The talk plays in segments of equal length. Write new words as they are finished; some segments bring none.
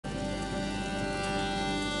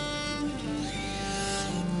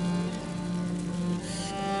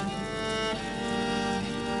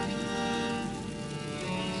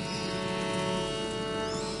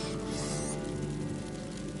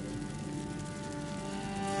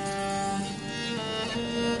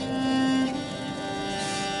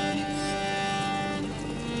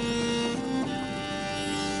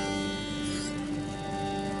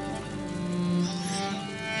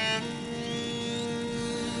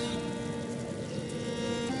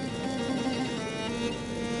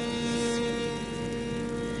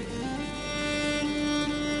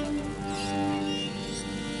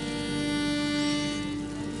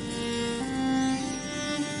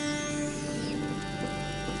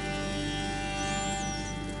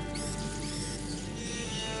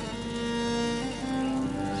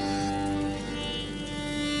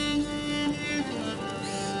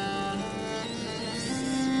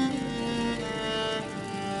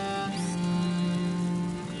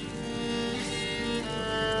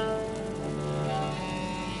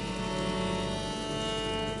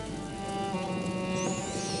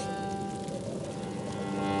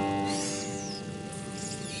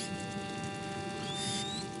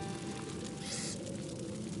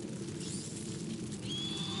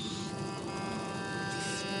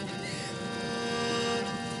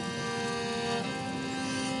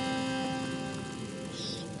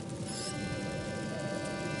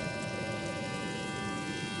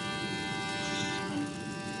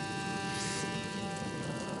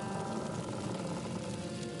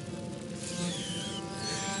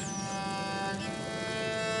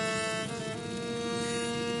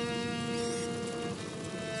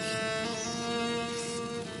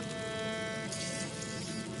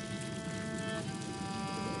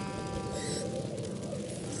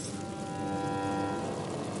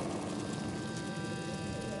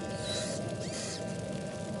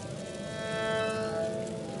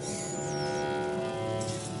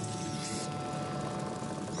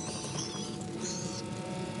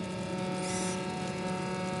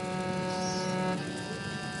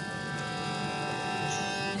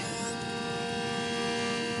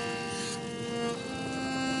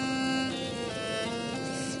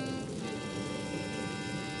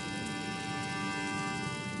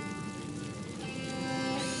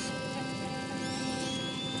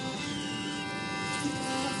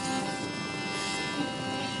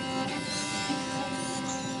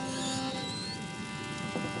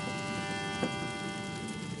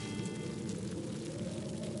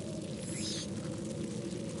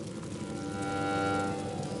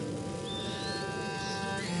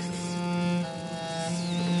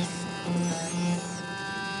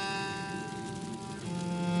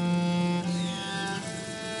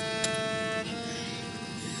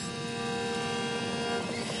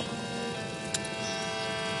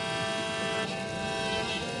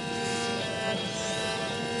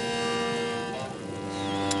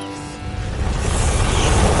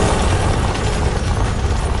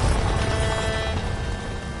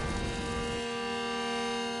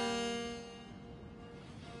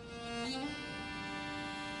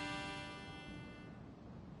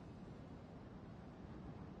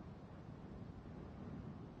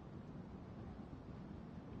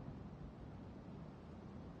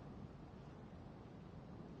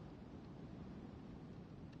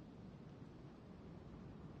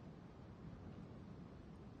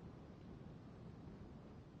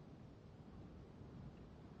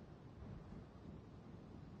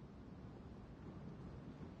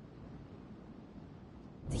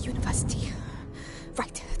university.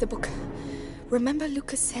 Right, the book. Remember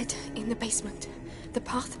Lucas said in the basement, the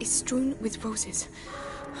path is strewn with roses.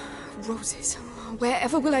 Roses.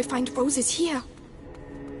 Wherever will I find roses here?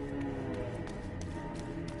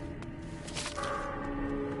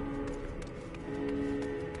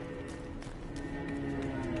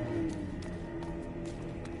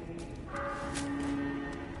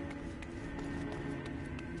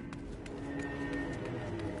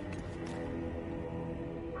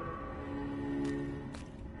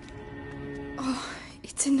 Oh,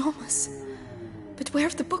 it's enormous. But where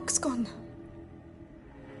have the books gone?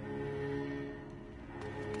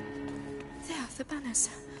 There, the banners.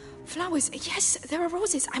 Flowers. Yes, there are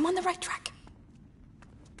roses. I'm on the right track.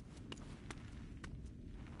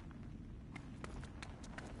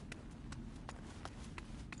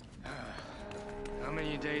 How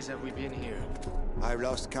many days have we been here? I've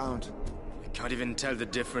lost count. I can't even tell the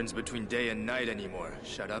difference between day and night anymore.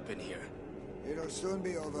 Shut up in here. It'll soon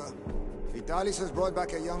be over. Vitalis has brought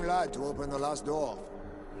back a young lad to open the last door.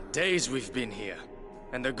 Days we've been here.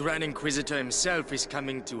 And the Grand Inquisitor himself is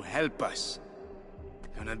coming to help us.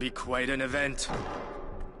 Gonna be quite an event.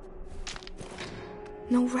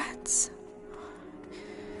 No rats.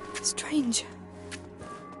 Strange.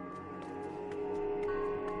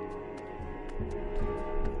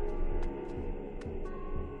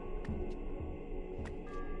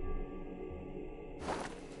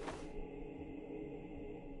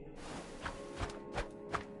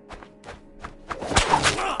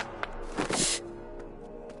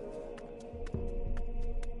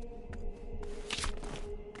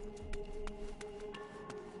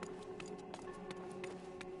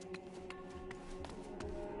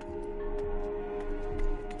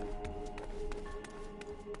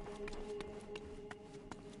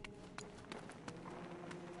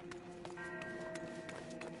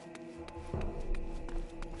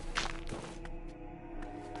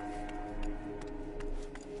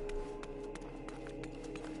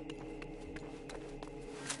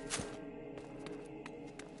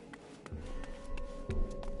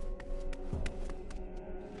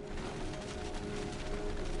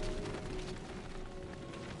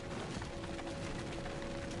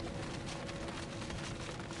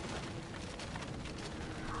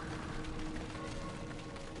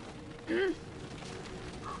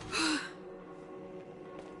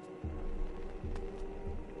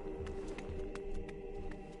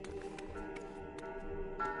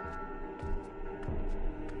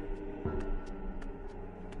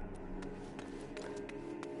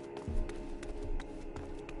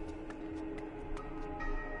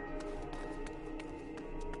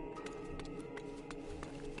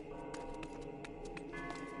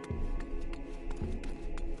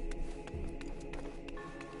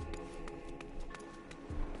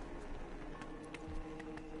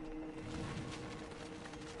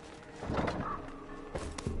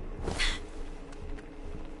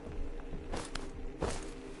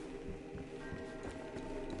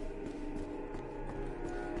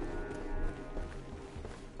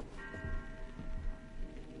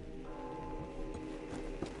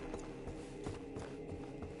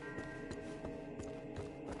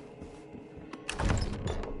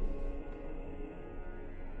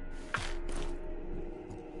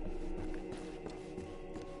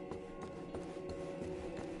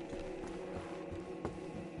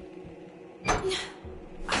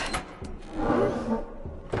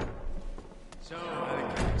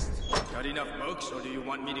 Got enough books, or do you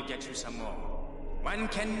want me to get you some more? One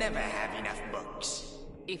can never have enough books,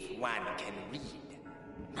 if one can read.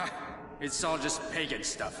 Ha! It's all just pagan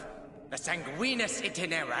stuff. The Sanguinus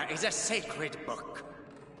Itinera is a sacred book.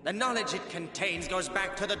 The knowledge it contains goes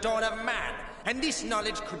back to the dawn of man, and this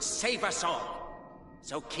knowledge could save us all.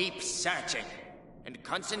 So keep searching, and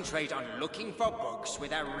concentrate on looking for books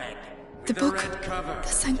with a red. The book, red cover. the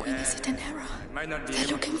Sanguinus Itinera. Might not be They're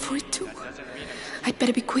able looking to for read, it too. that doesn't mean I'd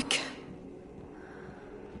better be quick.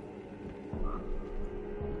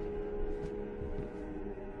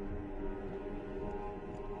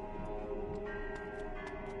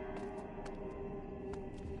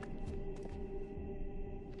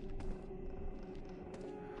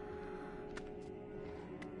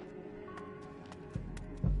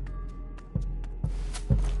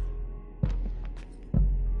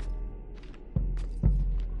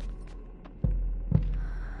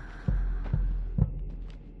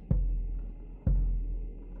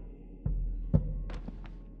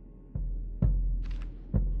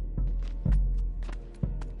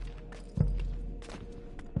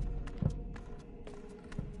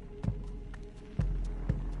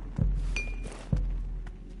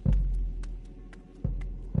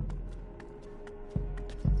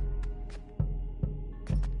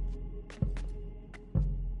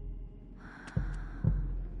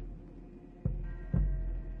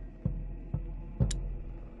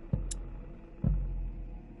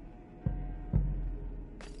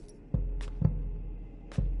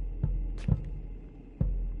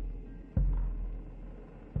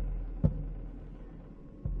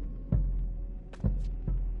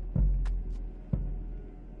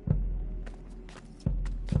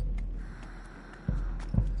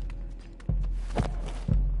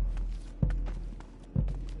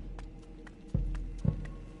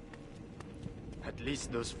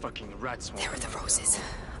 least those fucking rats won't. There are the roses.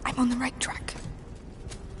 I'm on the right track.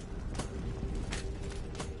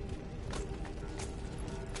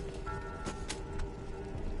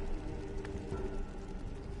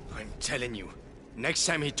 I'm telling you, next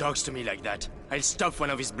time he talks to me like that, I'll stuff one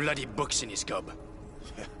of his bloody books in his gob.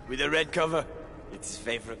 With a red cover? It's his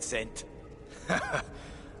favorite scent.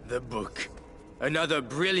 The book. Another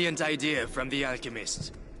brilliant idea from the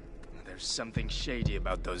alchemist. There's something shady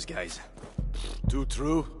about those guys. Too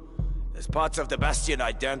true. There's parts of the Bastion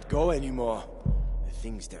I daren't go anymore. The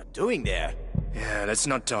things they're doing there. Yeah, let's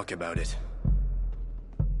not talk about it.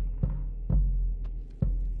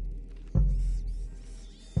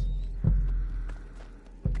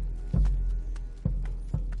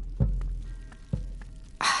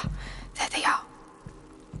 There they are.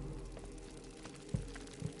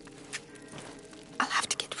 I'll have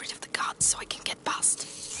to get rid of the guards so I can get past.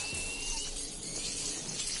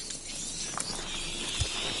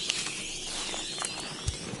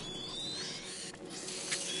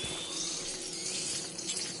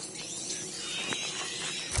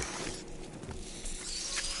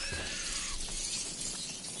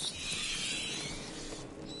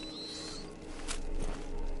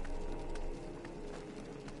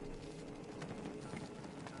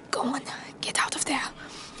 Go on, get out of there.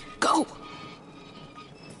 Go!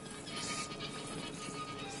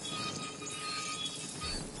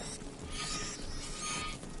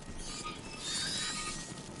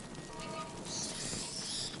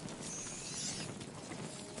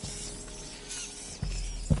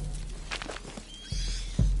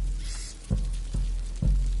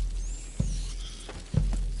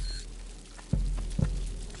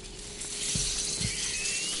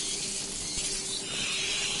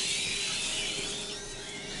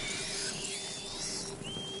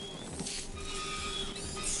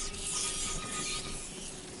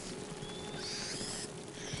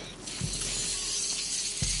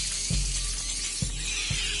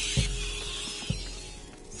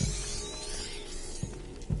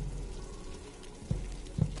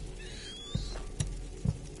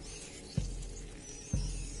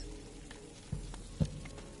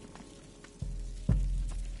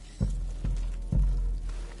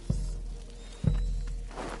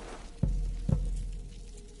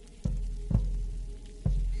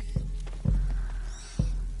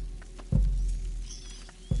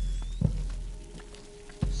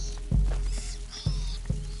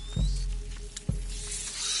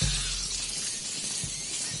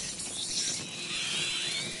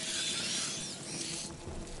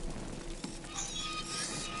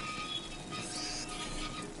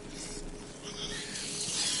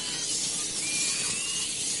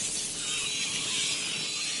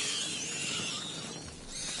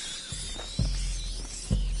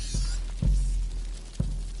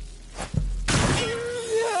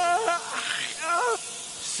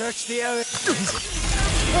 Search the area.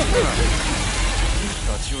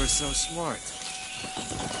 Thought you were so smart.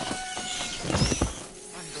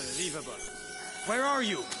 Unbelievable. Where are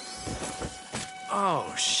you?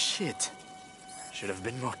 Oh, shit. Should have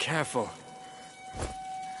been more careful.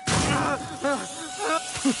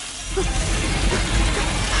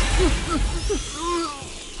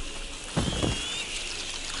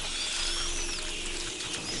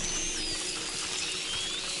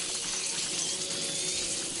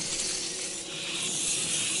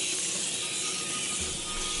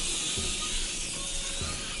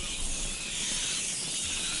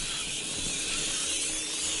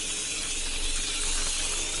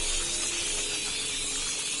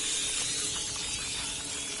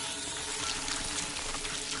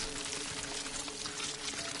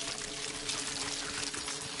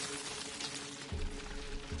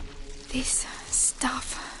 This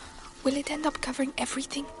stuff, will it end up covering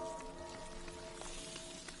everything?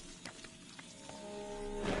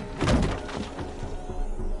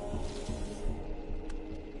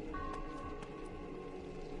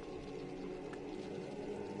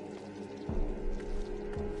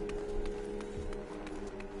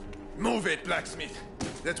 Move it, blacksmith.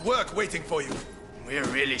 There's work waiting for you. We're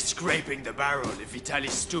really scraping the barrel if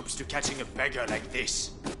Vitalis stoops to catching a beggar like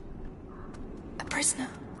this. A prisoner.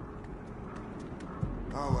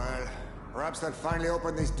 Oh well. Perhaps they'll finally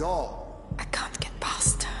open this door. I can't get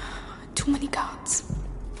past. Too many guards.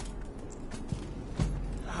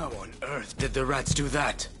 How on earth did the rats do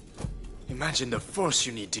that? Imagine the force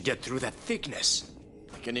you need to get through that thickness.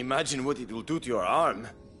 I can imagine what it will do to your arm.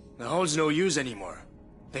 The hole's no use anymore.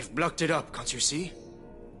 They've blocked it up, can't you see?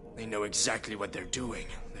 They know exactly what they're doing,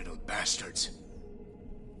 little bastards.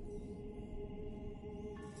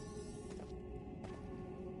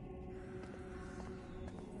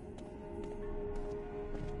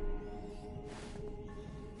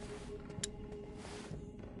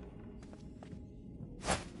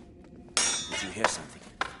 you hear something.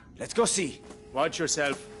 Let's go see. Watch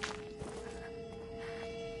yourself.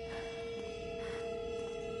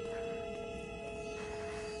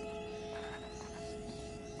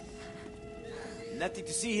 Nothing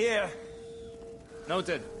to see here.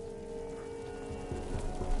 Noted.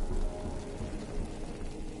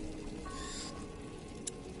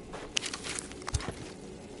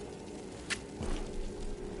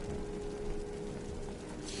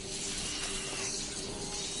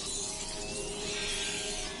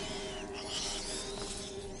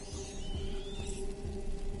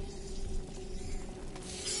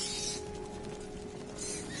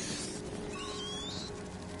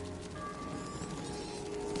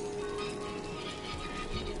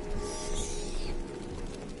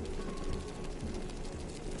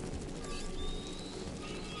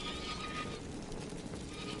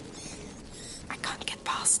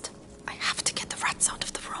 I have to get the rats out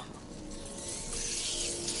of the room.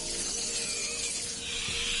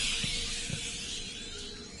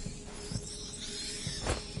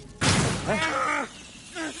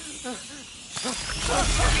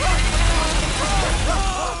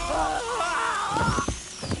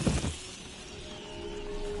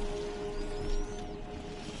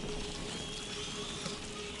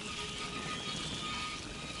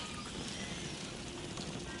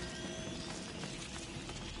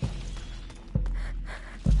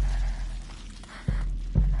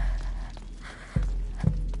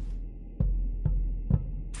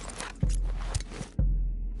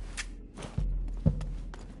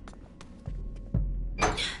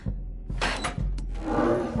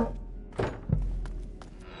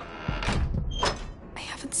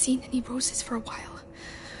 Seen any roses for a while.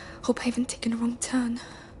 Hope I haven't taken a wrong turn.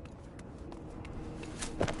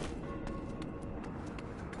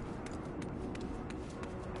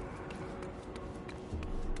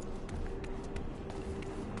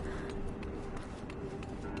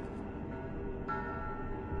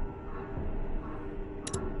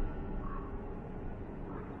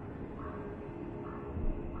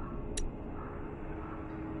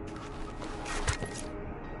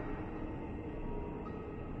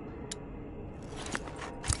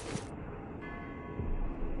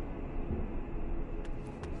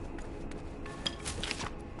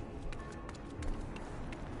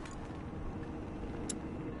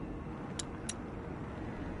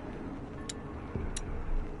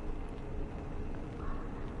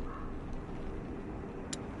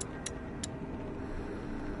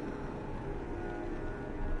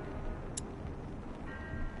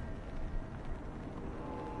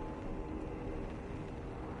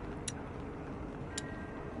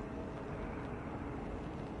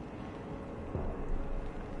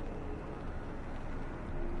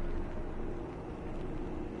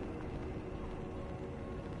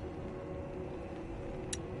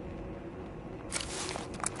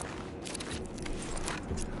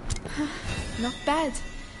 Not bad.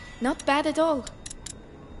 Not bad at all.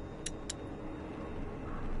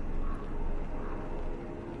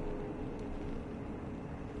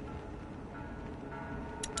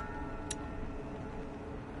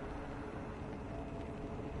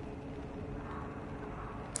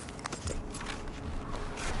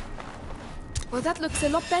 Well, that looks a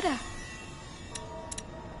lot better.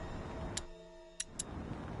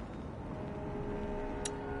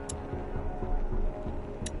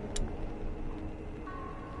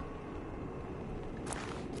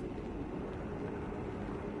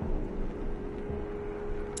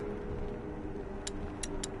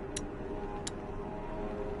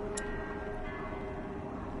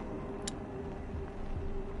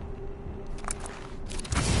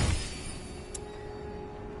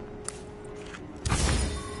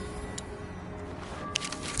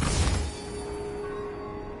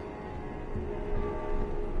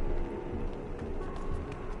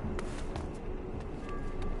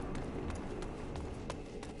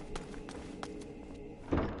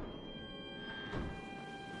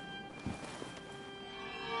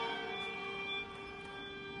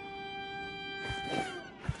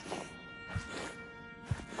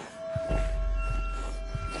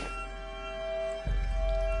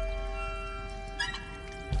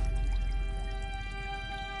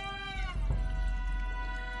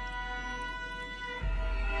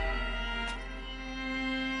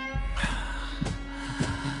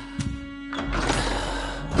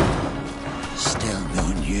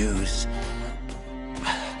 News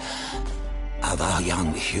of our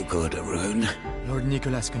young Hugo de Rune. Lord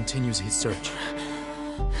Nicholas continues his search.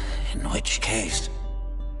 In which case,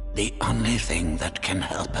 the only thing that can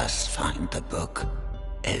help us find the book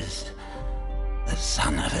is the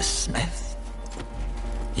son of a smith.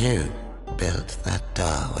 You built that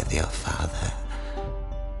door with your father.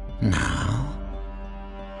 Now,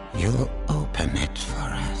 you'll open it for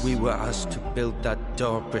us. We were asked to build that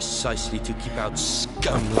door precisely to keep out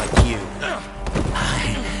scum like you.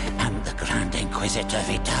 I am the Grand Inquisitor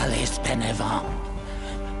Vitalis Benevent.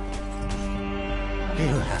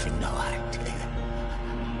 You have no idea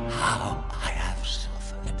how I have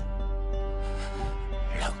suffered.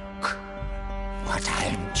 Look what I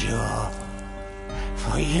endure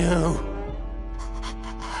for you.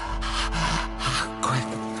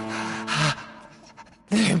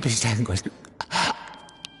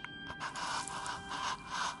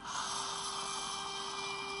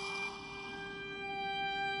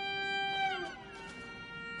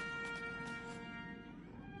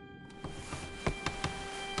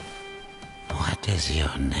 What is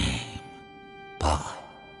your name, boy?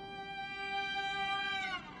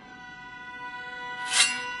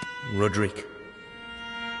 Roderick.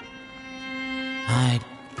 I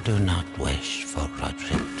do not wish for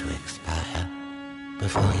Roderick to expire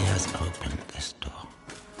before he has opened this door.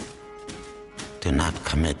 Do not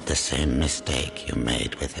commit the same mistake you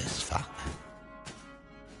made with his father.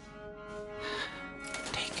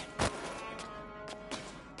 Take it.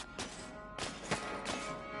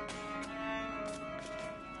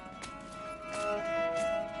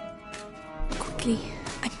 Quickly,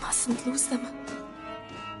 I mustn't lose them.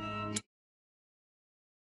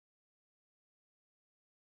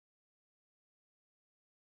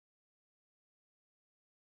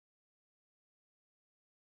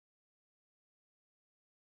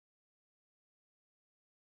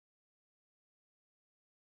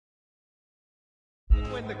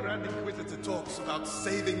 When the Grand Inquisitor talks about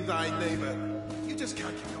saving thy neighbor, you just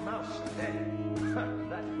can't keep your mouth shut, eh?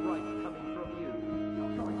 That's right, coming from you.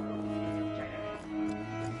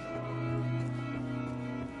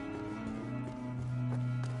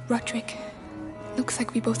 Roderick, looks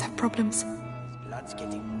like we both have problems. Blood's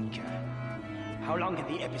getting weaker. How long can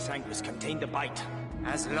the Episanguis contain the bite?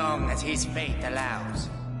 As long as his fate allows.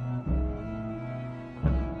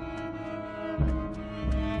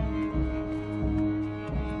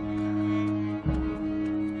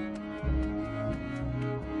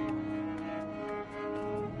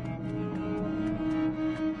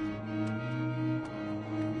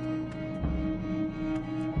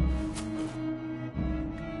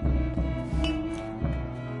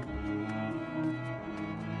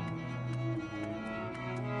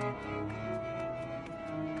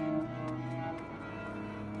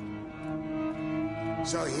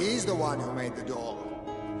 So he's the one who made the door.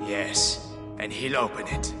 Yes, and he'll open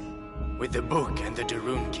it. With the book and the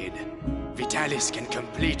Darun kid, Vitalis can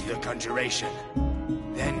complete the conjuration.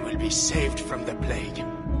 Then we'll be saved from the plague.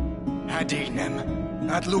 Ad ignem.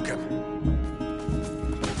 Ad lucem.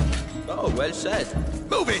 Oh, well said.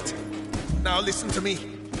 Move it! Now listen to me.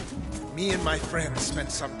 Me and my friends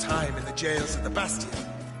spent some time in the jails of the Bastion,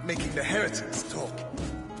 making the heretics talk.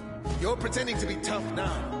 You're pretending to be tough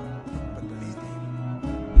now, but believe me,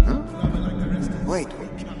 like the rest of Wait, us,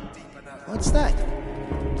 we come deep enough. what's that?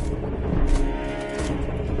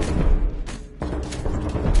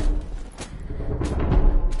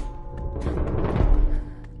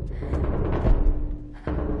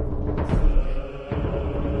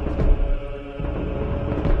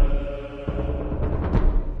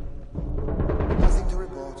 Nothing to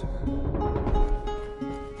report.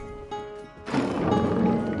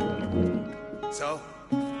 So,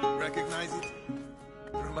 recognize it?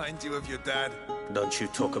 Remind you of your dad? Don't you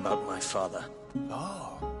talk about my father.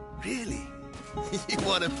 Oh, really? You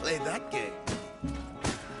want to play that game?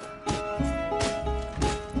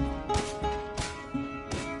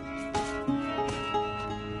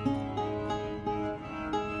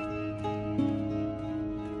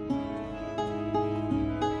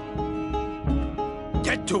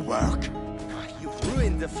 Get to work! You've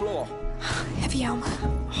ruined the floor. Heavy armor.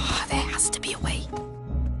 Oh, there has to be a way.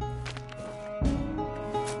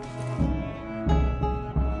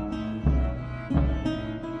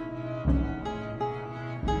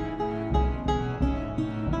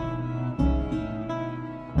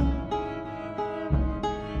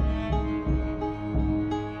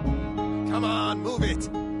 Come on, move it!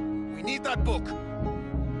 We need that book!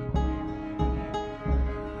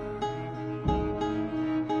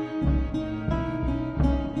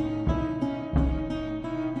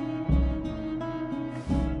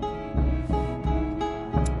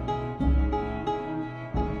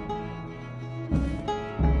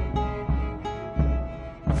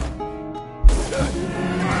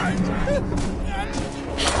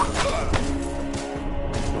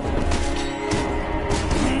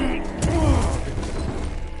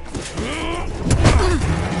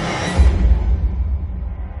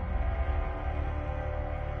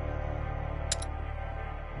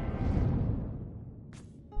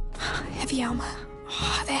 Heavy armor.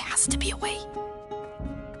 Oh, there has to be a way.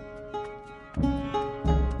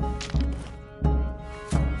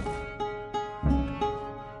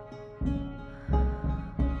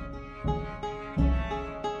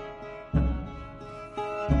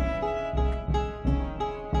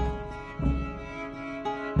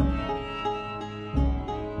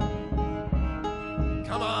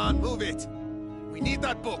 Come on, move it. We need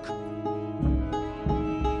that book.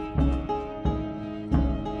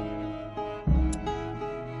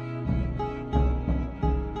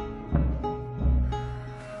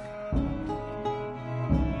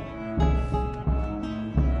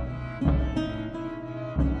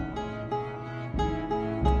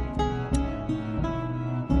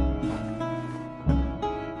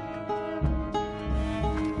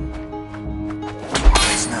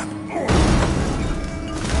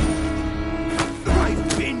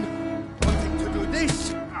 I've been wanting to do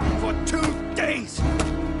this for 2 days.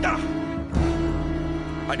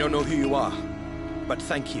 I don't know who you are, but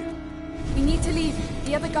thank you. We need to leave.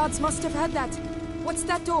 The other guards must have heard that. What's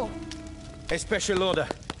that door? A special order.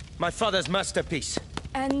 My father's masterpiece.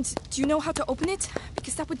 And do you know how to open it?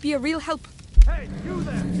 Because that would be a real help. Hey, you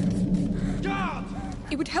there! Guard!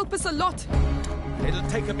 It would help us a lot. It'll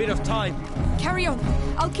take a bit of time. Carry on.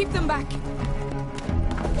 I'll keep them back.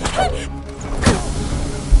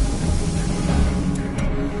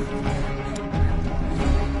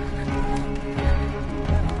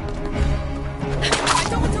 I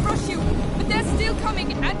don't want to rush you, but they're still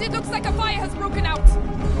coming, and it looks like a fire has broken out.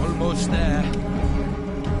 Almost there.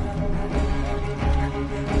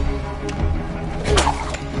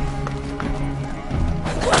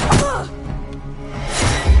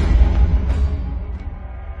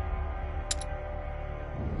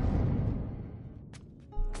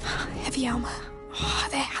 Heavy armor. Oh,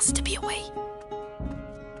 there has to be a way.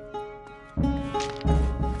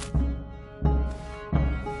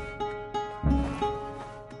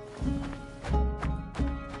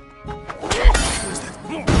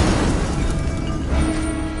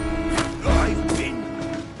 I've been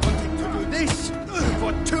wanting to do this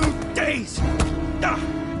for 2 days.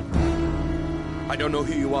 I don't know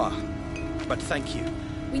who you are, but thank you.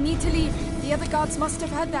 We need to leave. The other guards must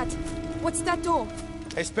have heard that. What's that door?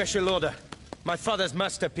 A special order. My father's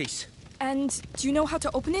masterpiece. And do you know how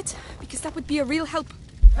to open it? Because that would be a real help.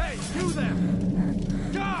 Hey, you there!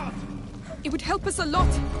 Guard! It would help us a lot.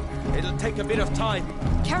 It'll take a bit of time.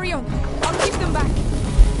 Carry on. I'll keep them back.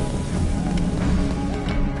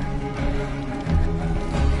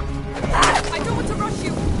 I don't want to rush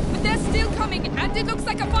you, but they're still coming, and it looks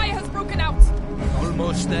like a fire has broken out.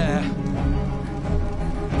 Almost there.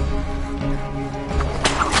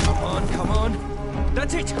 Come on.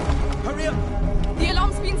 That's it. Hurry up. The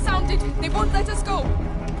alarm's been sounded. They won't let us go.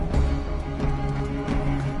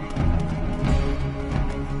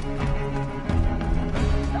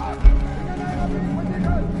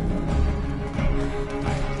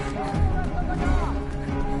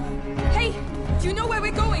 Hey, do you know where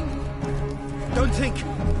we're going? Don't think.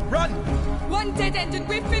 Run! One dead end and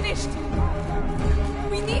we're finished.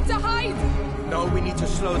 We need to hide. No, we need to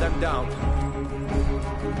slow them down.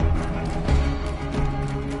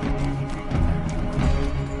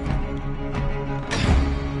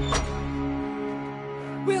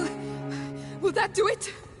 Will that do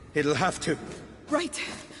it? It'll have to. Right.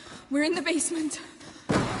 We're in the basement.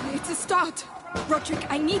 It's a start. Roderick,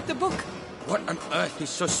 I need the book. What on earth is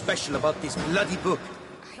so special about this bloody book?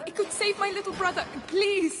 It could save my little brother.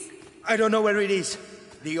 Please. I don't know where it is.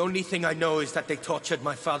 The only thing I know is that they tortured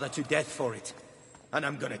my father to death for it. And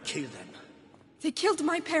I'm gonna kill them. They killed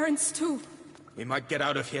my parents too. We might get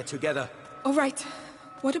out of here together. All right.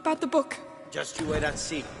 What about the book? Just you wait and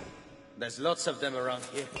see. There's lots of them around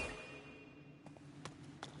here.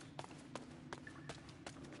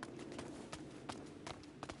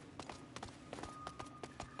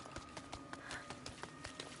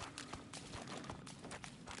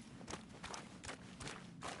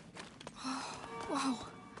 Wow.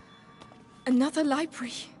 Another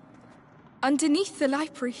library. Underneath the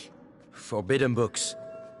library. Forbidden books.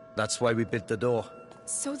 That's why we built the door.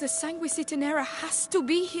 So the Sanguisitanera has to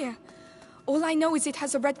be here. All I know is it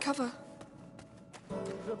has a red cover.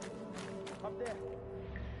 Look, up there.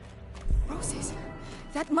 Roses.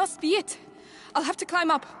 That must be it. I'll have to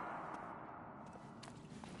climb up.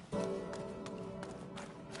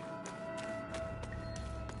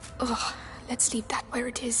 Ugh, let's leave that where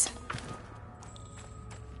it is.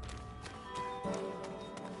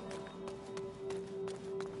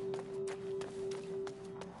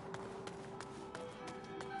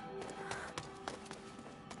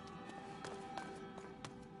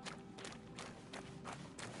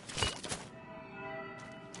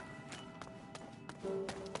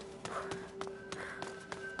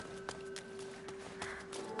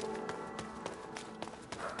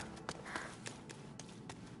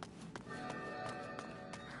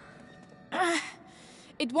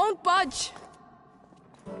 It won't budge.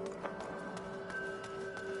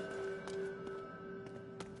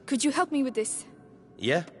 Could you help me with this?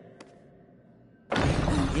 Yeah?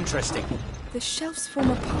 Interesting. The shelves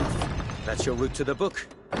form a path. That's your route to the book.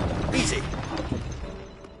 Easy.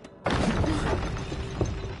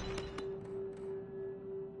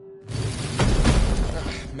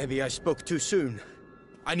 Maybe I spoke too soon.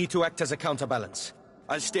 I need to act as a counterbalance.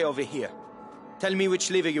 I'll stay over here. Tell me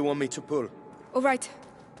which lever you want me to pull. All right.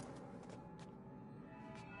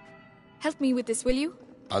 Help me with this, will you?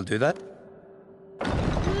 I'll do that.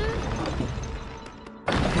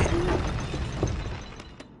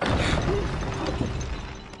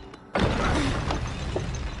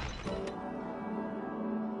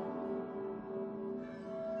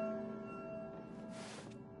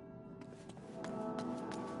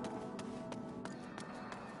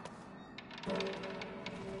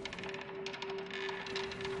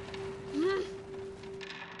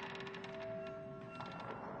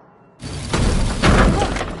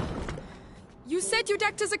 You said you'd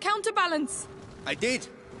act as a counterbalance. I did.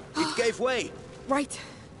 It gave way. Right.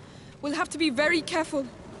 We'll have to be very careful.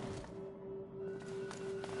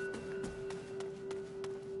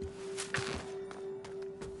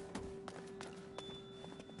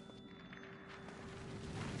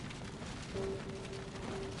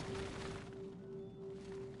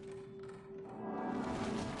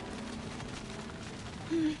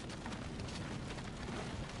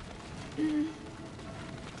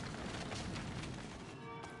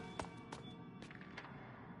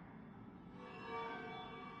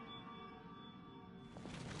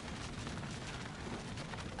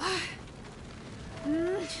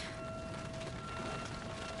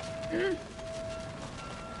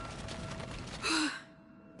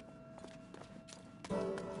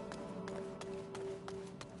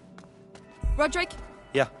 Roderick?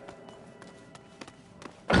 Yeah.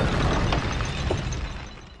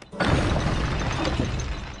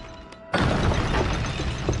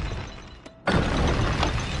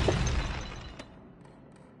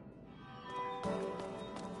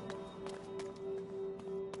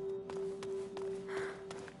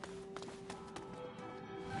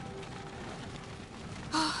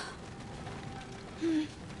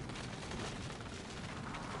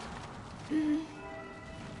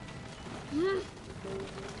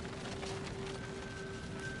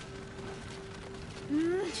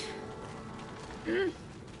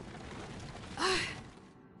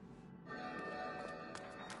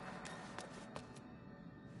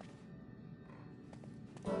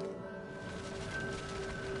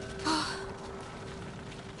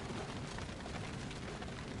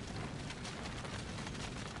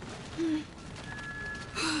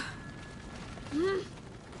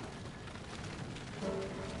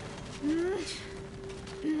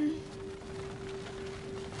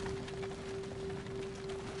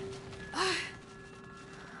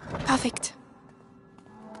 Perfect.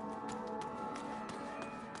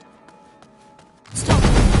 Stop.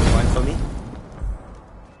 Fine for me?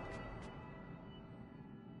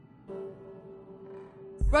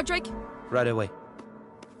 Roderick? Right away.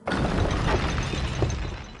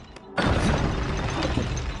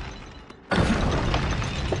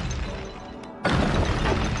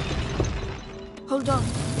 Hold on.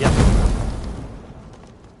 Yeah.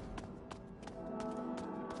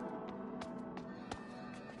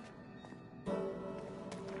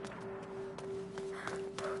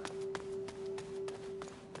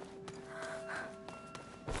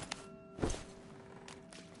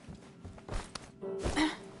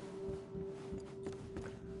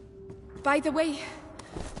 By the way,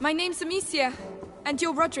 my name's Amicia, and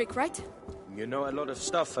you're Roderick, right? You know a lot of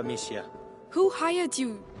stuff, Amicia. Who hired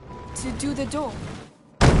you to do the door?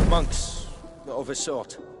 Monks, of a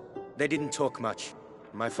sort. They didn't talk much.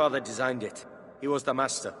 My father designed it. He was the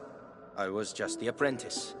master. I was just the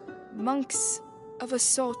apprentice. Monks of a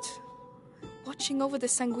sort, watching over the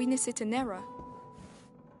Sanguinis Itinera.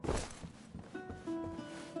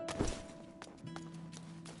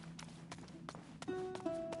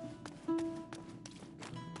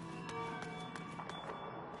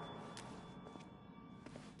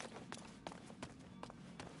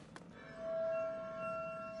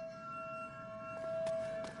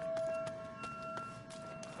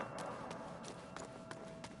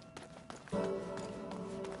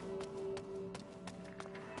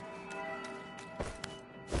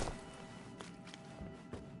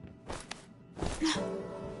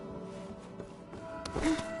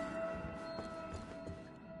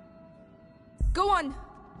 Go on!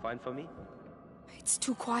 Fine for me? It's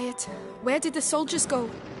too quiet. Where did the soldiers go?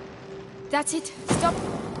 That's it. Stop.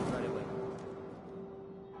 Right away.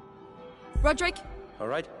 Roderick? all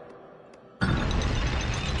right?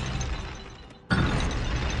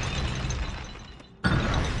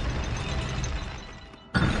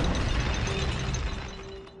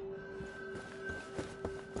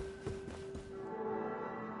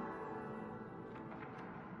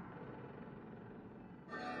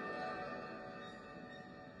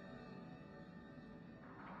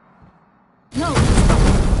 No!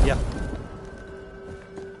 Yeah.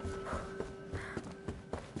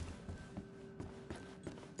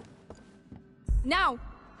 Now!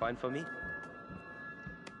 Fine for me?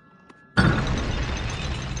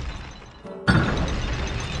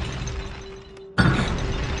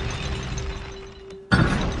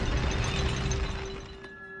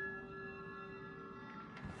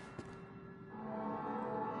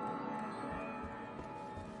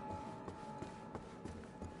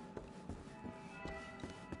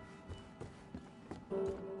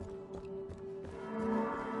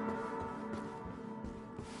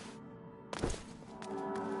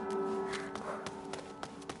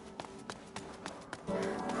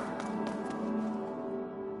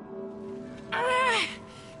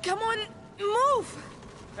 Come on, move!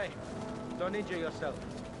 Hey, don't injure yourself.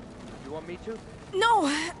 You want me to?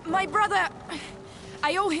 No, my brother...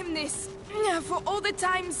 I owe him this. For all the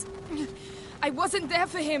times... I wasn't there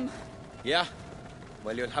for him. Yeah?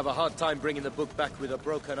 Well, you'll have a hard time bringing the book back with a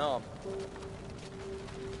broken arm.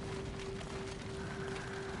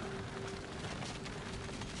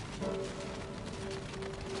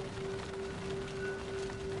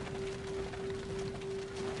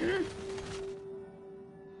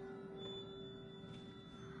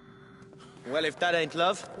 Well, if that ain't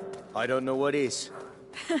love, I don't know what is.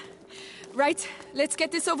 Right, let's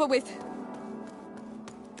get this over with.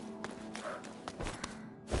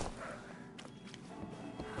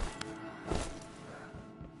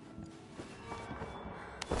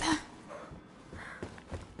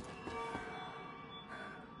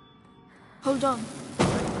 Hold on.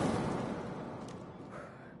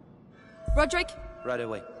 Roderick? Right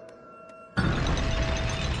away.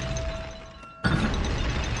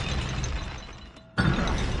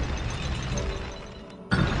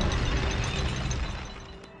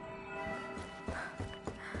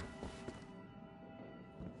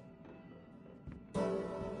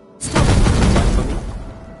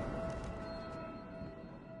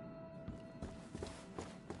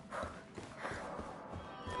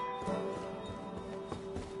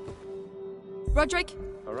 Roderick?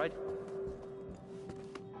 All right.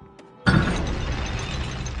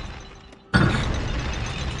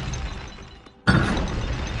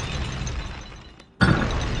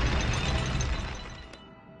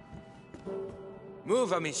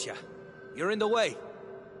 Move, Amicia. You're in the way.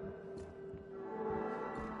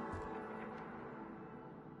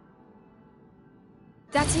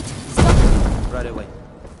 That's it. Stop. Right away.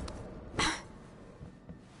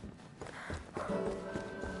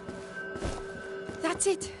 That's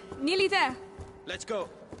it. Nearly there. Let's go.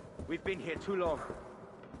 We've been here too long.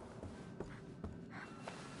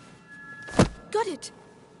 Got it.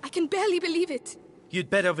 I can barely believe it. You'd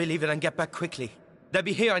better believe it and get back quickly. They'll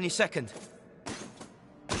be here any second.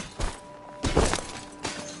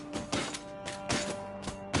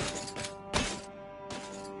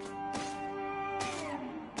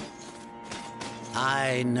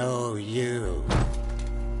 I know you,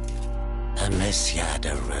 Amicia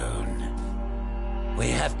de Rune. We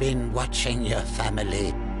have been watching your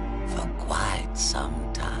family for quite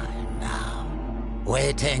some time now,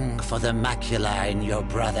 waiting for the macula in your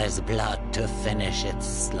brother's blood to finish its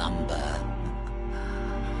slumber.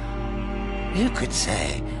 You could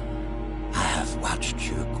say I have watched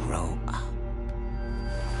you grow up.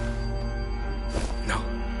 No.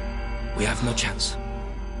 We have no chance.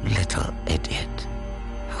 Little idiot.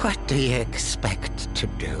 What do you expect to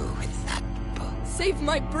do with that book? Save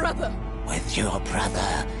my brother. With your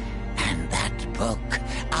brother and that book,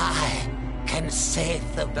 I can save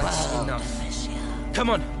the That's world, enough. Amicia.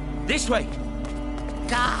 Come on, this way!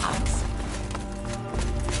 Guards!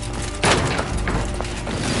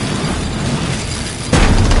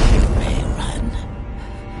 You may run,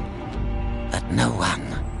 but no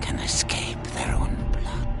one can escape their own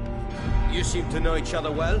blood. You seem to know each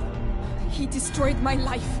other well. He destroyed my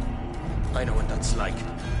life. I know what that's like.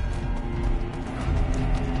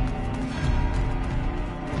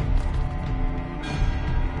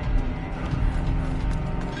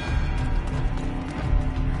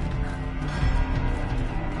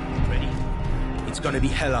 Ready? It's gonna be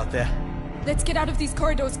hell out there. Let's get out of these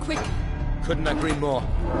corridors quick. Couldn't agree more.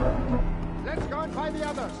 Let's go and find the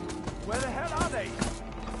others. Where the hell are they?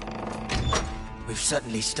 We've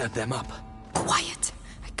certainly stirred them up. Quiet.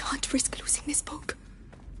 I can't risk losing this book.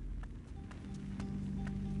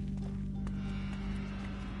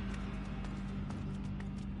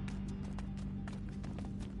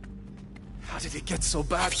 How did it get so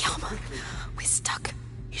bad? Heavy armor. We're stuck.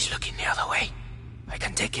 He's looking the other way. I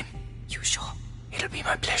can take him. You sure? It'll be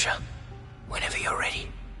my pleasure. Whenever you're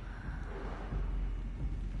ready.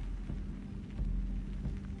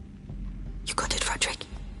 You got it, Roderick.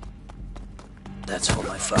 That's for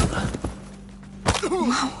my father.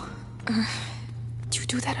 Wow. Do you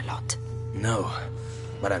do that a lot? No,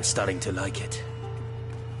 but I'm starting to like it.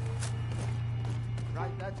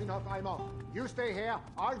 Right, that's enough, Imo. You stay here.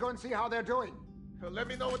 I'll go and see how they're doing. Let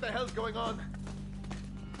me know what the hell's going on.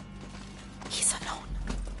 He's alone.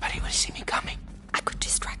 But he will see me coming. I could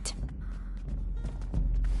distract him.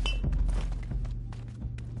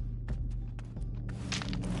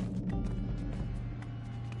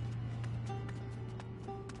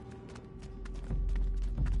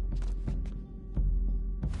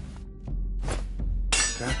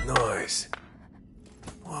 That noise.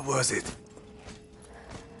 What was it?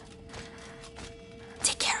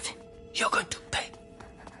 Take care of him. You're going to pay.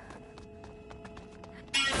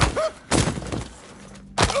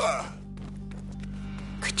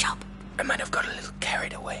 Good job. I might have got a little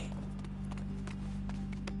carried away.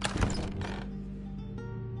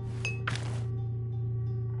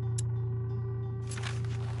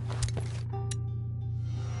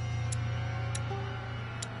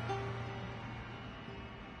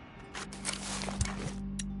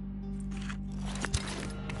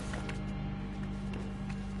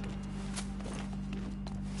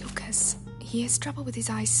 Lucas, he has trouble with his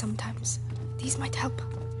eyes sometimes. These might help.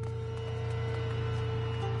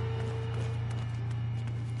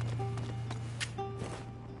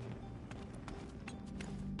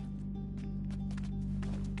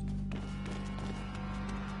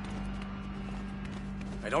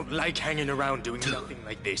 I don't like hanging around doing nothing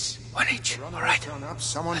like this. One each, alright? Turn up,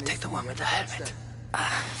 someone I'll take the one with the helmet.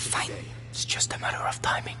 Fine. It's just a matter of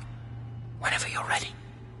timing. Whenever you're ready.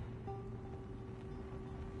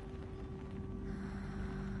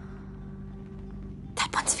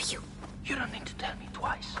 That one's for you. You don't need to tell me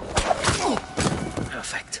twice.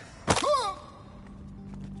 Perfect.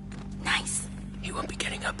 Nice. He won't be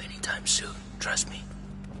getting up anytime soon, trust me.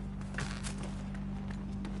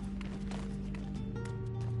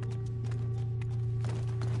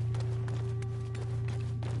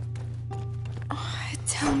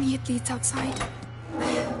 Tell me it leads outside.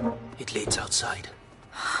 It leads outside.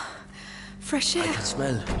 Fresh I air. can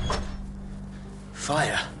smell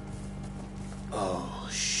fire. Oh,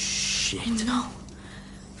 shit. Oh no.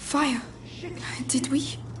 Fire. Did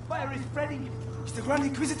we? Fire is spreading. Is the Grand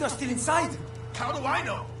Inquisitor still inside? How do I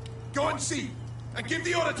know? Go and see. And give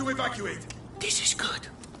the order to evacuate. This is good.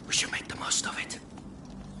 We should make the most of it.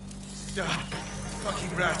 Ah,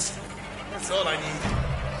 fucking rats. That's all I need.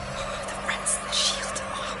 The rats, the shield.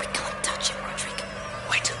 Oh, we can't touch him, Roderick.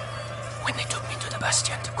 Wait. When they took me to the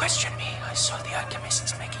Bastion to question me, I saw the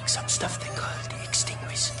alchemists making some stuff they call the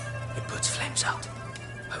Extinguish. It puts flames out.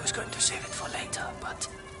 I was going to save it for later, but...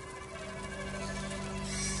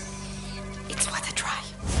 It's worth a try.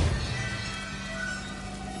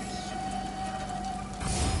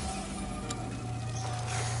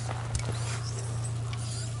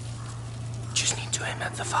 Just need to aim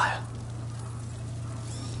at the fire.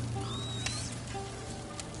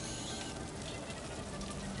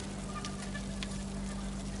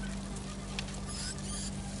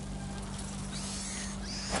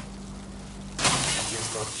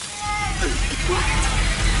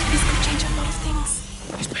 This could change a lot of things.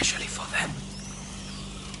 Especially for them.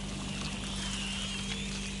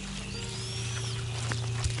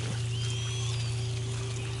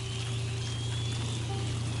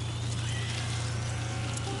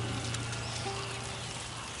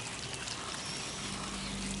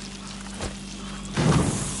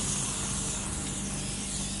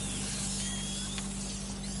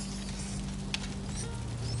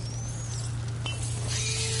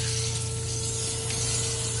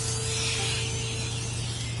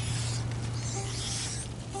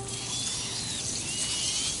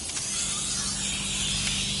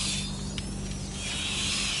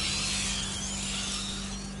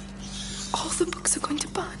 All the books are going to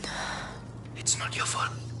burn. It's not your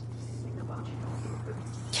fault.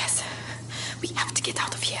 Yes. We have to get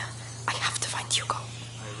out of here. I have to find Hugo.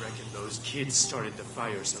 I reckon those kids started the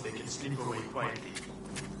fire so they can slip away quietly.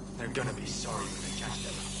 They're gonna be sorry when I catch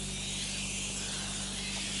them.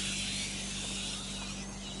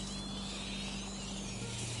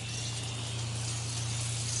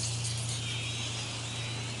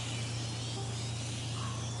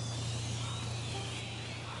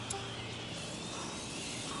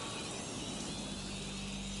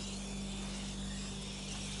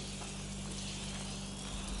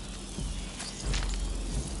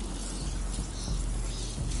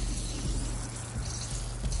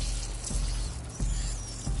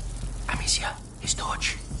 Amicia, his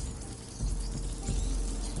torch.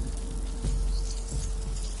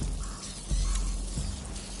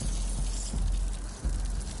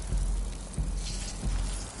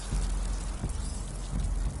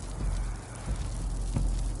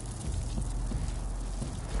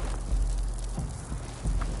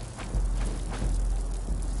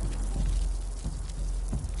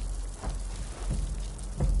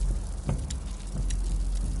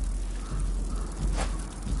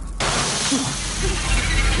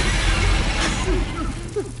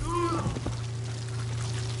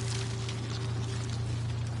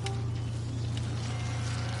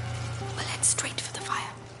 We'll head straight for the fire.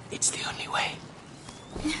 It's the only way.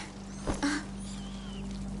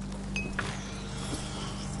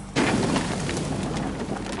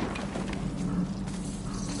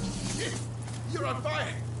 You're on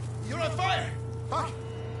fire! You're on fire! Fuck!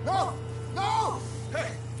 No! No!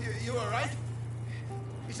 Hey, you all right?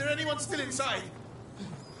 Is there anyone still inside?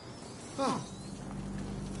 Oh.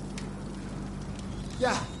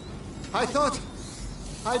 Yeah, I thought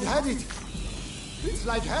I'd had it. It's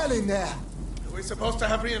like hell in there. We're supposed to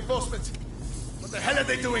have reinforcements. What the hell are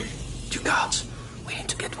they doing? 2 guards. We need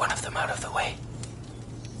to get one of them out of the way.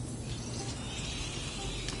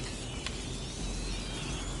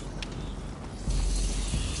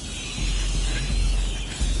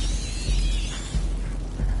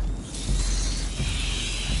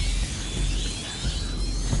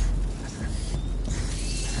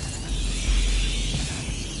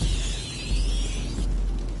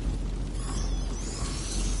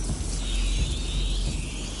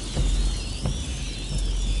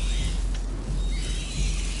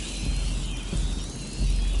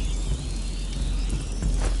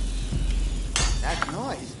 That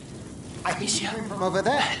noise. I think it's Amicia, coming from over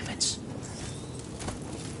there. helmets.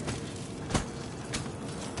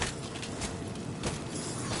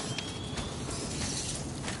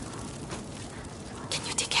 Can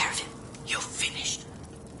you take care of him? You're finished.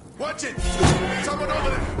 Watch it! Someone over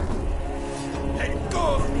there! Let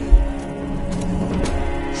go of me!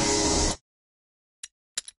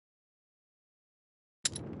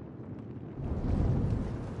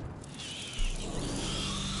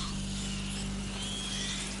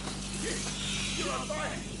 You're on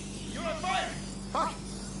fire! You're on fire! Fuck!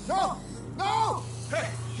 No! No! Hey,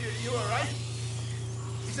 you all right?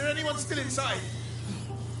 Is there anyone still inside?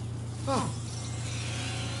 Oh.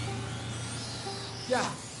 Yeah,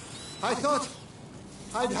 I thought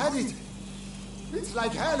I'd had it. It's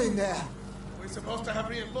like hell in there. We're supposed to have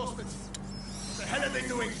reinforcements. What the hell are they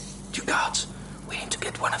doing? 2 guards. We need to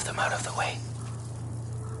get one of them out of the way.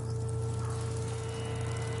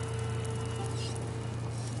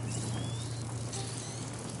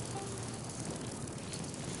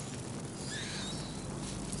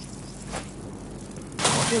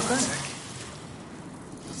 What is that?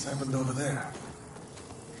 What's happened over there?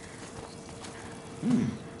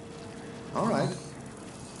 All right.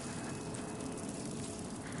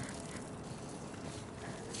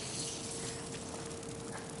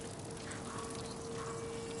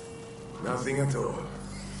 Nothing at all.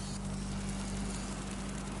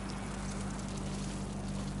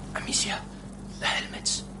 Amicia, the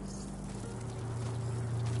helmets.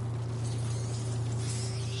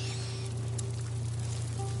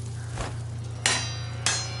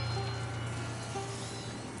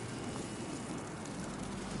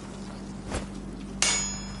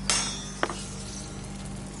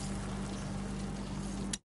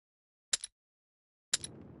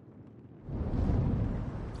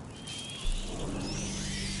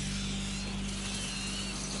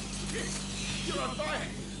 You're on fire!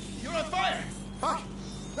 You're on fire! Fuck!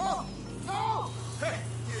 No! No! Hey,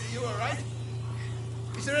 you all right?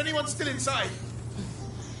 Is there anyone still inside?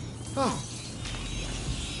 Oh.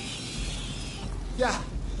 Yeah,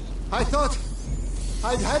 I thought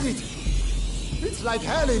I'd had it. It's like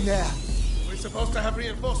hell in there. We're supposed to have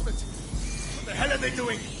reinforcements. What the hell are they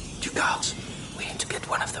doing? 2 guards. We need to get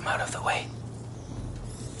one of them out of the way.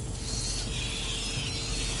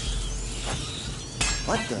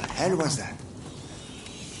 What the hell was that?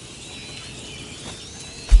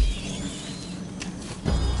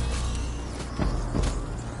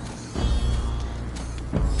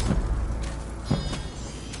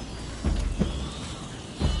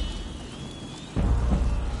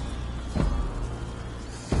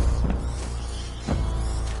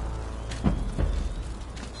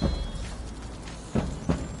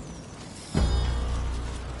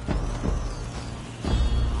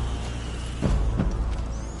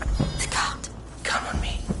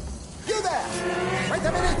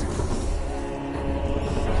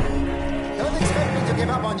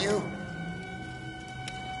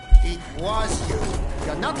 It was you.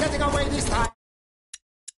 You're not getting away this time.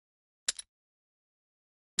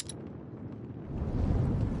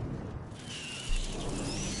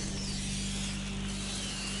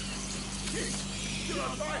 You're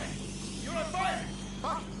on fire! You're on fire!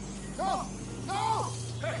 Fuck! No! No!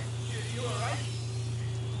 Hey, you alright?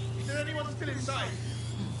 Is there anyone still inside?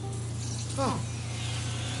 Oh.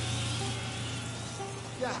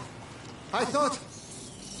 Yeah. I thought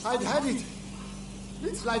I'd had it.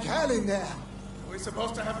 It's like hell in there. We're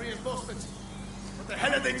supposed to have reinforcements. What the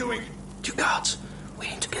hell are they doing? 2 guards. We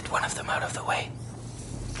need to get one of them out of the way.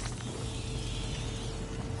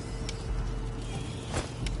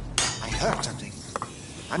 I heard something.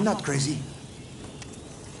 I'm not crazy.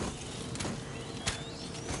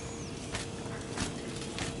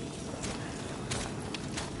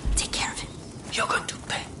 Take care of him. You're going to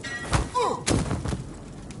pay.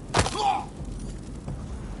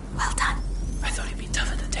 Well done. I thought he'd be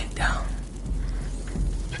tougher to take down.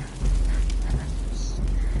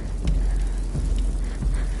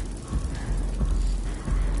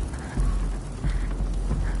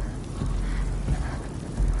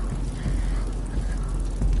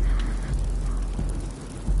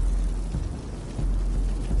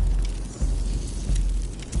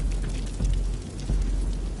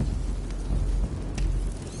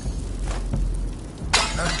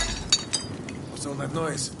 What's all that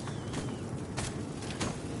noise?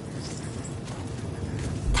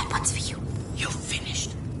 That one's for you. You're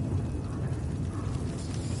finished.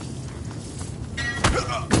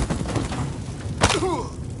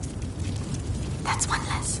 That's one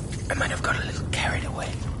less. I might have got a little carried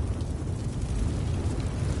away.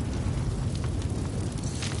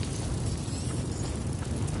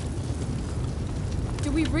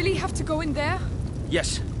 Do we really have to go in there?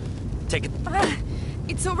 Yes. Take it.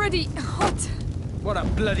 It's already hot. What a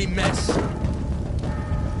bloody mess.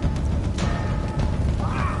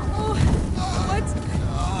 Oh, what?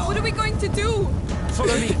 What are we going to do?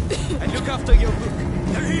 Follow me and look after your book.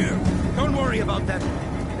 They're here. Don't worry about them.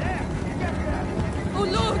 There! Get there! Oh,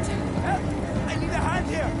 Lord! Help! I need a hand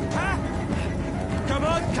here! Huh? Come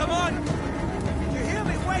on, come on! You hear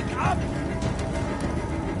me? Wake up!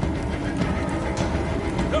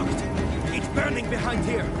 Look! It's burning behind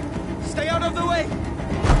here. Stay out of the way!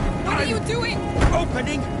 What are you doing?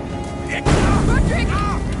 Opening! Roderick!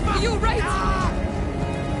 Are you right?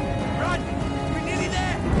 Run! We're nearly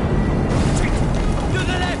there! To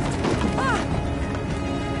the left!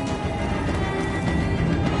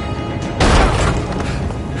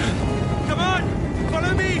 Come on!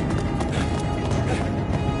 Follow me!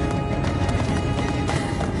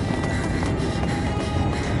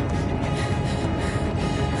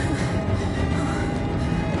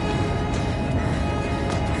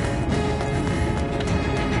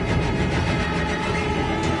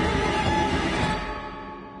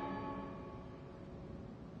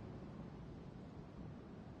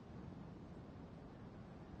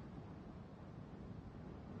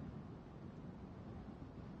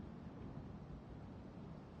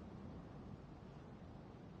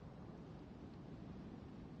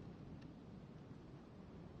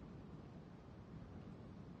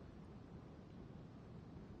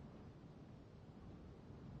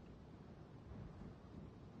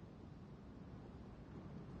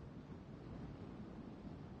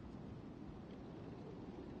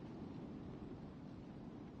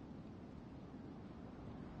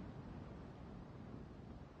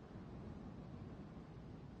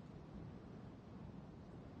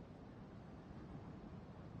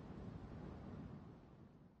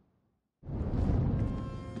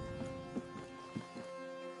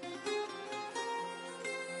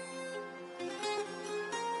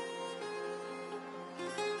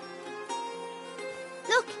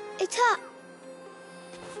 Look, it's her.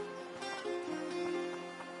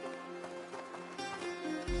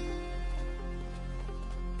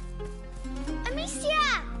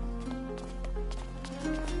 Amicia!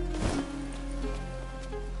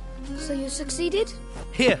 So you succeeded?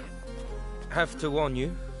 Here! Have to warn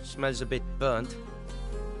you, smells a bit burnt.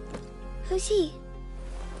 Who's he?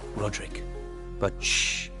 Roderick. But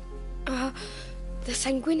shh! The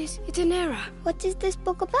Sanguinis Itinera. What is this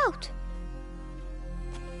book about?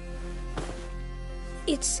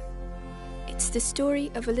 It's the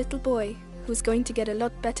story of a little boy who's going to get a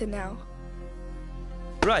lot better now.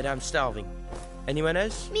 Right, I'm starving. Anyone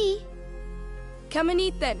else? Me? Come and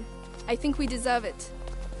eat then. I think we deserve it.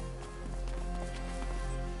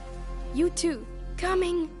 You too.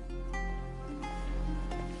 Coming.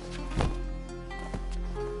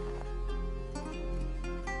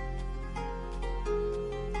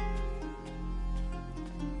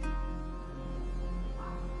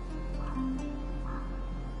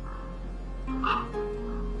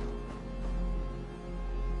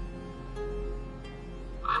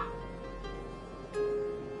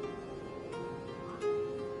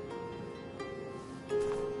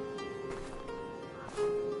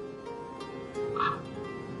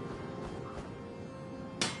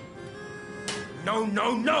 No,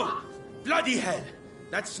 no, no! Bloody hell!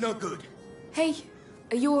 That's no good. Hey,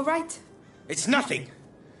 are you alright? It's nothing.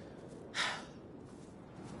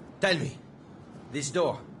 Tell me, this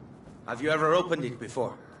door, have you ever opened it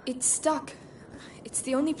before? It's stuck. It's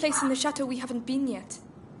the only place in the chateau we haven't been yet.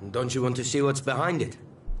 Don't you want to see what's behind it?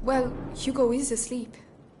 Well, Hugo is asleep.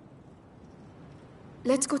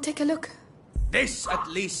 Let's go take a look. This, at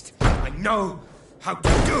least, I know how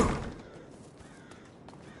to do!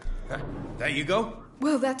 There you go.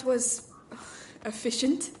 Well, that was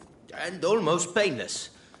efficient. And almost painless.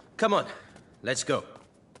 Come on, let's go.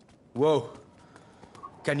 Whoa.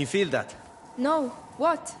 Can you feel that? No,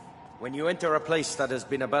 what? When you enter a place that has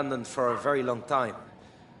been abandoned for a very long time,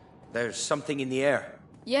 there's something in the air.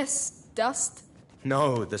 Yes, dust.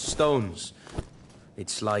 No, the stones.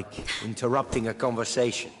 It's like interrupting a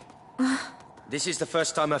conversation. This is the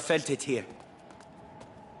first time I felt it here.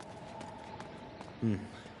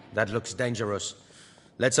 That looks dangerous.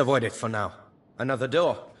 Let's avoid it for now. Another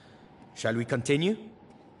door. Shall we continue?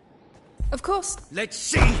 Of course. Let's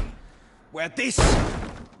see where this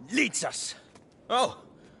leads us. Oh,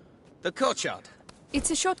 the courtyard.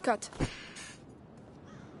 It's a shortcut.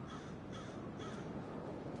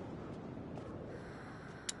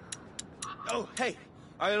 Oh, hey,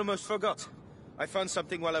 I almost forgot. I found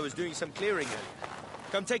something while I was doing some clearing earlier.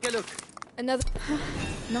 Come take a look. Another...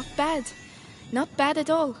 Not bad. Not bad at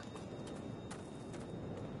all.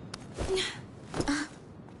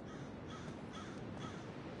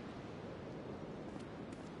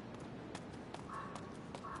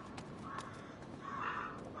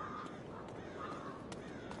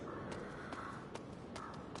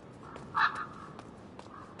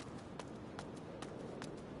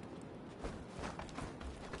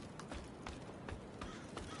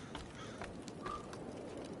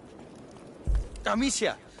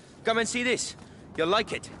 Amicia, come and see this. You'll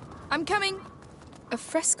like it. I'm coming. A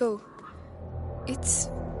fresco. It's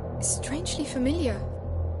strangely familiar.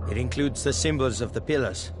 It includes the symbols of the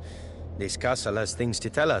pillars. This castle has things to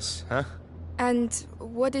tell us, huh? And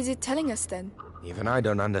what is it telling us then? Even I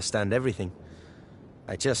don't understand everything.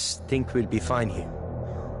 I just think we'll be fine here.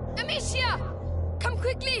 Amicia! Come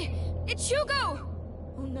quickly! It's Hugo!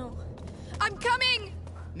 Oh no. I'm coming!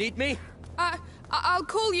 Need me? I'll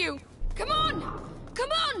call you. Come on! Come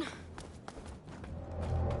on!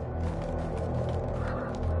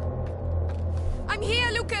 I'm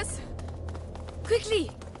here, Lucas!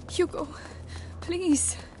 Quickly! Hugo,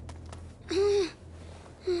 please.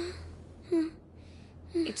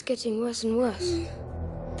 It's getting worse and worse.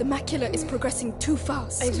 The macula is progressing too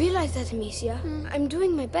fast. I realize that, Amicia. I'm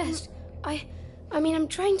doing my best. I mean, I'm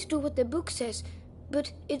trying to do what the book says,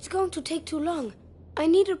 but it's going to take too long. I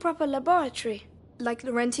need a proper laboratory. Like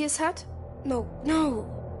Laurentius had? No.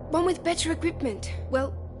 One with better equipment.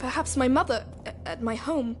 Well, perhaps my mother, at my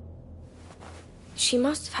home. She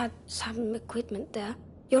must have had some equipment there.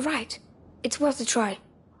 You're right. It's worth a try.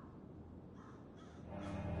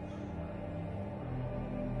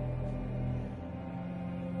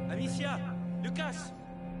 Amicia! Lucas!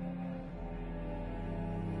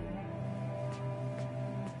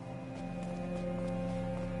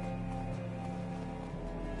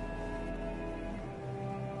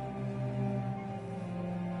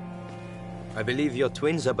 I believe your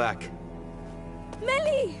twins are back.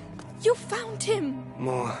 Melly! You found him!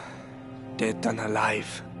 More dead than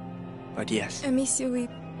alive. But yes. Amicia,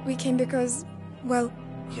 we came because, well...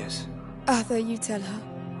 Yes. Arthur, you tell her.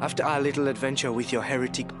 After our little adventure with your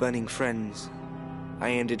heretic-burning friends, I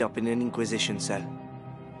ended up in an Inquisition cell.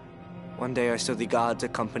 One day I saw the guards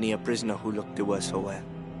accompany a prisoner who looked the worse for wear.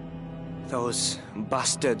 Those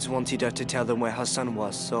bastards wanted her to tell them where her son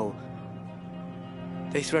was, so...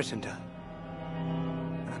 they threatened her.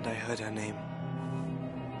 And I heard her name.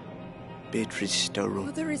 Beatrice Storeroom.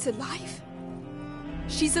 Mother is alive?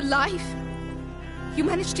 She's alive? You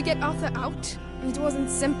managed to get Arthur out? It wasn't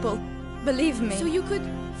simple. Believe me. So you could...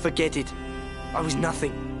 Forget it. I was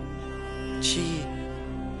nothing.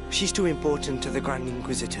 She's too important to the Grand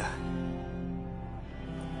Inquisitor.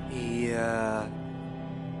 He,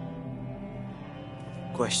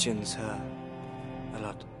 questions her a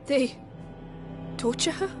lot. They...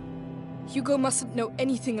 torture her? Hugo mustn't know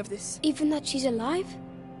anything of this. Even that she's alive?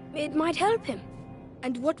 It might help him.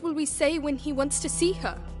 And what will we say when he wants to see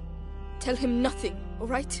her? Tell him nothing, all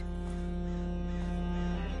right?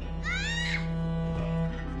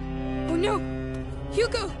 Oh no!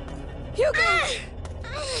 Hugo! Hugo!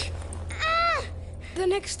 The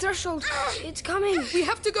next threshold. It's coming. We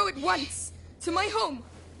have to go at once. To my home.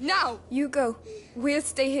 Now! You go. We'll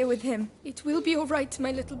stay here with him. It will be all right,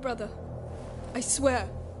 my little brother. I swear.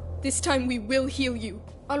 This time we will heal you.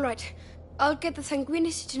 All right. I'll get the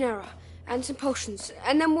Sanguinis Itinera and some potions,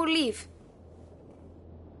 and then we'll leave.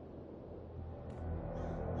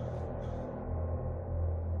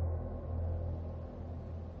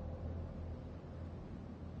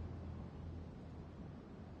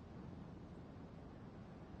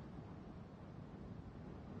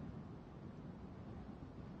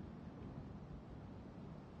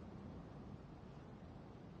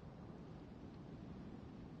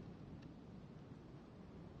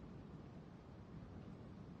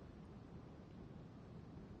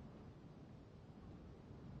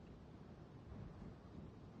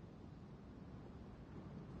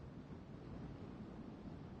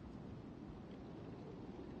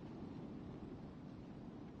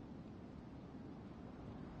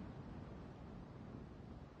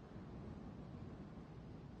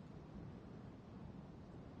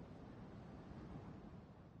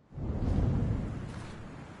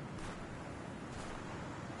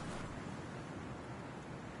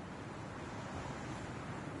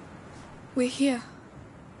 We're here.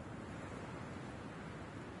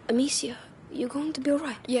 Amicia, you going to be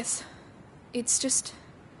alright? Yes. It's just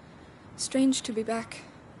strange to be back.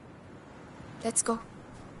 Let's go.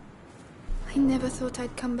 I never thought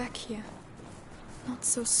I'd come back here. Not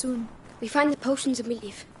so soon. We find the potions and we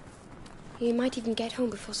leave. We might even get home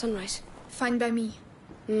before sunrise. Fine by me.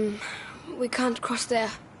 We can't cross there.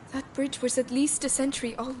 That bridge was at least a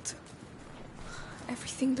century old.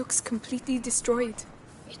 Everything looks completely destroyed.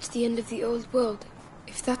 It's the end of the old world.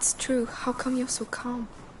 If that's true, how come you're so calm?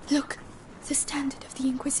 Look, the standard of the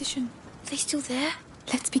Inquisition. Are they still there?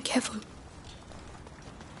 Let's be careful.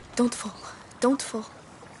 Don't fall. Don't fall.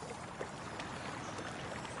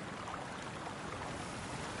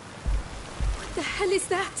 What the hell is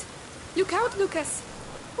that? Look out, Lucas.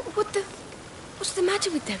 What's the matter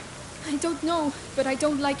with them? I don't know, but I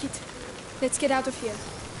don't like it. Let's get out of here.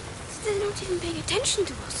 They're not even paying attention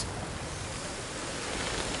to us.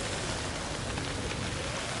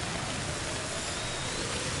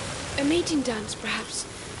 A mating dance, perhaps.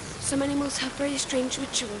 Some animals have very strange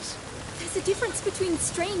rituals. There's a difference between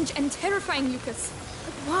strange and terrifying, Lucas.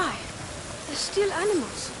 But why? They're still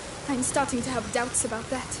animals. I'm starting to have doubts about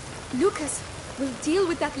that. Lucas, we'll deal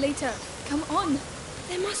with that later. Come on.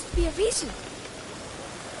 There must be a reason.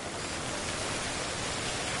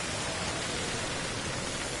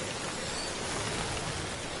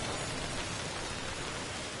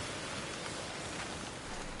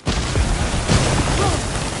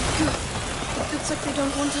 Looks like they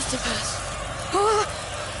don't want us to pass. Oh,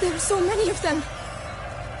 there are so many of them.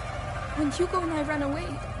 When Hugo and I ran away,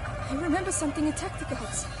 I remember something attacked the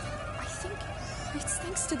guards. I think it's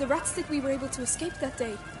thanks to the rats that we were able to escape that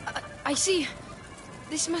day. I see.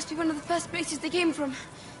 This must be one of the first places they came from.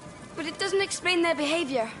 But it doesn't explain their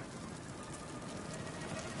behavior.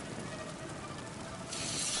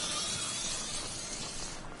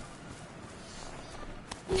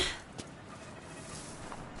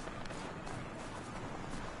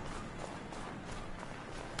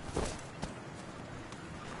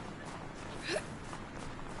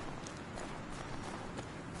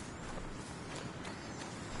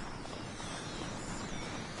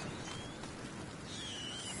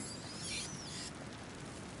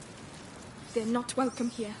 They're not welcome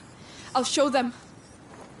here. I'll show them.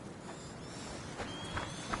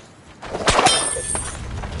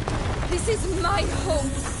 This is my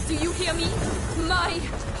home. Do you hear me? My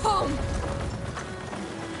home.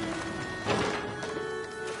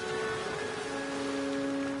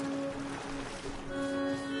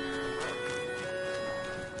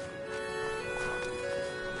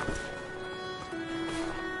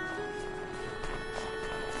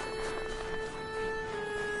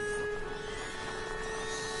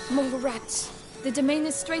 Mongol rats. The domain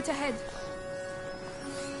is straight ahead.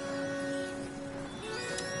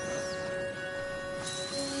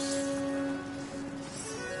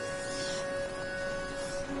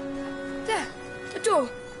 There! A door!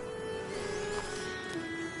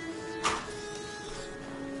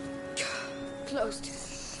 Closed.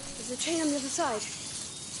 There's a chain on the other side.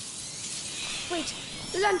 Wait,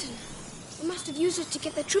 the lantern. We must have used it to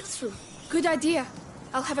get their troops through. Good idea.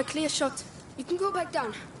 I'll have a clear shot. You can go back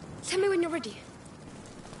down. Tell me when you're ready.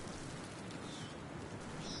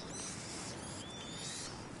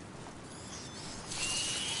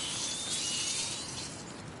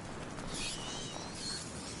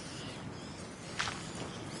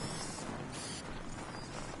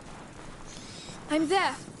 I'm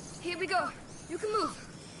there. Here we go. You can move.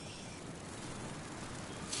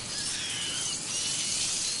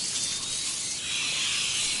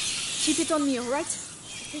 Keep it on me, all right? I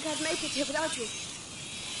think I'd make it here without you.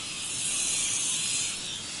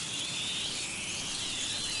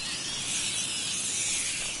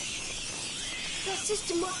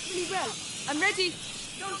 system works really well. I'm ready.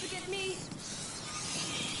 Don't forget me.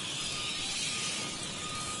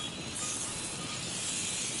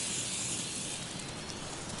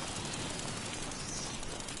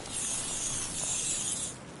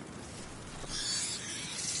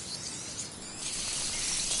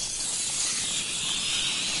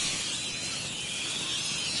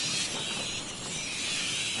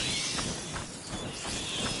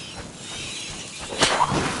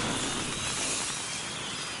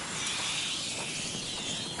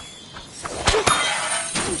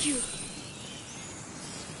 Thank you.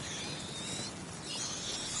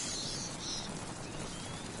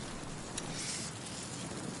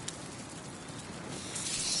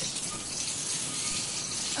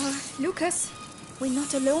 Lucas, we're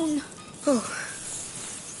not alone. Oh.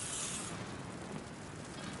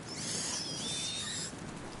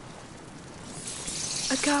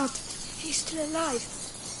 A guard. He's still alive.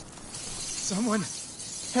 Someone,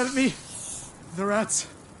 help me. The rats.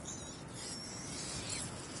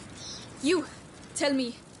 You, tell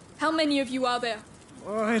me, how many of you are there?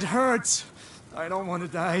 Oh, it hurts. I don't want to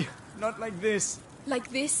die. Not like this.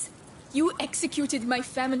 Like this? You executed my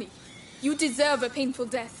family. You deserve a painful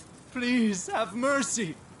death. Please, have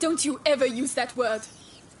mercy. Don't you ever use that word.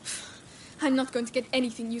 I'm not going to get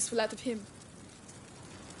anything useful out of him.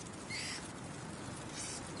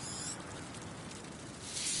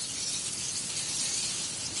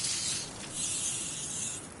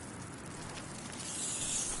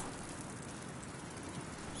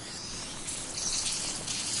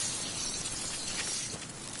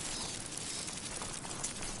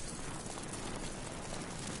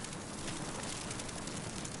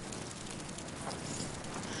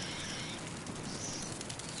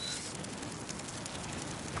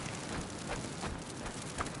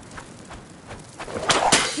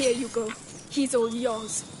 Here you go. He's all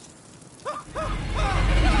yours.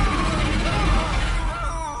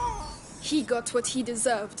 He got what he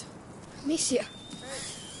deserved. Amicia.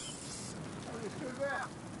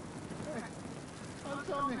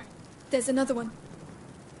 There's another one.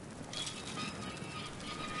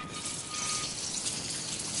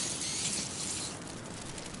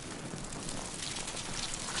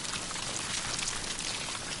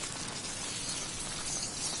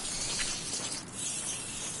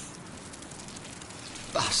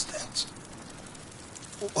 Bastards.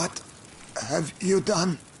 What have you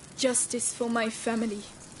done? Justice for my family.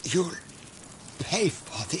 You'll pay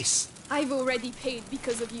for this. I've already paid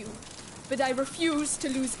because of you. But I refuse to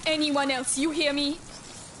lose anyone else. You hear me?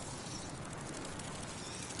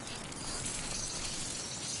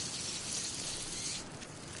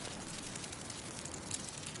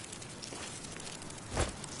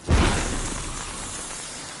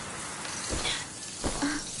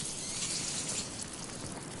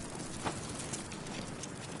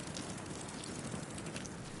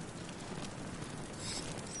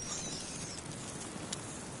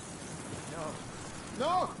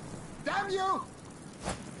 No! Damn you!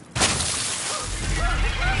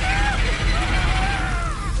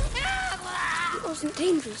 It wasn't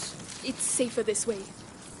dangerous. It's safer this way.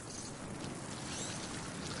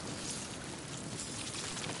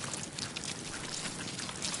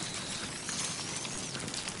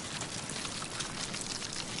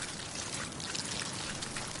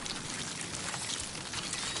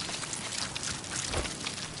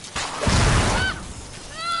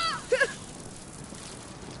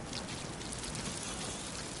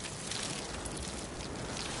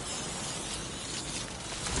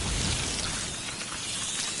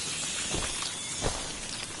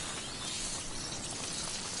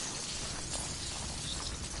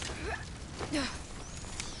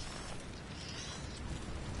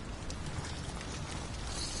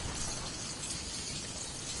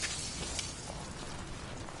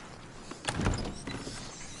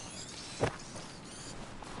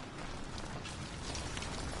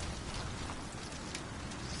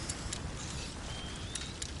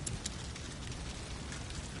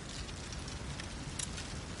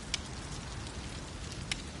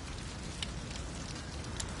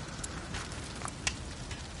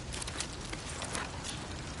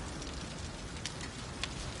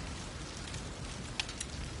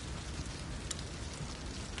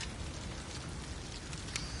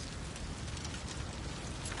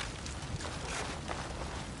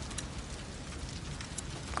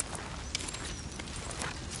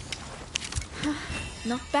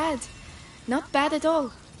 Not bad. Not bad at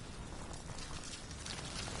all.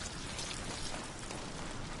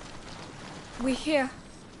 We're here.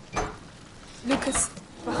 Lucas,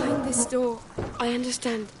 behind this door. I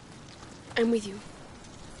understand. I'm with you.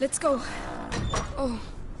 Let's go. Oh,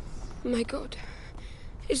 my God.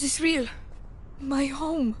 Is this real? My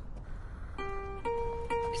home.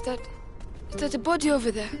 Is that a body over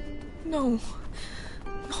there? No.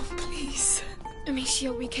 No, please.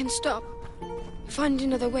 Amicia, we can stop. Find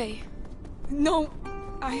another way. No.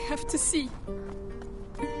 I have to see.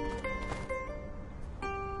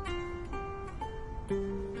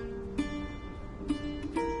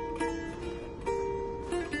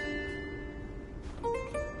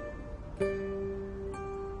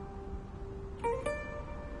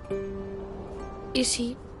 Is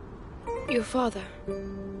he your father?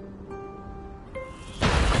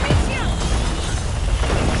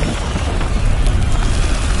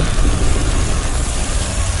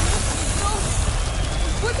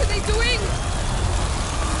 What are they doing?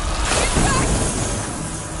 Get back!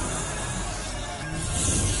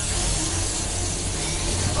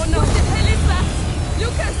 Oh no! What the hell is that?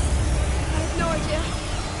 Lucas! I have no idea.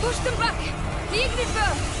 Push them back! The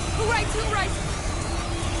Ignifer! Who right?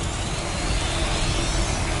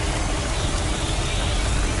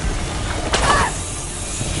 Ah!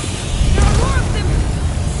 There are more of them!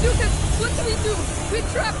 Lucas, what do we do? We're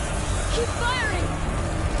trapped! Keep firing!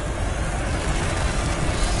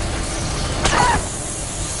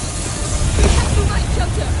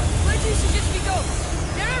 Shelter. Where do you suggest we go?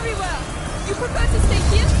 They're everywhere. You prefer to stay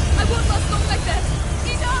here? I won't last long like that.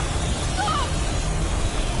 Enough! Stop!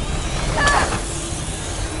 Ah! Ah!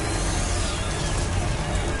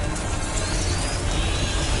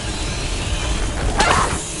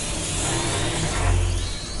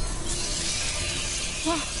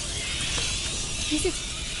 Wow.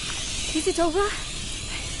 Is it over? I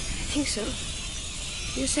think so.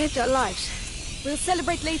 You saved our lives. We'll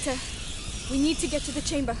celebrate later. We need to get to the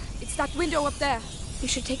chamber. It's that window up there. We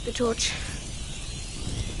should take the torch.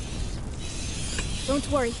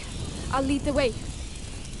 Don't worry. I'll lead the way.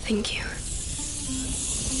 Thank you.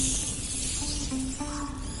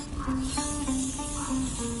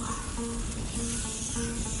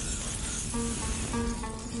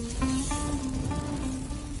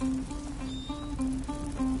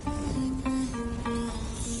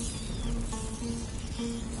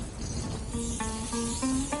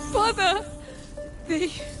 Father!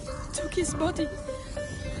 They took his body.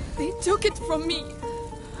 They took it from me.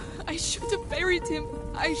 I should have buried him.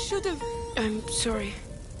 I should have. I'm sorry.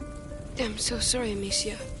 I'm so sorry,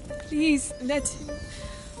 Amicia. Please let him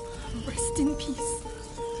rest in peace.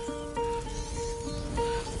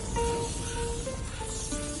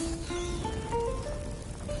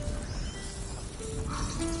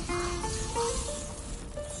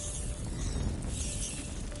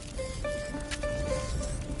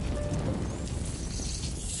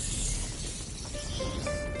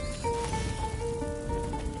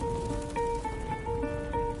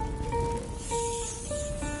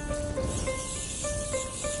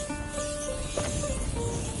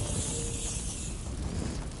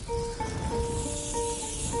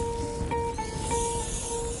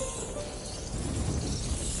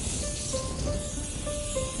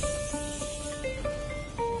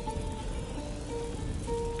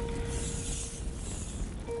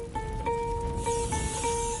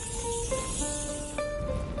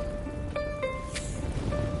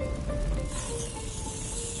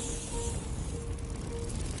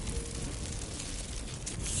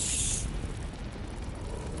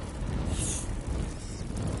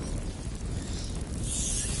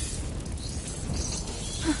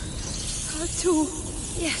 Too.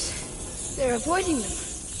 Yes, they're avoiding them.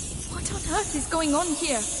 What on earth is going on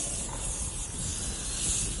here?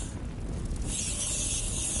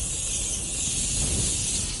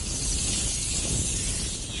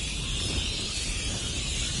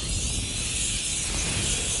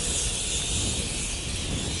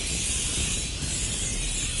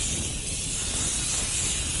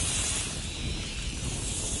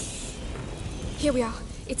 Here we are.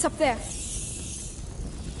 It's up there.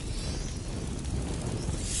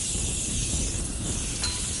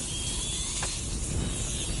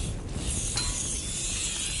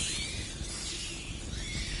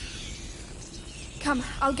 Come,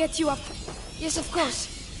 I'll get you up. Yes, of course.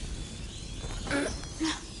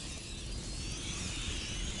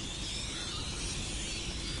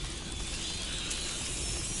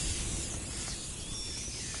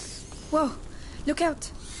 Whoa, look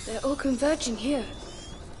out. They're all converging here.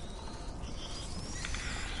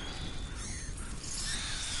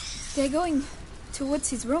 They're going towards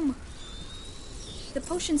his room. The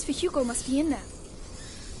potions for Hugo must be in there.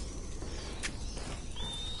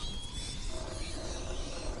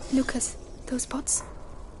 Lucas, those pots?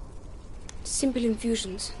 Simple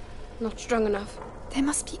infusions. Not strong enough. There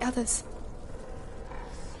must be others.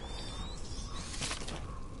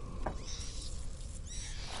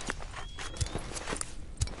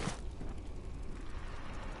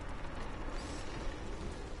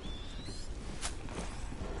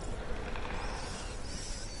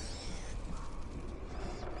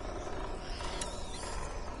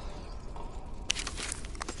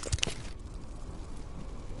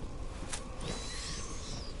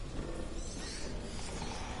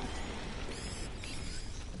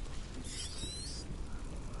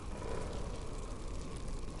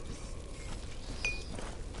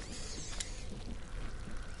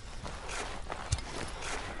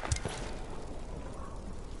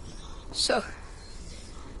 So,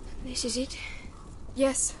 this is it?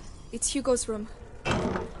 Yes, it's Hugo's room.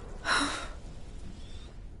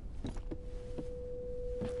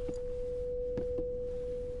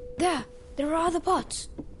 There are other pots.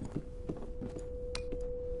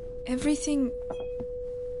 Everything's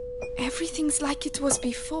like it was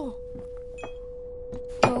before.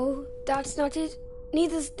 No, that's not it.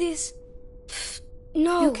 Neither's this.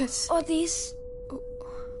 No, Lucas. or this.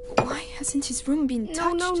 Why hasn't his room been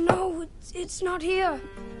touched? No, it's not here.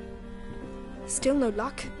 Still no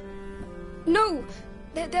luck? No,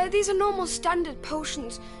 these are normal standard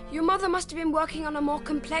potions. Your mother must have been working on a more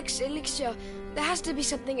complex elixir. There has to be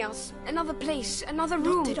something else. Another place, another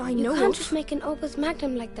room. Not that I know You can't of. just make an opus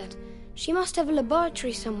magnum like that. She must have a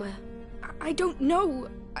laboratory somewhere. I don't know.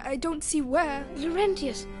 I don't see where.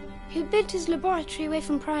 Laurentius, he built his laboratory away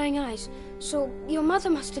from prying eyes. So your mother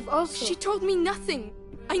must have also... She told me nothing.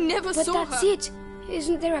 I never saw her. But that's it.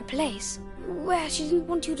 Isn't there a place where she didn't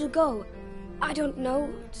want you to go? I don't know.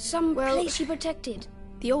 Some place she protected.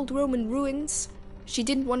 The old Roman ruins. She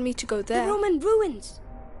didn't want me to go there. The Roman ruins?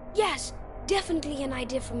 Yes, definitely an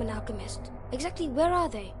idea from an alchemist. Exactly where are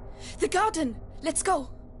they? The garden! Let's go!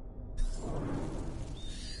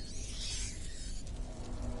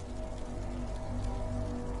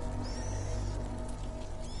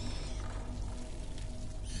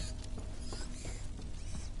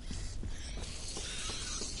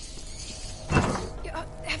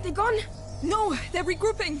 Have they gone? No, they're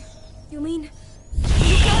regrouping. You mean...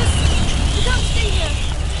 Lucas! You can't stay here!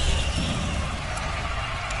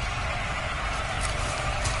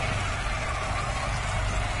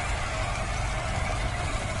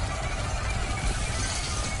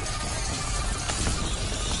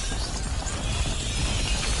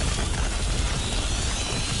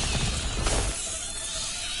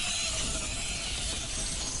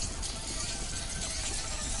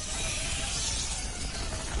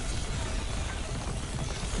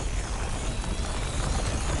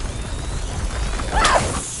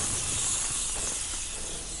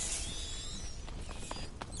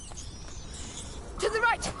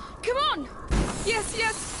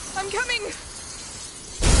 Yes, I'm coming!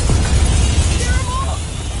 There are more!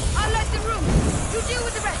 I'll light the room. You deal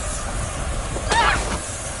with the rest.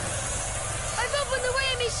 I've opened the way,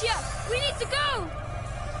 Amicia! We need to go!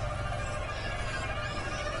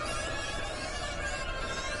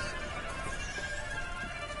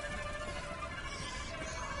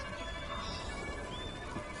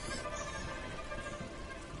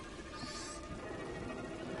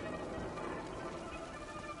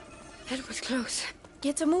 That was close.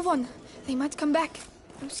 Get a move on. They might come back.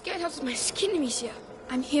 I'm scared out of my skin, Amicia.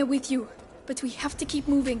 I'm here with you, but we have to keep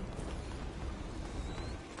moving.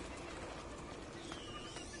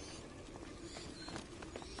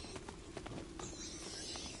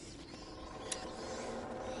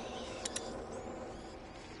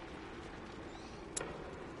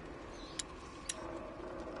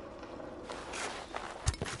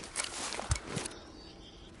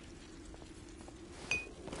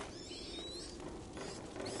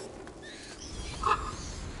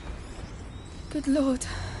 Good Lord,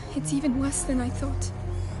 it's even worse than I thought.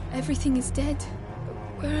 Everything is dead.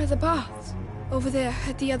 Where are the baths? Over there,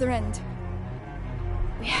 at the other end.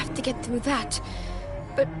 We have to get through that.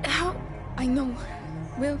 But how? I know.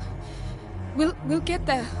 We'll get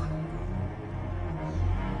there.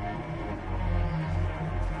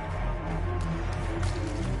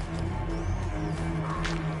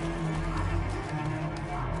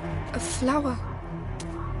 A flower.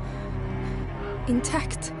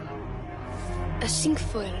 Intact. A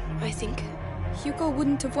cinquefoil, I think. Hugo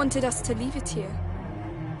wouldn't have wanted us to leave it here.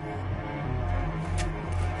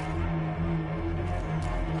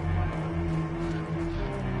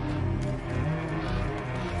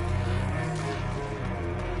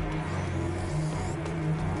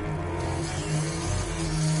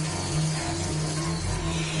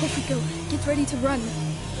 Off we go. Get ready to run.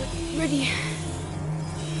 Ready.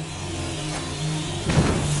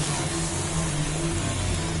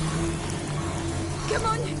 Come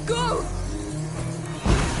on, go!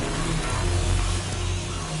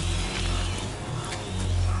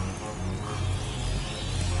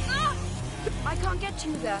 I can't get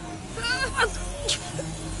you there.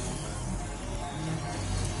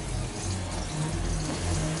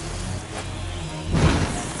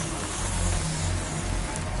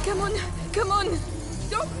 Come on, come on!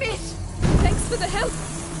 Don't miss! Thanks for the help!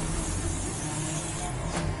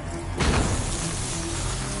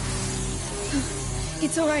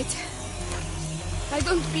 It's all right. I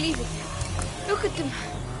don't believe it. Look at them.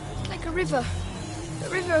 It's like a river. A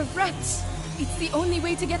river of rats. It's the only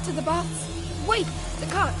way to get to the baths. Wait, the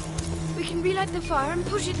cart. We can relight the fire and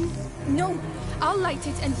push it and... No, I'll light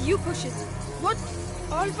it and you push it. What?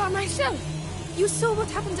 All by myself? You saw what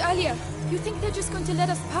happened earlier. You think they're just going to let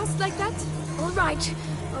us pass like that? All right.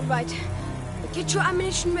 But get your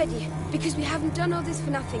ammunition ready, because we haven't done all this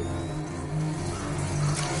for nothing.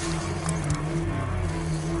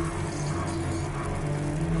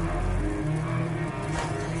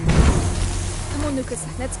 Come on, Lucas,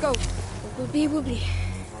 let's go. Wobbly, wobbly.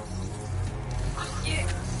 Yeah.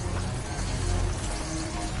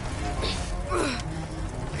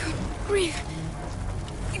 Good grief.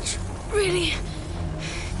 It's really...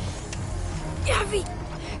 heavy.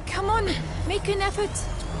 Come on, make an effort.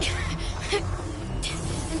 An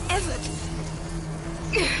effort?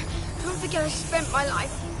 Don't forget I spent my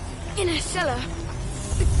life in a cellar.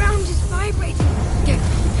 The ground is vibrating. Do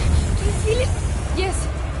you feel it?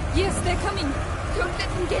 Yes, they're coming. Don't let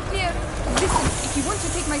them get near. Listen, if you want to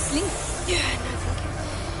take my sling... No,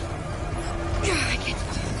 thank you. I get it.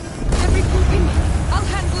 Every grouping, I'll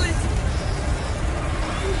handle it.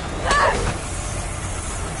 Ah!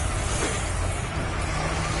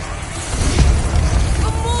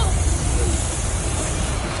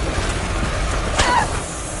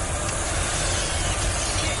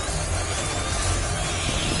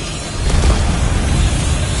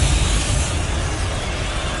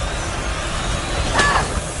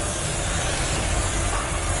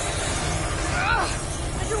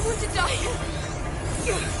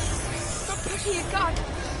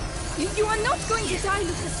 You are not going to die,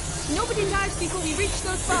 Lucas. Nobody dies before we reach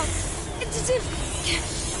those bars. It's as if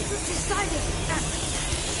it was decided that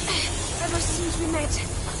ever since we met,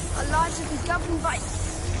 our lives have been governed by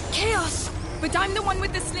chaos. But I'm the one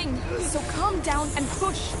with the sling, so calm down and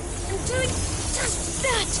push. I'm doing just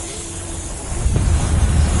that.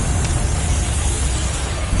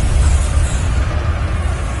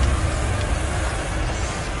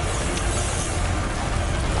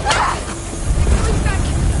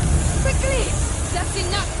 That's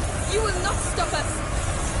enough! You will not stop us!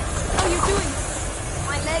 How are you doing?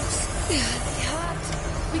 My legs, they hurt.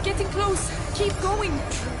 We're getting close. Keep going.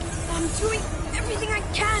 I'm doing everything I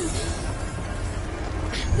can.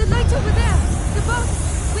 The light over there! The bus!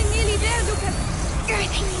 We're nearly there, Lucas!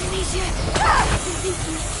 Everything is easier. I've been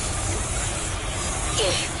thinking.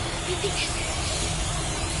 I think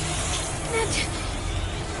that...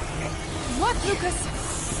 What, Lucas?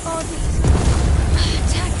 All these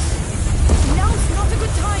attacks. Now's not a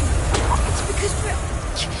good time. It's because we're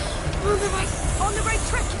on the right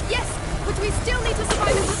track, yes, but we still need to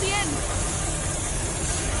survive until the end.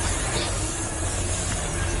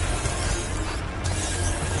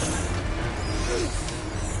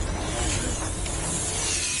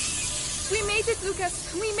 We made it,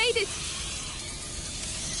 Lucas. We made it.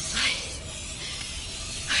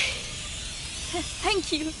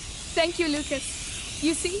 Thank you. Thank you, Lucas.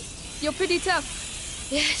 You see, you're pretty tough.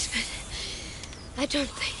 Yes, but I don't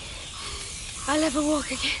think I'll ever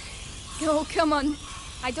walk again. Oh, come on.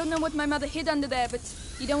 I don't know what my mother hid under there, but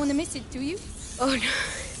you don't want to miss it, do you? Oh, no.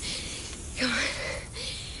 Come on.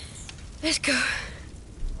 Let's go.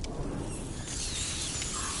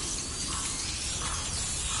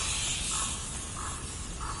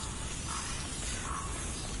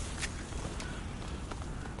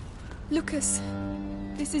 Lucas,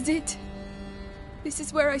 this is it. This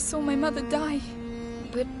is where I saw my mother die.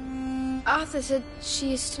 But Arthur said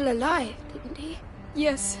she is still alive, didn't he?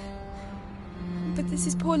 Yes. But this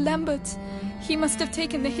is poor Lambert. He must have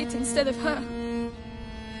taken the hit instead of her.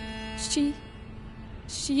 She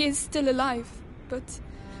is still alive, but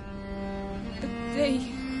they...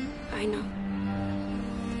 I know.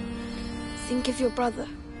 Think of your brother.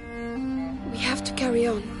 We have to carry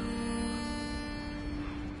on.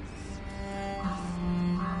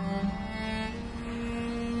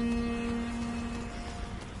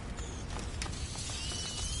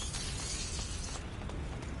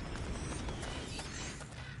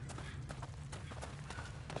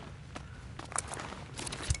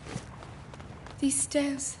 These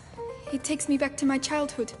stairs, it takes me back to my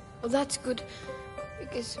childhood. Well, that's good,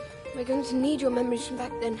 because we're going to need your memories from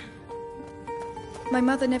back then. My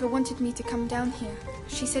mother never wanted me to come down here.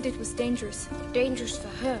 She said it was dangerous. Dangerous for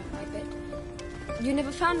her, I bet. You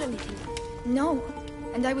never found anything? No,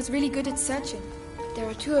 and I was really good at searching. There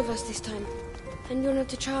are two of us this time, and you're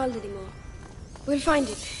not a child anymore. We'll find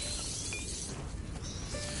it.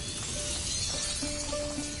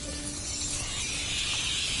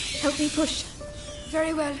 Help me push.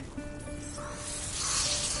 Very well.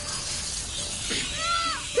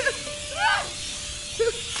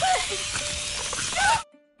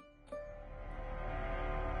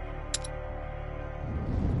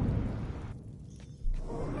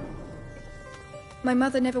 My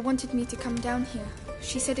mother never wanted me to come down here.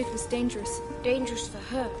 She said it was dangerous. Dangerous for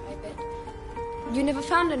her, I bet. You never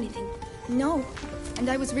found anything? No, and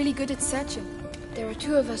I was really good at searching. There are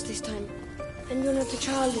two of us this time, and you're not a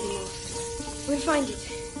child anymore. We'll find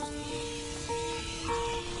it.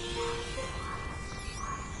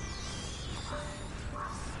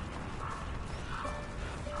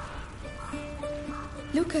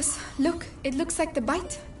 Lucas, look, it looks like the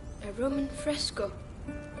bite. A Roman fresco.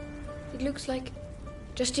 It looks like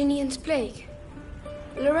Justinian's plague.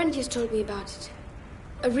 Laurentius told me about it.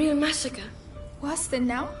 A real massacre. Worse than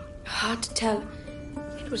now? Hard to tell.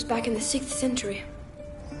 It was back in the 6th century.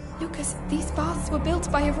 Lucas, these baths were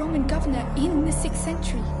built by a Roman governor in the 6th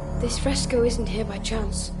century. This fresco isn't here by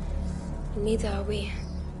chance. And neither are we.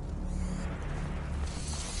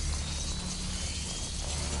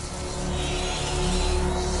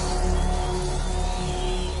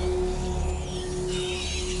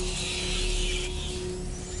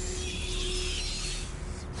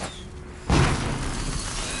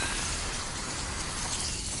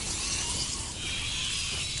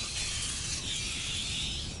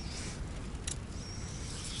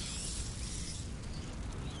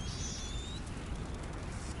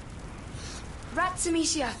 Rats,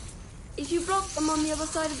 Amicia! If you block them on the other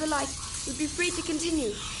side of the light, you'll be free to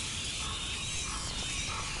continue.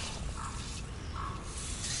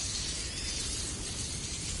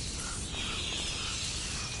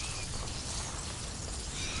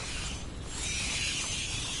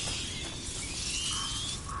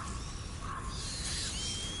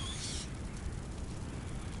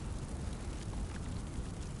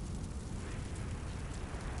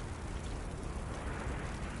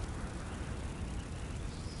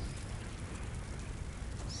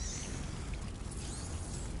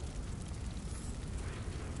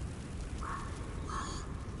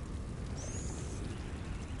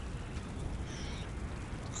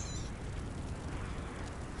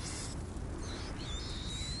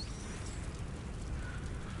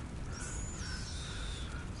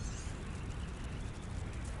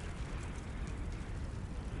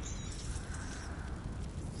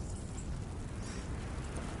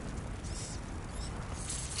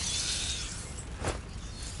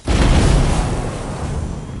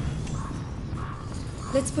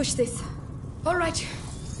 Let's push this. All right.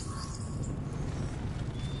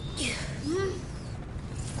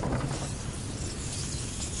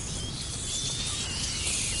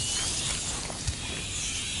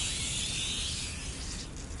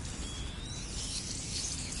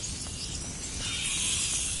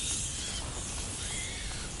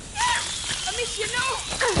 Amicia,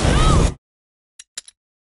 no!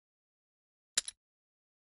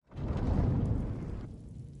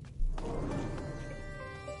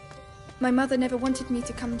 My mother never wanted me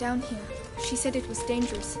to come down here. She said it was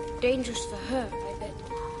dangerous. Dangerous for her, I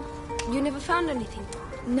bet. You never found anything?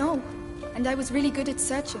 No, and I was really good at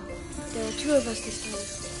searching. There are two of us this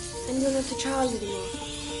time, and you're not a child anymore.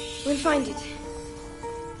 We'll find it.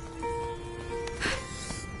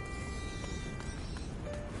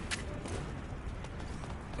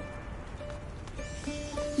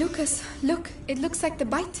 Lucas, look, it looks like the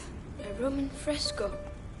bite. A Roman fresco.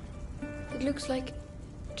 It looks like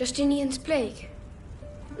Justinian's plague.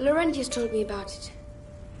 Laurentius told me about it.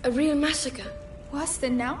 A real massacre. Worse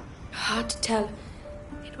than now? Hard to tell.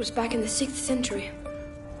 It was back in the 6th century.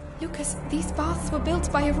 Lucas, these baths were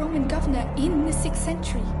built by a Roman governor in the 6th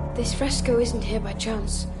century. This fresco isn't here by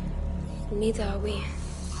chance. Neither are we.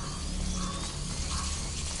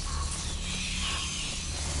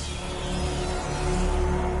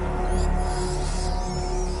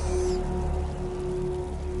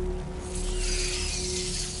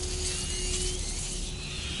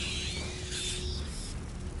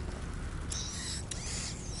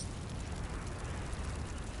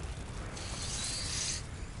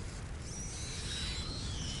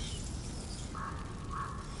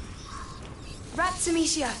 Rats,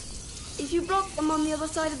 Amicia! If you block them on the other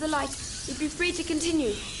side of the light, you'll be free to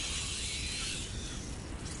continue.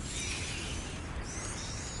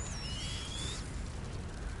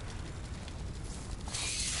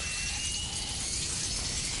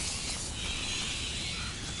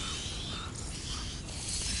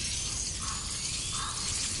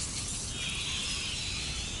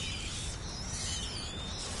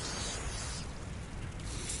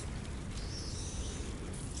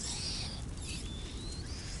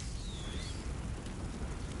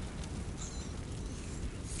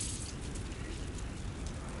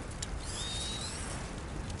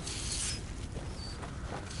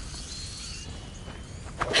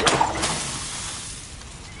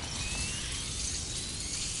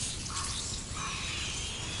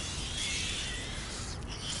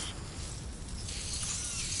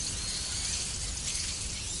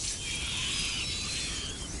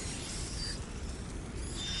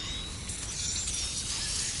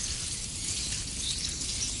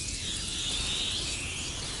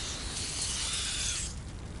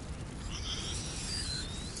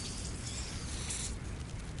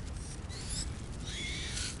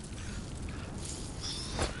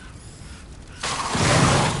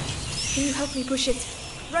 Help me push it.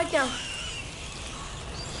 Right now.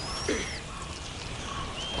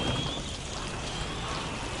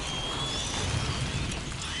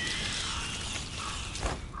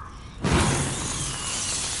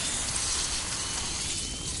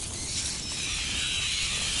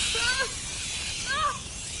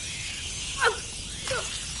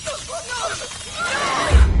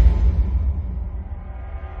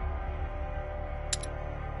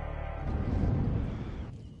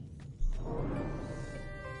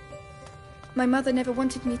 My mother never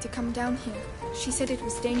wanted me to come down here. She said it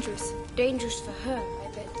was dangerous. Dangerous for her,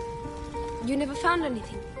 I bet. You never found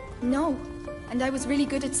anything? No, and I was really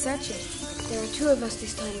good at searching. There are two of us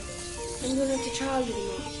this time, and you're not a child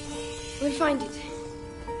anymore. We'll find it.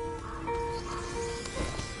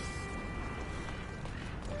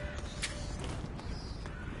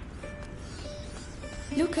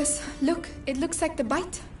 Lucas, look, it looks like the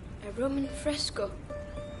bite. A Roman fresco.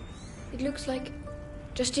 It looks like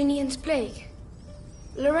Justinian's plague.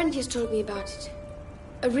 Laurentius told me about it.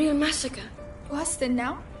 A real massacre. Worse than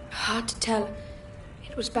now? Hard to tell.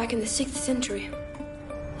 It was back in the 6th century.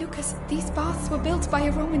 Lucas, these baths were built by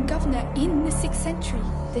a Roman governor in the 6th century.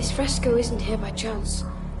 This fresco isn't here by chance.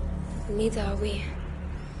 Neither are we.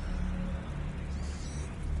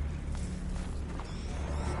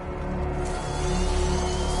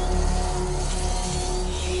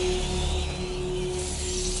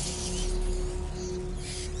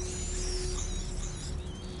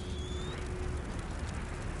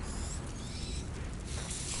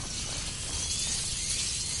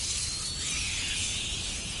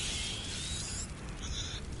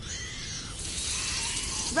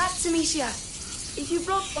 Rats, Amicia! If you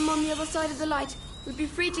block them on the other side of the light, we'll be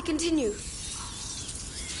free to continue.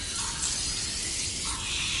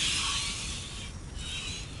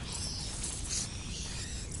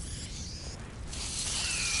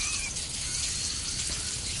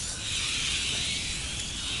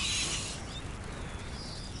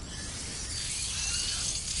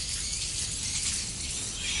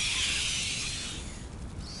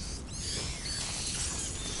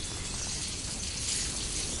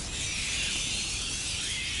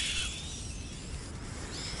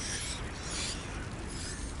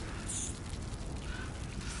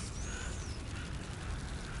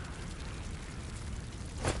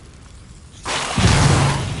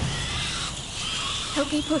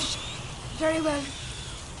 Help me push. Very well.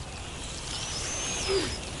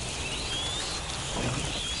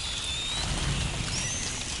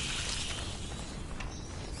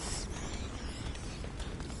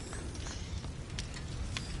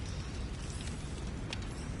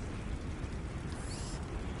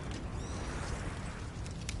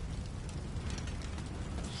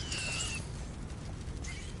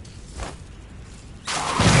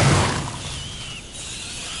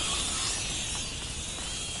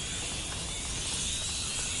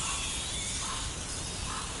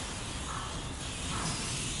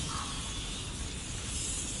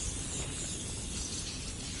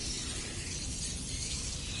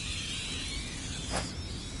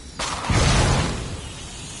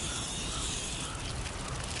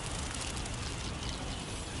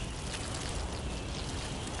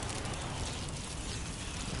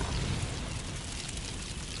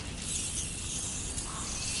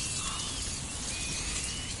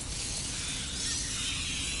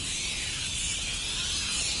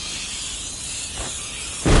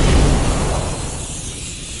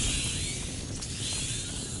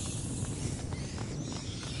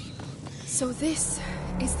 So this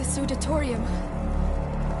is the Sudatorium.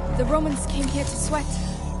 The Romans came here to sweat.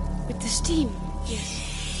 With the steam, yes.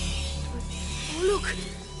 Oh, look!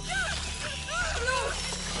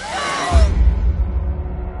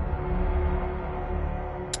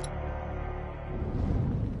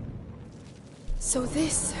 So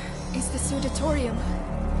this is the Sudatorium.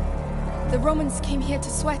 The Romans came here to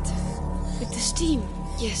sweat. With the steam,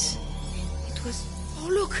 yes. It was... Oh,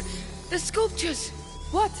 look! The sculptures!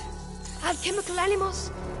 What? Alchemical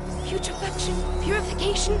animals, putrefaction,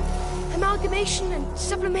 purification, amalgamation, and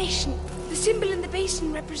sublimation. The symbol in the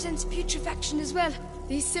basin represents putrefaction as well.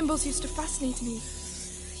 These symbols used to fascinate me.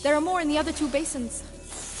 There are more in the other two basins.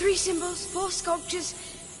 3 symbols, 4 sculptures.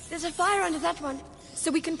 There's a fire under that one.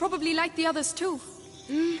 So we can probably light the others too.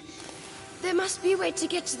 There must be a way to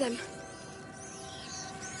get to them.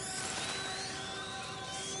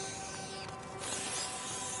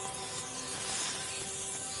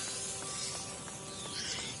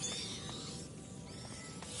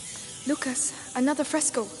 Lucas, another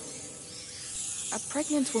fresco. A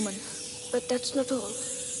pregnant woman. But that's not all.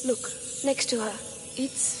 Look, next to her.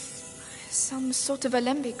 It's some sort of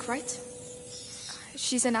alembic, right?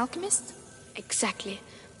 She's an alchemist? Exactly.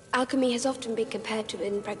 Alchemy has often been compared to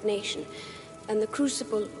impregnation, and the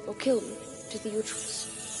crucible or kiln to the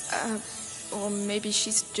uterus. Or maybe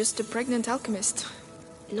she's just a pregnant alchemist.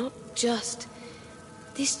 Not just.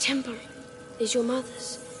 This temple is your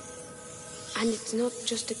mother's. And it's not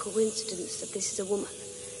just a coincidence that this is a woman.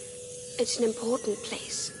 It's an important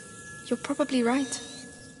place. You're probably right.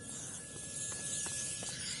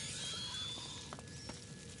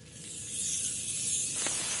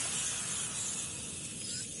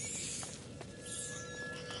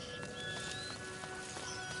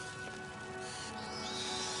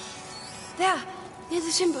 There, near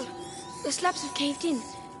the symbol. The slabs have caved in.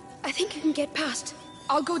 I think you can get past.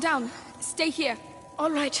 I'll go down. Stay here.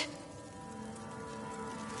 All right.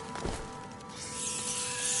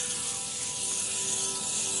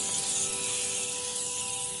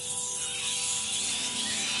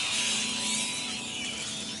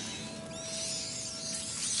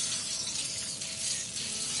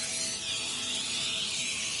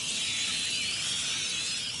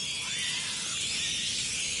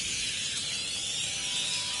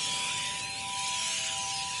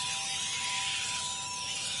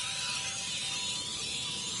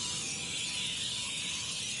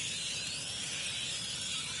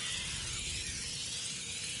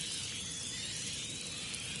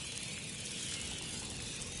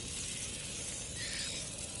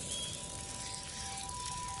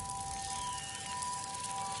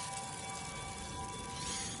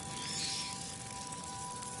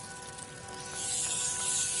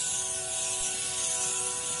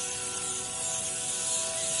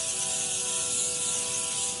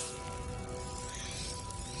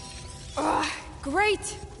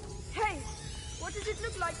 Great! Hey, what does it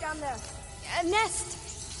look like down there? A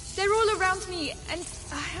nest! They're all around me, and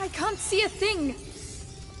I can't see a thing.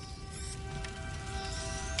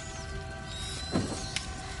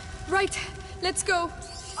 Right, let's go.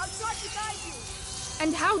 I'll try to guide you.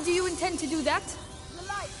 And how do you intend to do that? The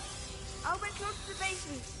light. I'll wait close to the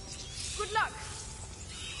basement. Good luck.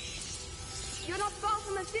 You're not far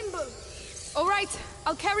from the symbol. All right,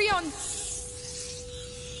 I'll carry on.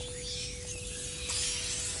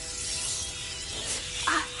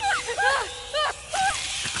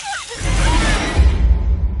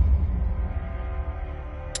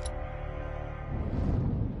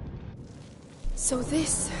 So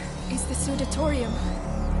this is the Sudatorium.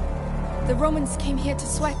 The Romans came here to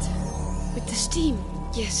sweat. With the steam,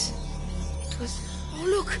 yes. It was... Oh,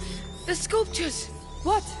 look! The sculptures!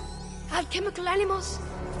 What? Alchemical animals,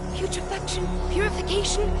 putrefaction,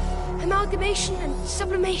 purification, amalgamation, and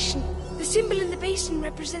sublimation. The symbol in the basin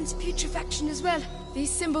represents putrefaction as well.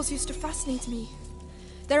 These symbols used to fascinate me.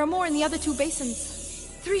 There are more in the other two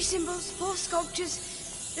basins. 3 symbols, 4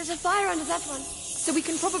 sculptures. There's a fire under that one. So we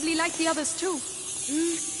can probably light the others too.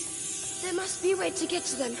 There must be a way to get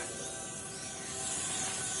to them.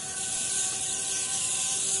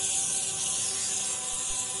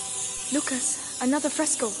 Lucas, another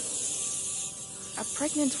fresco. A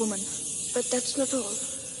pregnant woman. But that's not all.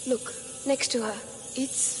 Look, next to her.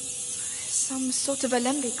 It's some sort of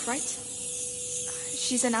alembic, right?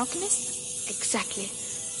 She's an alchemist? Exactly.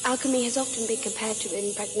 Alchemy has often been compared to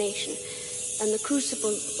impregnation, and the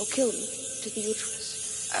crucible or kiln to the uterus.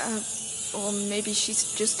 Or maybe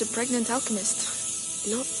she's just a pregnant alchemist.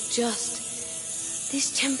 Not just. This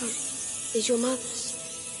temple is your mother's.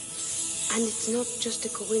 And it's not just a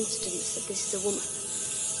coincidence that this is a woman.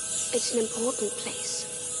 It's an important place.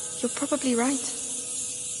 You're probably right.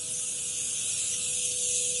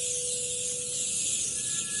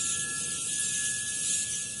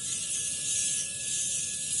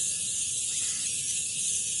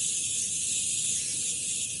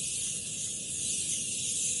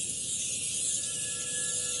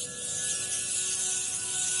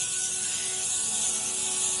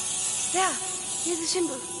 There, near the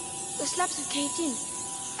symbol. The slabs have caved in.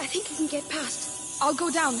 I think you can get past. I'll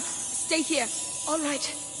go down. Stay here. All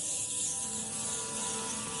right.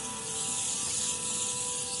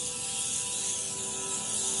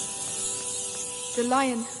 The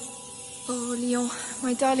lion. Oh, Leon,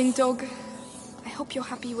 my darling dog. I hope you're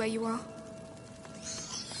happy where you are.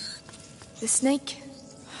 The snake.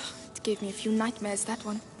 It gave me a few nightmares, that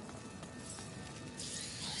one.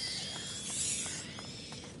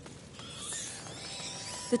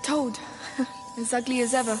 The toad. As ugly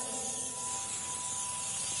as ever.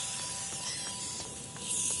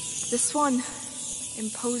 The swan.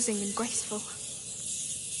 Imposing and graceful.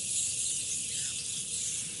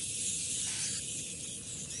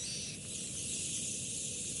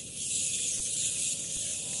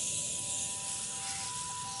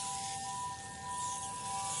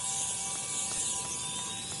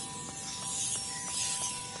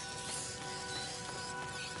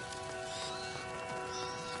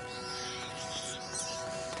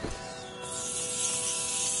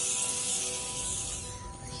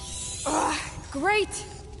 Great!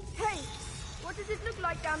 Hey, what does it look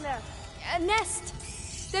like down there? A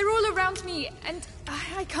nest! They're all around me, and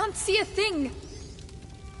I can't see a thing.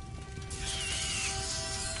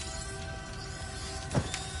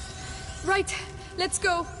 Right, let's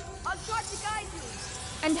go. I'll try to guide you.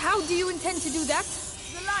 And how do you intend to do that?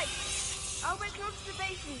 The light. I'll wait close to the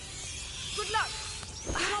basement. Good luck.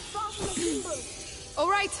 You're not far from the symbol. All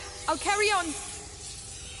right, I'll carry on.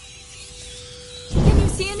 Can you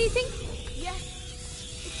see anything? Yes.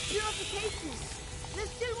 It's purification. There's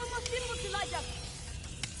still one more symbol to light up.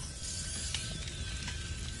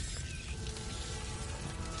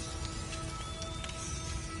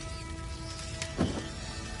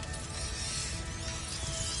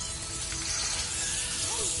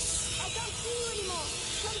 Hey, I can't see you anymore.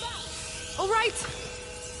 Come back. All right.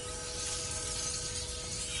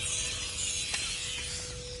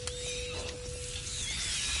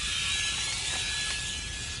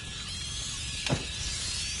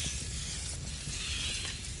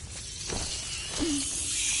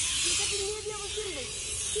 You're getting near the other symbol.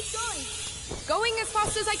 Keep going. Going as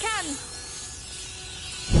fast as I can.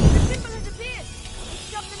 The symbol has appeared.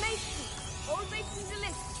 It's up the masonry. All masons are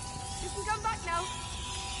lit. You can come back now.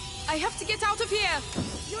 I have to get out of here.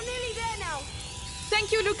 You're nearly there now.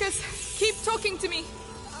 Thank you, Lucas. Keep talking to me.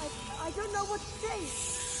 I don't know what to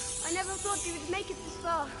say. I never thought we would make it this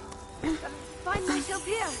far. But I find myself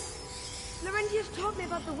here. Laurentius told me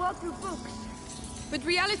about the world through books. But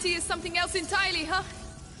reality is something else entirely, huh?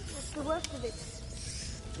 That's the worst of it.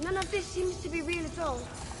 None of this seems to be real at all.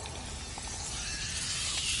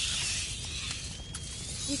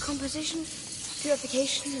 Decomposition,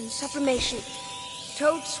 purification, and sublimation.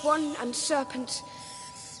 Toad, swan, and serpent.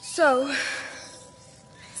 So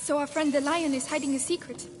our friend the lion is hiding a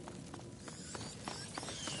secret.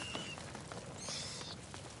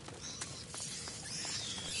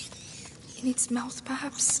 In its mouth,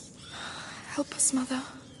 perhaps. Help us, Mother.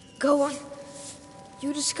 Go on.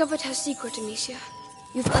 You discovered her secret, Amicia.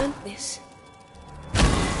 You've earned this.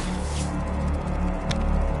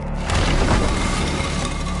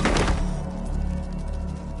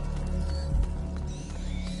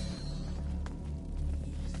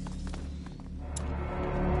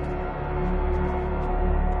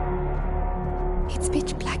 It's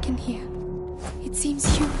pitch black in here. It seems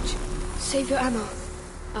huge. Save your ammo.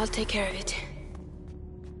 I'll take care of it.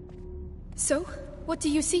 So, what do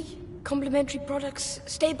you see? Complementary products,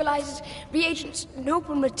 stabilizers, reagents,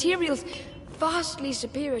 noble materials, vastly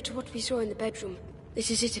superior to what we saw in the bedroom. This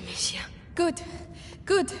is it, Amicia. Good.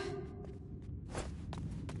 Good.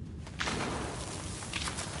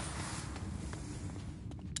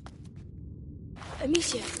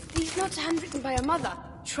 Amicia, these notes are handwritten by your mother.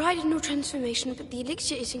 Tried a new transformation, but the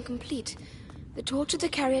elixir is incomplete. The torch of the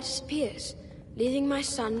carrier disappears, leaving my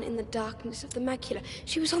son in the darkness of the macula.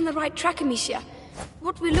 She was on the right track, Amicia.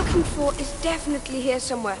 What we're looking for is definitely here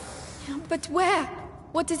somewhere. But where?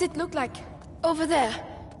 What does it look like? Over there.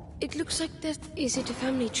 It looks like that. Is it a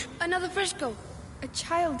family tree? Another fresco. A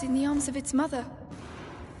child in the arms of its mother.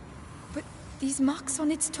 But these marks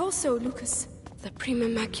on its torso, Lucas. The prima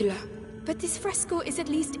macula. But this fresco is at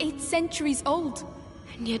least 8 centuries old.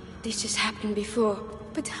 And yet this has happened before.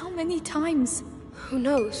 But how many times? Who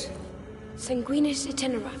knows? Sanguinis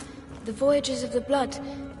itinera. The voyages of the blood.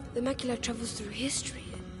 The macula travels through history.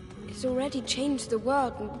 It's already changed the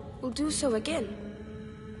world and will do so again.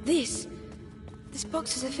 This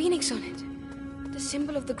box has a phoenix on it. The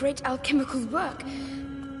symbol of the great alchemical work.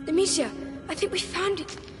 Amicia, I think we found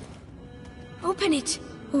it. Open it.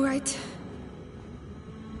 All right.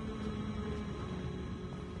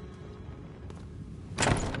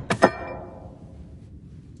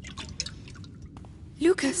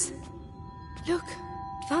 Lucas, look.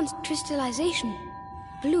 Advanced crystallization.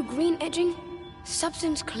 Blue-green edging.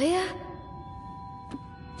 Substance clear.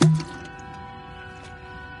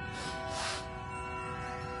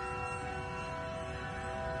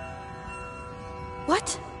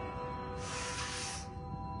 What?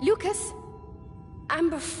 Lucas?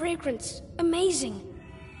 Amber fragrance. Amazing.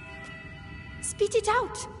 Spit it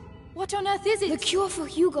out. What on earth is it? The cure for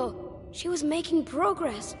Hugo. She was making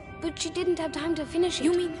progress, but she didn't have time to finish it.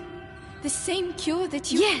 You mean the same cure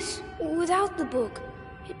that you... Yes, without the book.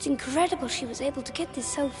 It's incredible she was able to get this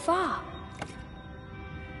so far.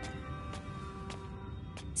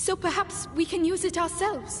 So perhaps we can use it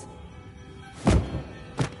ourselves.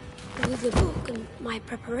 With the book and my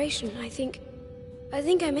preparation, I think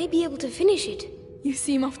I may be able to finish it. You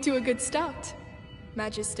seem off to a good start,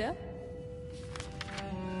 Magister.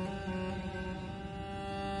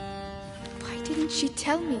 Why didn't she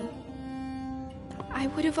tell me? I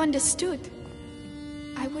would have understood.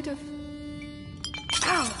 I would have...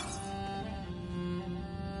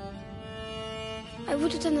 I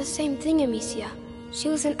would have done the same thing, Amicia. She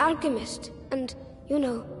was an alchemist, and, you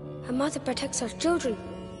know, her mother protects her children,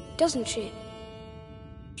 doesn't she?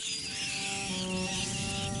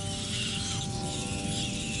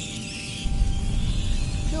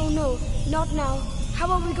 No, not now.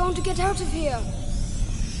 How are we going to get out of here?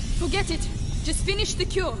 Forget it. Just finish the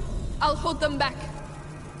cure. I'll hold them back.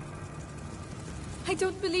 I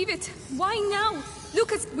don't believe it. Why now?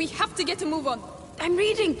 Lucas, we have to get a move on. I'm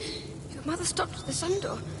reading. Your mother stopped at the sun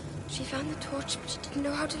door. She found the torch, but she didn't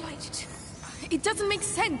know how to light it. It doesn't make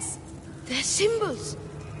sense. They're symbols.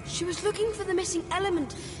 She was looking for the missing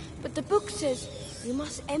element, but the book says you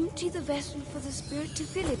must empty the vessel for the spirit to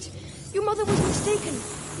fill it. Your mother was mistaken.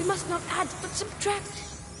 We must not add, but subtract.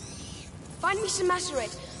 Find me some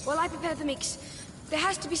macerate while I prepare the mix. There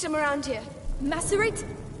has to be some around here. Macerate?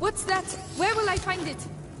 What's that? Where will I find it?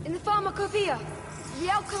 In the pharmacopoeia. The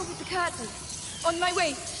alcove with the curtain. On my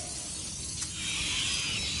way.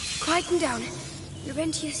 Quieten down.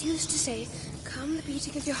 Laurentius used to say, calm the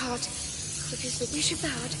beating of your heart. What is the wish of the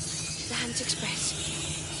heart, the hands express.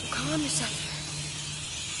 So calm yourself.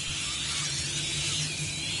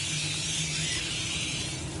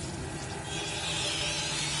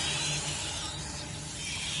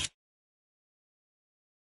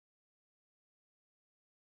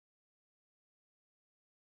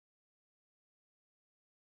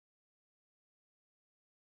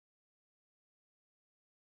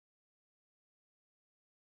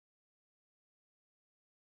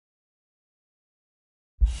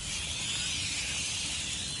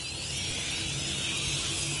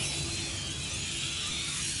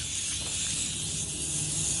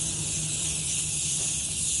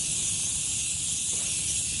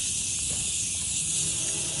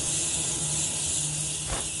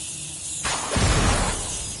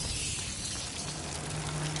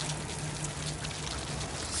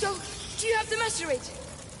 Do you have the macerate?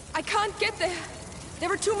 I can't get there.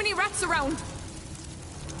 There are too many rats around.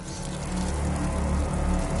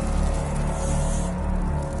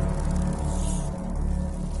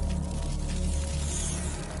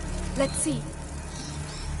 Let's see.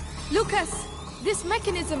 Lucas, this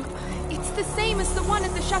mechanism, it's the same as the one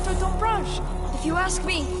at the Chateau d'Ombrage. If you ask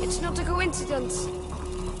me, it's not a coincidence.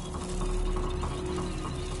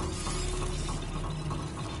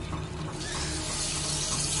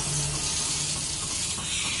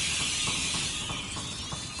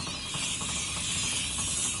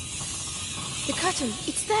 The curtain,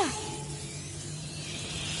 it's there.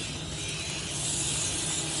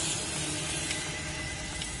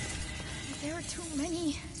 There are too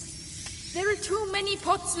many. There are too many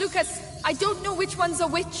pots, Lucas. I don't know which ones are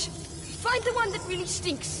which. Find the one that really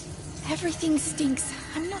stinks. Everything stinks.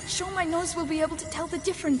 I'm not sure my nose will be able to tell the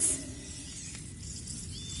difference.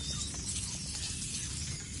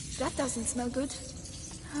 That doesn't smell good.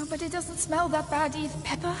 Oh, but it doesn't smell that bad either.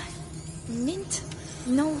 Pepper? Mint?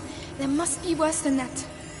 No, there must be worse than that.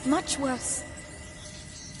 Much worse.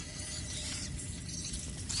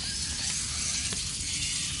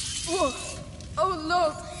 Whoa. Oh,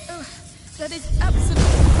 Lord. Oh, that is absolute...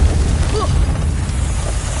 Whoa.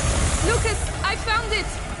 Lucas, I found it!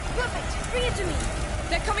 Perfect. Bring it to me.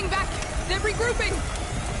 They're coming back. They're regrouping.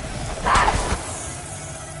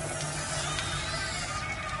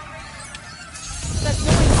 That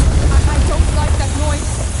noise. I don't like that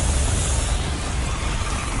noise.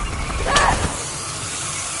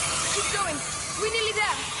 Keep going. We're nearly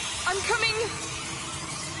there. I'm coming.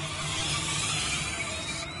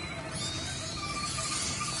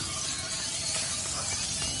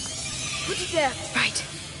 Put it there. Right.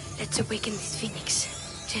 Let's awaken this phoenix.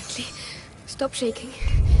 Gently. Stop shaking.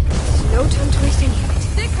 There's no time to waste any of it.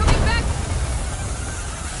 They're coming back.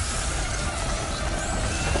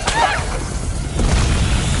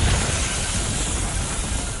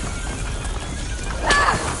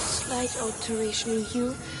 Slight alteration in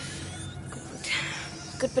you.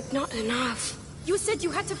 Good, but not enough. You said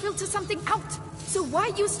you had to filter something out. So why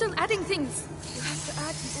are you still adding things? You have to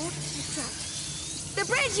add in order to subtract. The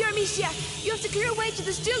brazier, Amicia! You have to clear a way to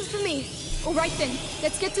the stills for me. All right then.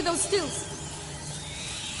 Let's get to those stills.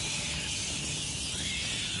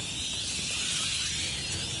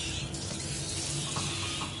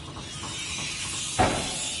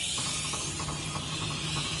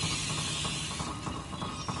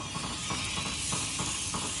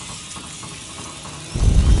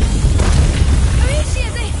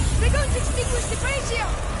 They're going to extinguish the brazier!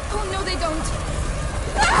 Oh, no, they don't.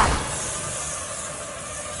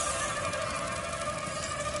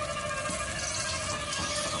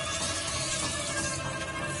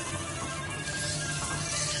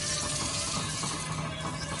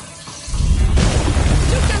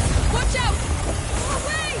 Lucas, watch out!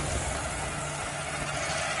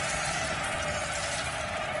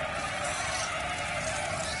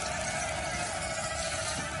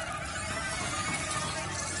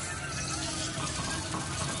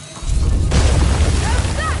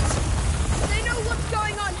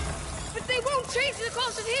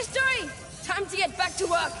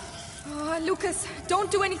 Lucas,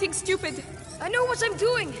 don't do anything stupid. I know what I'm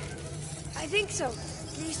doing. I think so.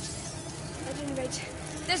 At least, at any rate,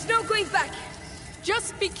 there's no going back.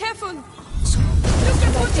 Just be careful.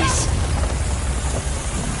 Lucas, watch out!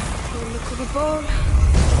 Look for the ball.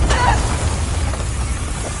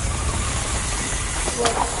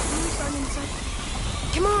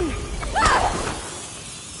 Come on!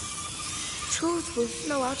 Truth will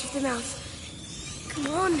flow out of the mouth. Come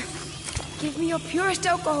on! Give me your purest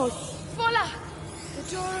alcohol. Voila!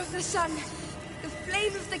 The door of the sun. The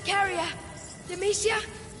flame of the carrier. Demetia,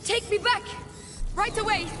 take me back! Right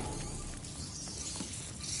away!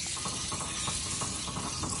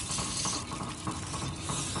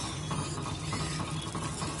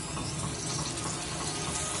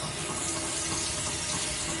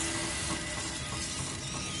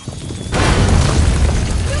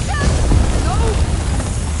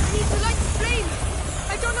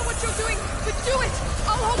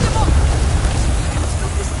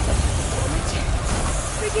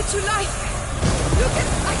 To life! Lucas,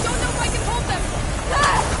 I don't know if I can hold them!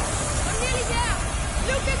 I'm nearly there!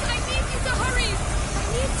 Lucas, I need you to hurry! I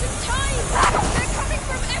need some time! They're coming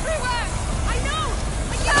from everywhere! I know!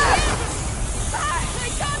 I can hear them!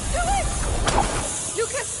 I can't do it!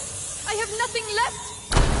 Lucas, I have nothing left!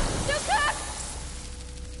 Lucas!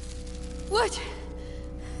 What?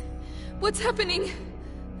 What's happening?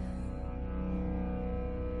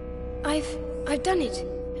 I've done it,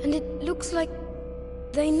 and it looks like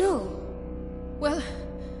they know. Well,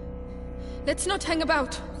 let's not hang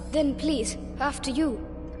about. Then please, after you.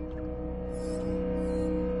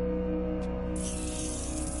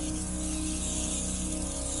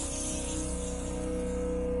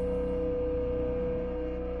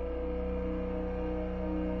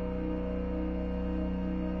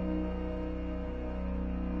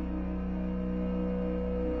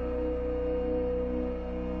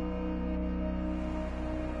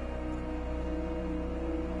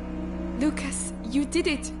 Lucas, you did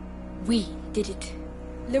it. We did it.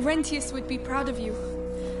 Laurentius would be proud of you.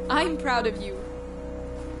 I'm proud of you.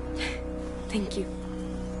 Thank you.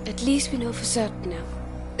 At least we know for certain now.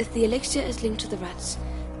 If the elixir is linked to the rats,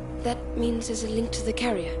 that means there's a link to the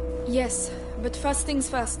carrier. Yes, but first things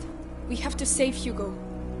first. We have to save Hugo.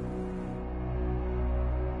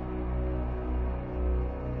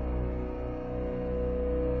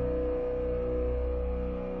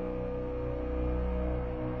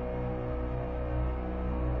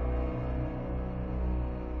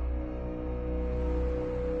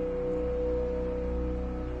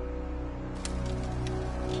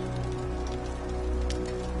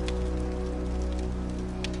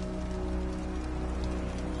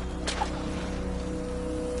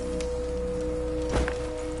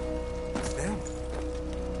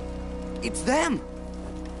 It's them!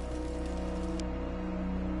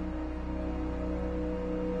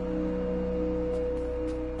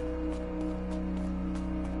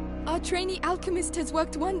 Our trainee alchemist has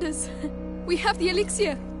worked wonders. We have the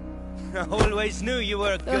elixir. I always knew you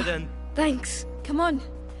were a good one. Thanks. Come on,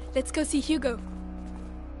 let's go see Hugo.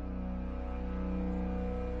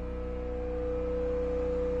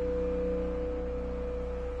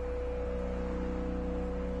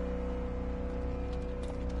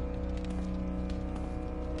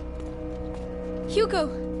 Hugo,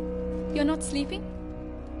 you're not sleeping?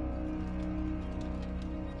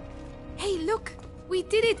 Hey, look! We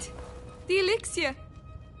did it! The elixir!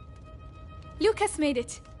 Lucas made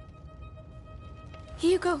it.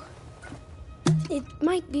 Here you go. It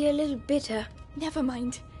might be a little bitter. Never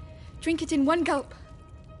mind. Drink it in one gulp.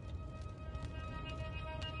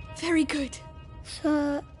 Very good.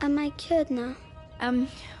 So, am I cured now?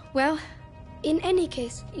 Well... In any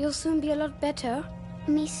case, you'll soon be a lot better.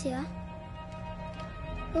 Amicia,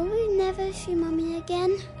 will we never see Mommy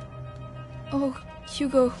again? Oh,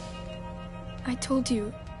 Hugo... I told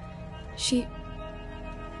you... She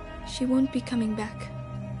won't be coming back.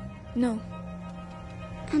 No.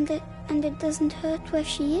 And it doesn't hurt where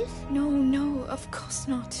she is? No, of course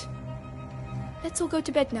not. Let's all go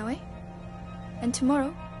to bed now, eh? And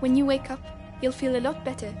tomorrow, when you wake up, you'll feel a lot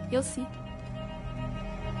better, you'll see.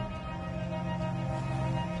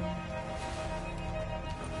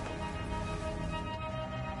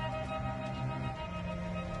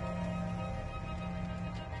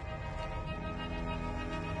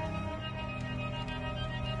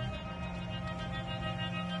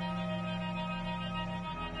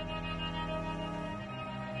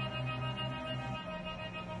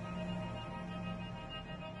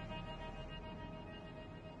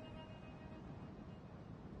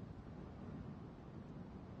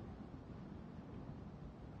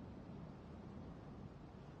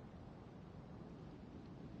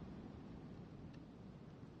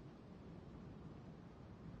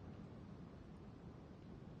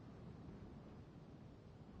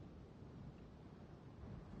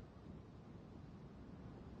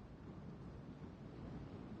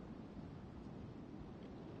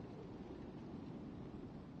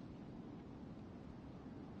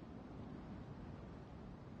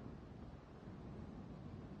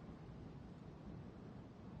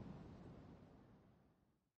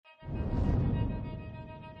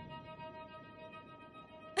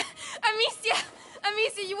 Amicia!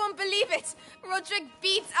 Amicia, you won't believe it! Roderick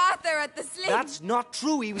beats Arthur at the sling! That's not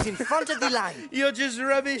true. He was in front of the line. You're just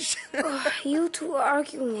rubbish. You two are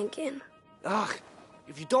arguing again. Ugh.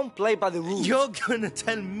 If you don't play by the rules... You're gonna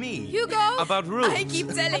tell me... Hugo! About rules? I keep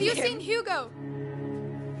telling him. Have you seen Hugo?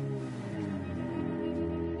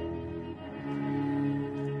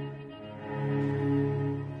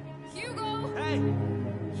 Hugo! Hey!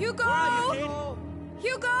 Hugo! Where are you, kid?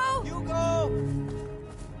 Hugo! Hugo!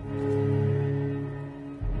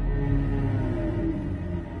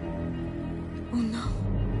 Oh no.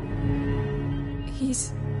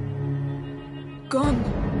 He's gone.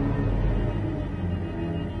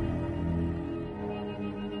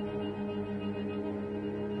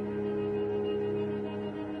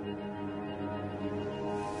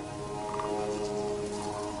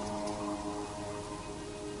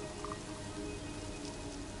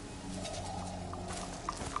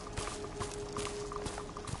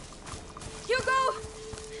 Hugo!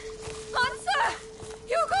 Answer!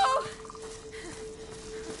 Hugo!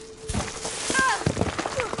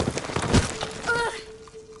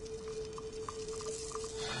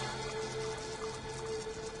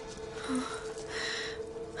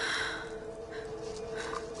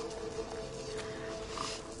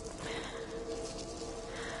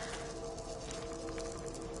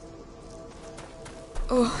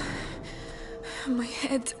 Oh, my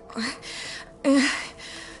head.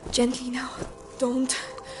 Gently now. Don't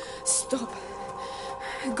stop.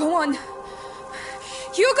 Go on.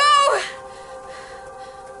 Hugo!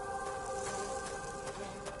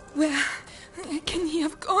 Where can he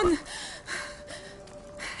have gone?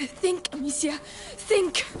 Think, Amicia.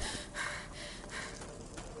 Think.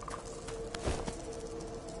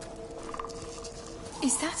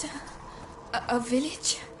 Is that a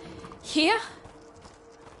village? Here?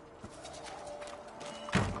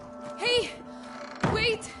 Hey!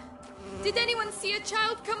 Wait! Did anyone see a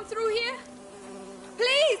child come through here?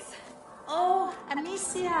 Please! Oh,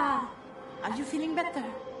 Amicia! Are you feeling better?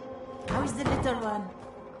 How is the little one?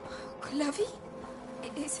 Clavi?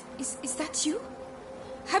 Is that you?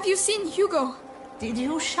 Have you seen Hugo? Did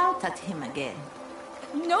you shout at him again?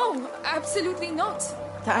 No, absolutely not.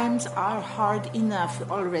 Times are hard enough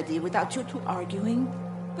already without you two arguing.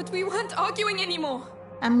 But we weren't arguing anymore.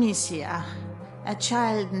 Amicia, a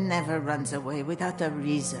child never runs away without a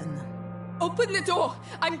reason. Open the door.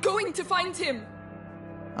 I'm going to find him.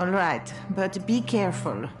 All right, but be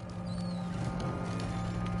careful.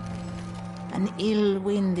 An ill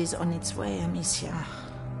wind is on its way, Amicia.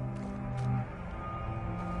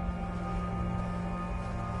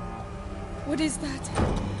 What is that?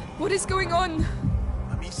 What is going on?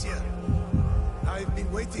 Amicia, I've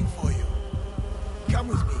been waiting for you. Come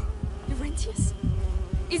with me. Laurentius?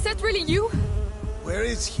 Is that really you? Where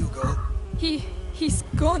is Hugo? He's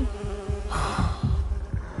gone. I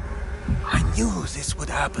knew this would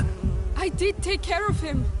happen. I did take care of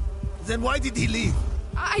him. Then why did he leave?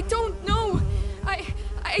 I don't know. I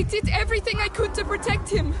did everything I could to protect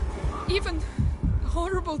him. Even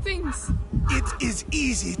horrible things. It is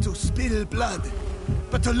easy to spill blood,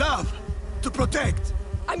 but to love, to protect.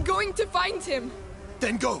 I'm going to find him.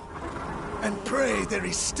 Then go, and pray there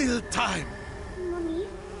is still time. Mommy,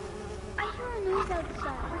 I hear a noise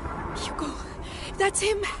outside. Hugo, that's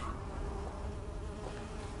him.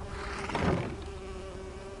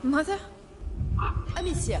 Mother?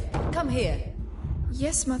 Amicia, come here.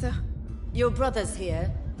 Yes, Mother. Your brother's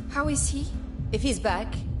here. How is he? If he's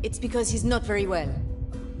back, it's because he's not very well.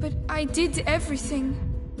 But I did everything.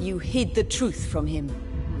 You hid the truth from him.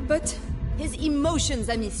 But... His emotions,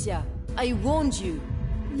 Amicia. I warned you.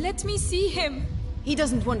 Let me see him. He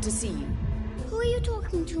doesn't want to see you. Who are you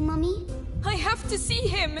talking to, Mummy? I have to see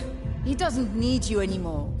him. He doesn't need you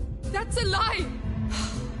anymore. That's a lie.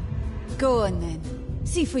 Go on then.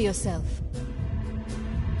 See for yourself.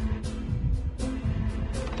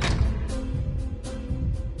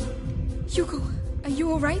 Hugo, are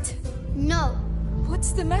you alright? No.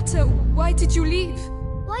 What's the matter? Why did you leave?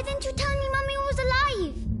 Why didn't you tell me Mummy was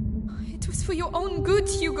alive? It was for your own good,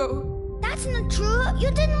 Hugo. That's not true.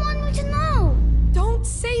 You didn't want me to know. Don't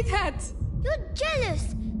say that. You're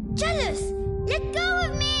jealous. Jealous. Let go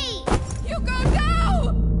of me. Hugo,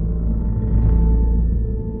 no!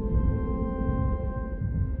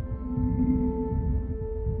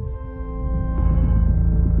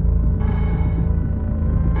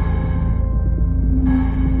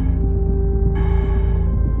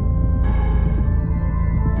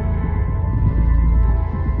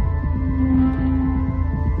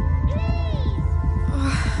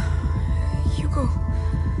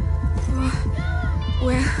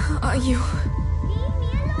 Leave me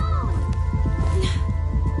alone.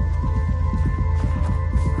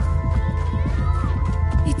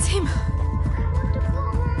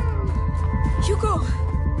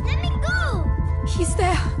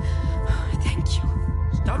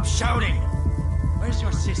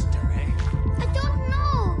 sister, eh? I don't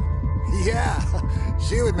know. Yeah,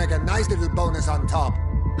 she would make a nice little bonus on top.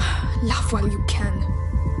 Laugh while you can.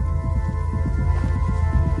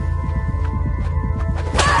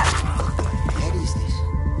 What is this?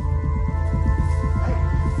 Hey,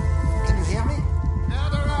 can you hear me?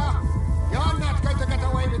 Murderer! You're not going to get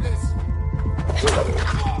away with this!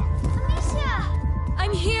 Amicia!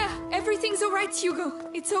 I'm here. Everything's all right, Hugo.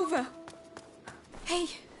 It's over. Hey,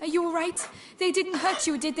 are you all right? They didn't hurt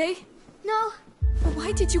you, did they? No.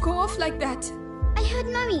 Why did you go off like that? I heard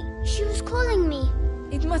Mummy. She was calling me.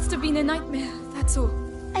 It must have been a nightmare, that's all.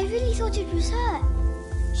 I really thought it was her.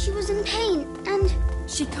 She was in pain, and...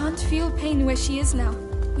 She can't feel pain where she is now.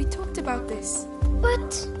 We talked about this.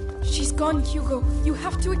 But... She's gone, Hugo. You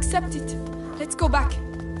have to accept it. Let's go back.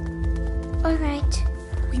 All right.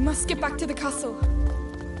 We must get back to the castle.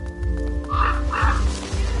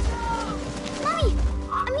 Mummy!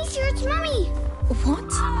 Amicia, it's Mummy!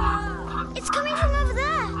 What? It's coming from over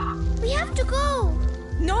there. We have to go.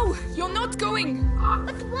 No, you're not going.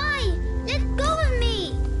 But why? Let go of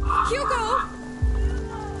me. Hugo!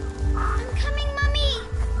 I'm coming, Mummy.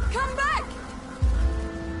 Come back!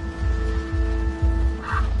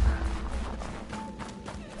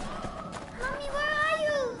 Mummy, where are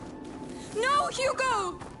you? No,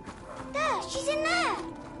 Hugo! There, she's in there.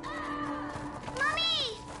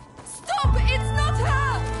 Mummy! Stop! It's not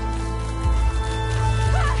her!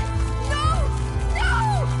 Ah, no! No!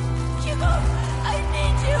 Hugo! I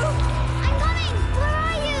need you! I'm coming! Where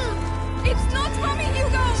are you? It's not Mommy,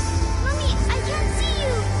 Hugo! Mummy, I can't see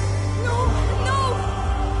you! No! No!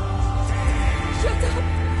 Shut up!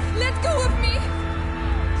 Let go of me!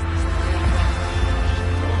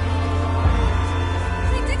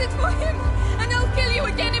 I did it for him! And I'll kill you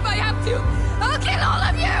again if I have to! I'll kill all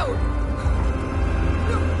of you!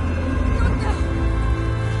 No! Not now!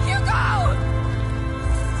 Hugo!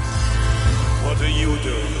 What are you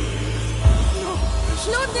doing?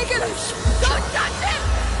 No, Nicholas! Don't touch him!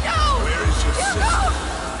 No! Where is your Hugo! sister?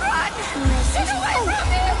 Run! Get away from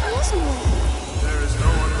him! There is no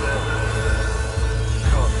one there.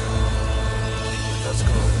 Come. Let's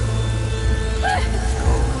go.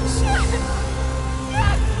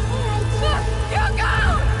 Hugo!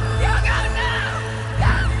 Hugo, no!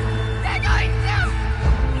 No! They're going to!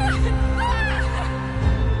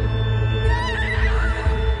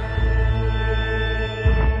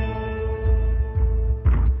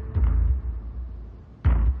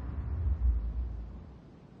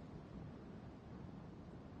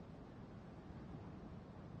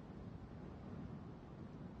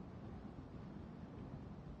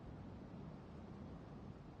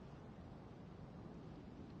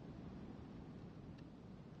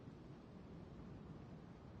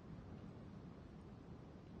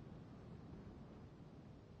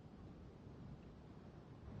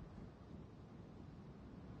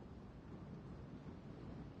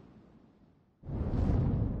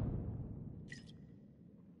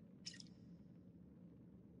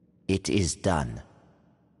 It is done.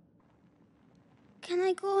 Can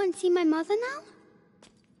I go and see my mother now?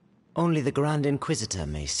 Only the Grand Inquisitor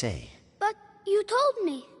may say. But you told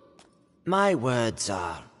me. My words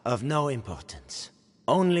are of no importance.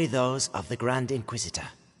 Only those of the Grand Inquisitor.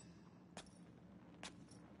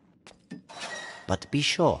 But be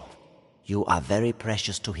sure, you are very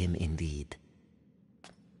precious to him indeed.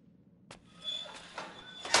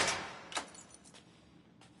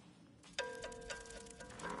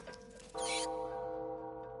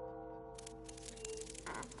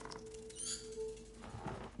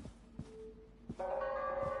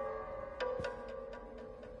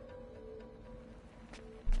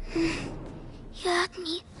 You hurt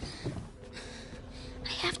me. I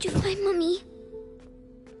have to find Mummy.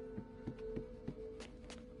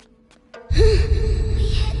 My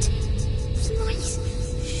head. What's the noise?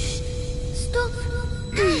 Shh. Stop.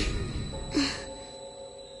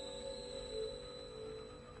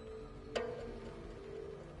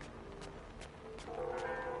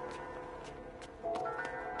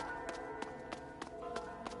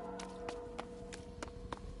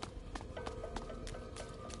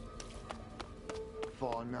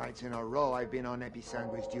 Nights in a row I've been on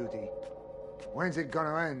Episanguis duty. When's it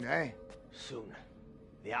gonna end, eh? Soon.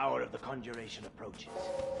 The hour of the conjuration approaches.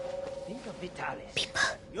 Think of Vitalis.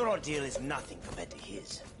 Your ordeal is nothing compared to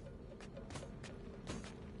his.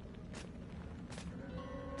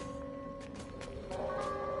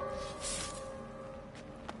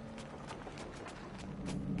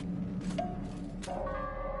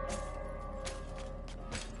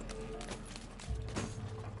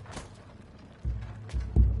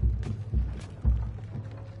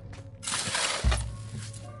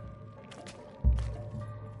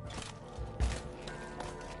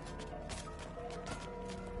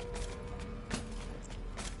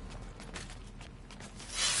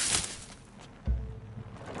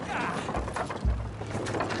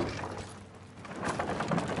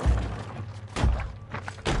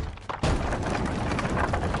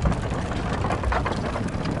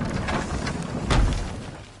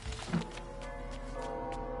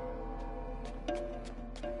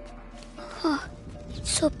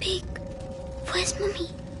 me?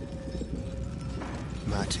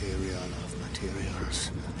 Material of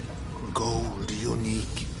materials. Gold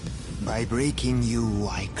unique. By breaking you,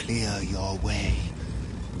 I clear your way.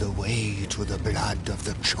 The way to the blood of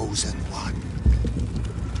the Chosen One.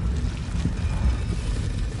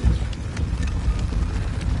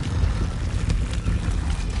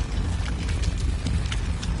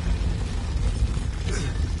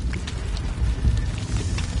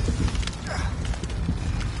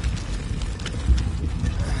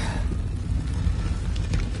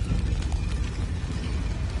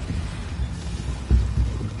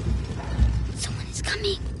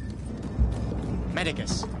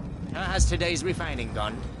 Medicus, how has today's refining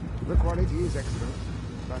gone? The quality is excellent,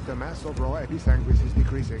 but the mass of raw episanguis is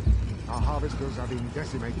decreasing. Our harvesters are being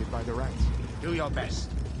decimated by the rats. Do your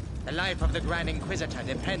best. The life of the Grand Inquisitor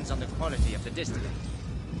depends on the quality of the distillate.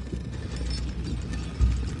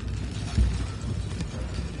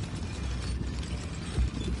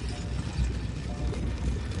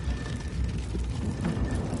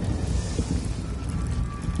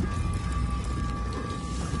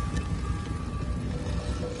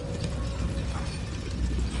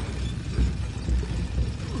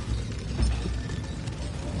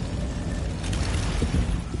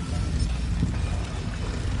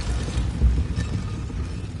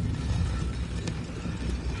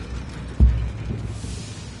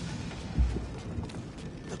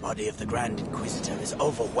 The body of the Grand Inquisitor is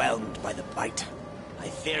overwhelmed by the bite. I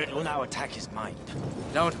fear it will now attack his mind.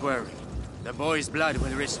 Don't worry. The boy's blood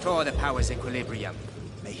will restore the power's equilibrium.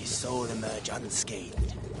 May his soul emerge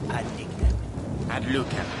unscathed, ad ignem. Ad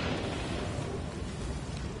lucem.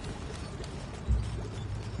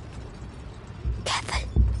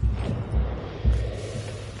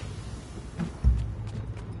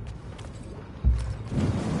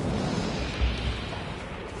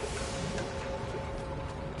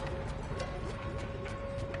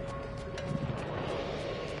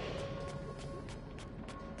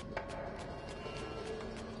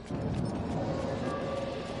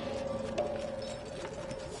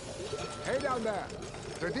 Hey down there!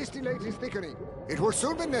 The distillate is thickening. It will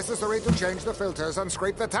soon be necessary to change the filters and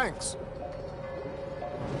scrape the tanks.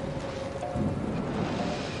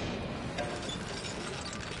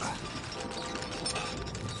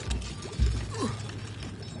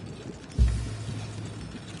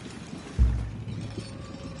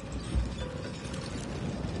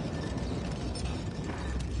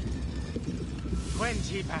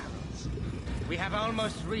 $20 barrels. We have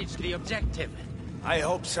almost reached the objective. I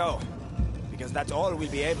hope so, because that's all we'll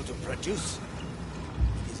be able to produce.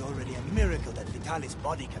 It is already a miracle that Vitalis'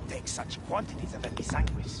 body can take such quantities of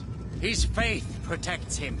episanguis. His faith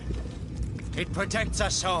protects him. It protects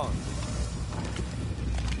us all.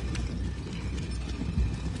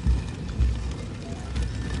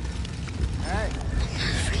 Hey!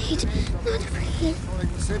 Not afraid.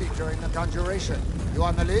 Exploring the city during the conjuration. You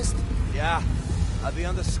on the list? Yeah. I'll be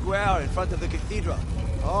on the square in front of the cathedral.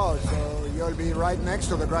 Oh, so you'll be right next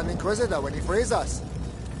to the Grand Inquisitor when he frees us.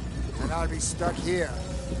 And I'll be stuck here.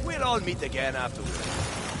 We'll all meet again afterwards.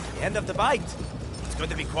 The end of the bite. It's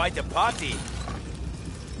going to be quite a party.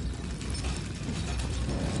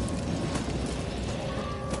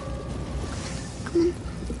 Come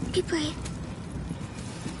on, be brave.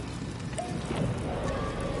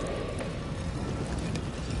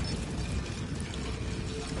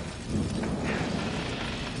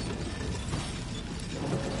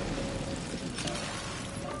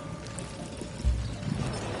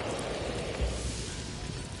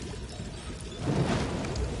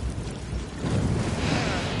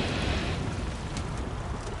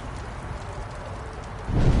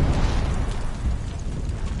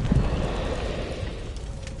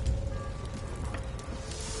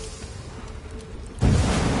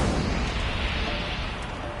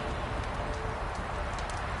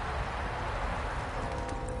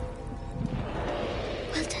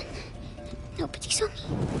 Nobody saw me,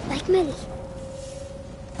 like Millie.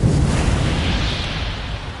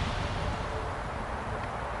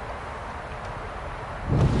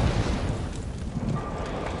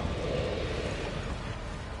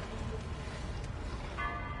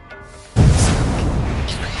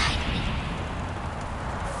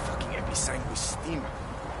 Fucking episanguis steam.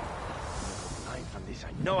 I'm from this,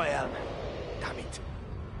 I know I am. Damn it.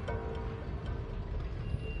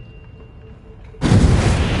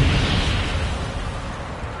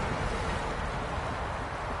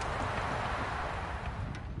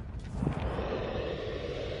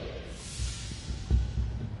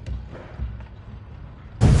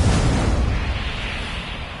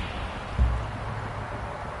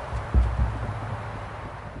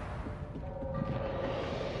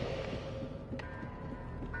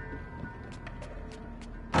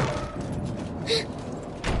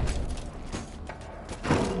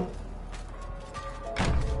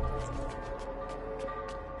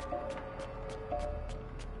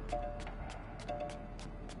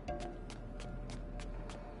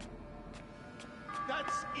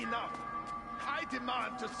 That's enough. I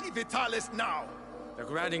demand to see Vitalis now. The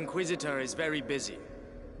Grand Inquisitor is very busy.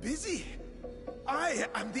 Busy? I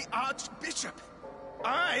am the Archbishop.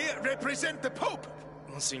 I represent the Pope.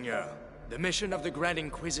 Monseigneur, the mission of the Grand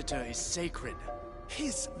Inquisitor is sacred.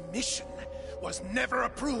 His mission was never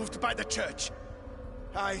approved by the Church.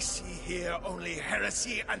 I see here only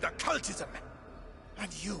heresy and occultism.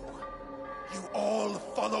 And you all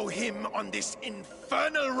follow him on this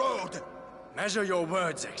infernal road. Measure your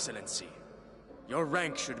words, Excellency. Your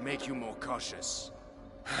rank should make you more cautious.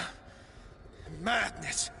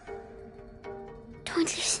 Madness. Don't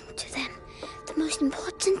listen to them. The most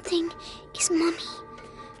important thing is Mommy.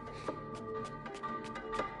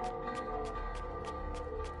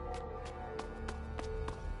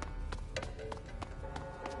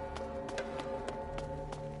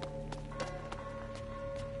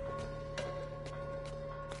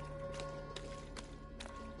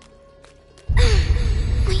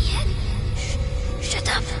 My head. Shut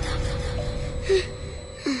up.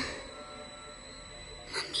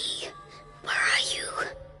 Mommy, where are you?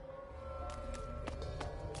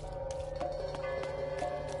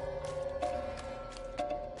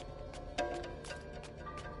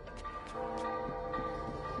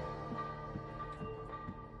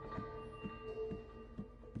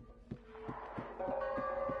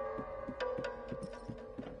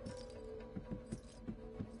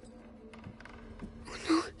 Oh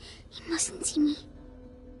no, he mustn't see me.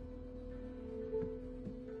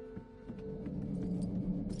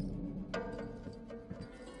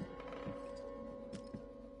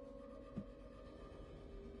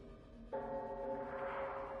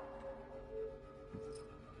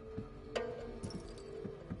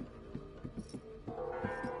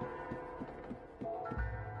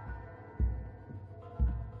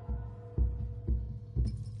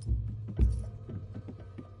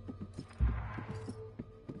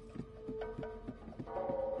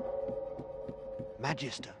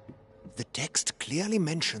 Magister, the text clearly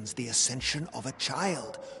mentions the ascension of a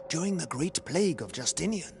child during the Great Plague of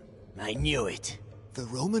Justinian. I knew it. The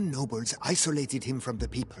Roman nobles isolated him from the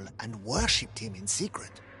people and worshipped him in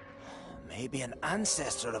secret. Maybe an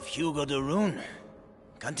ancestor of Hugo de Rune.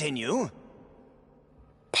 Continue.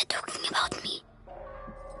 They're talking about me.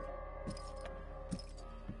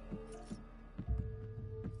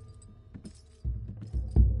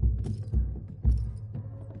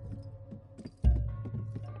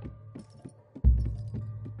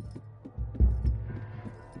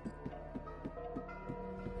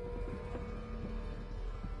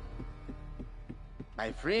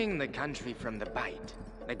 By freeing the country from the Bite,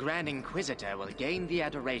 the Grand Inquisitor will gain the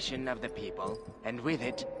adoration of the people, and with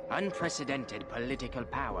it, unprecedented political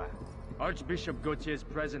power. Archbishop Gautier's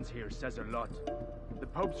presence here says a lot. The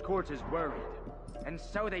Pope's court is worried. And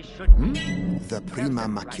so they should be. The Prima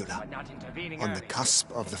Macula, For not intervening on the early.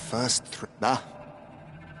 cusp of the first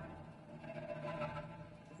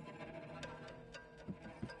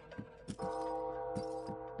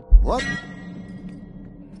What?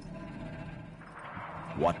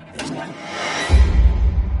 What is that?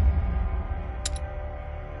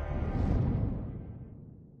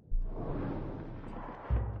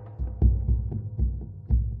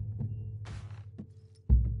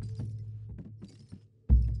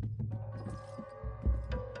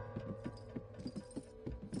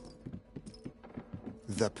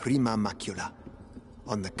 The Prima Macula,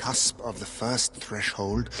 on the cusp of the first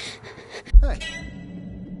threshold. Hey.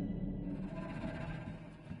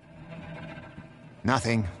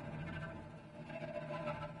 Nothing.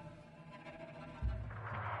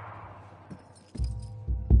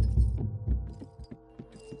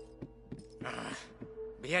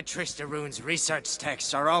 Beatrice de Rune's research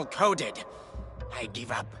texts are all coded. I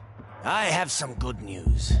give up. I have some good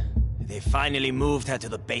news. They finally moved her to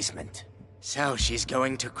the basement. So she's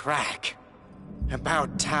going to crack.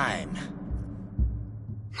 About time.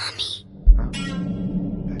 Mommy.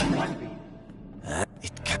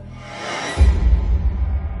 It can...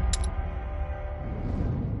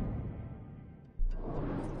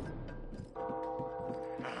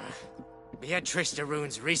 Beatrice de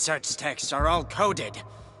Rune's research texts are all coded.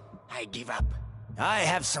 I give up. I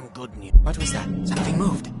have some good news. What was that? Something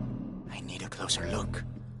moved. I need a closer look.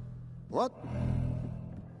 What?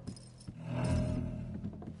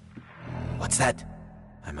 What's that?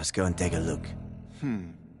 I must go and take a look. Hmm.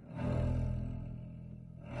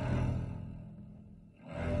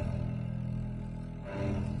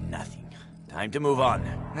 Nothing. Time Time to move on.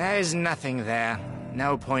 There's nothing there.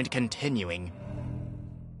 No point continuing.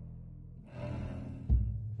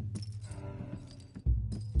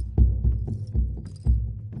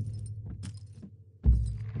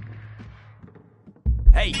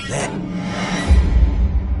 Hey, there!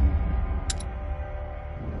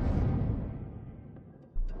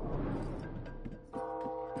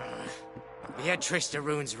 Beatrice de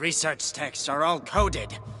Rune's research texts are all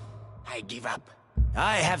coded. I give up.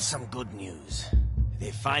 I have some good news.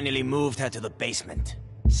 They finally moved her to the basement.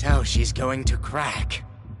 So she's going to crack.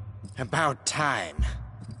 About time.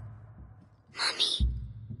 Mommy.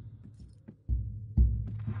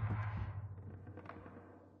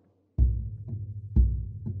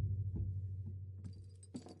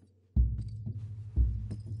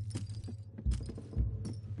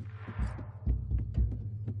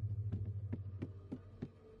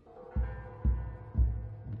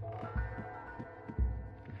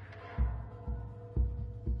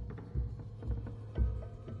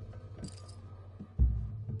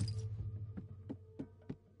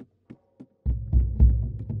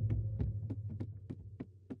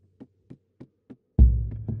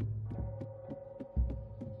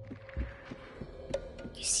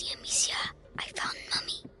 You see, Amicia, I found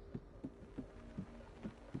Mummy.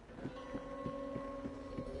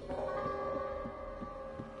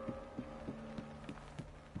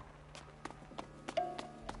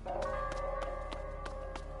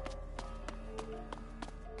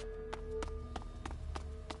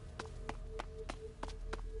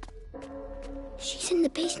 She's in the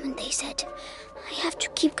basement, they said. I have to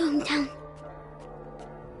keep going down.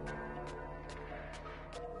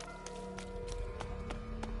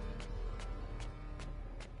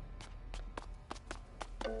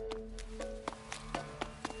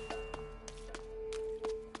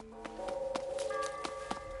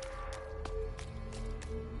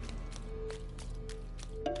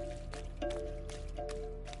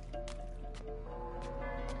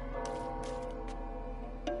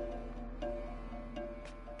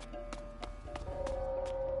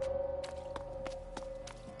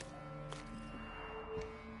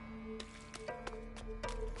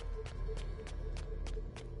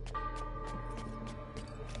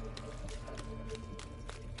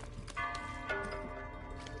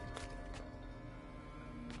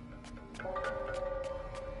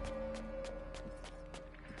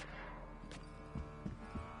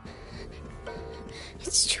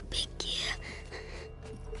 It's too big here.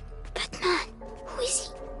 Batman, who is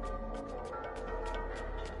he?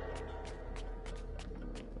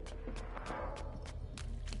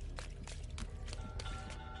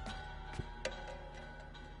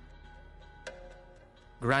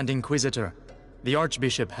 Grand Inquisitor, the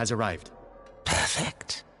Archbishop has arrived.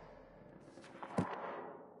 Perfect.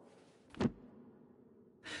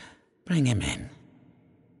 Bring him in.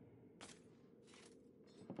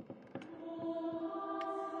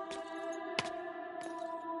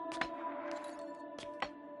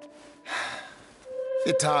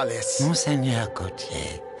 Vitalis. Monseigneur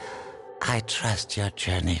Gautier, I trust your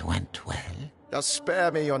journey went well. Now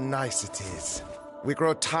spare me your niceties. We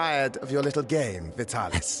grow tired of your little game,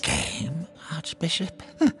 Vitalis. A game, Archbishop?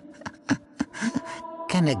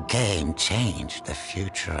 Can a game change the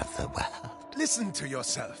future of the world? Listen to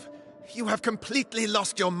yourself. You have completely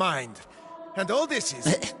lost your mind. And all this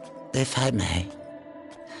is... If I may,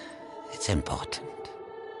 it's important.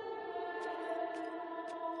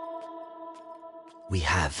 We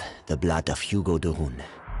have the blood of Hugo de Rune.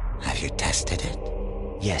 Have you tested it?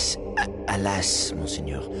 Yes. Alas,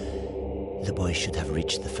 Monseigneur. The boy should have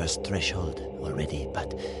reached the first threshold already,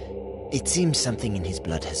 but it seems something in his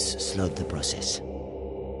blood has slowed the process.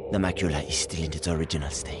 The macula is still in its original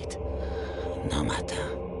state. No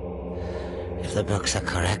matter. If the books are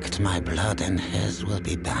correct, my blood and his will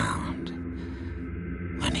be bound.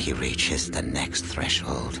 When he reaches the next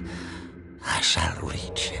threshold, I shall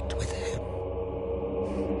reach it with him.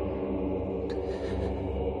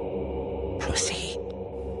 Proceed.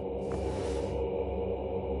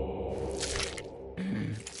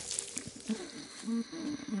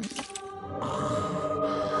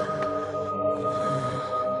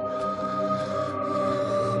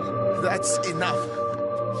 That's enough.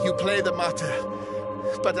 You play the martyr.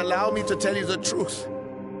 But allow me to tell you the truth.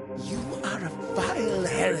 You are a vile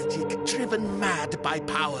heretic driven mad by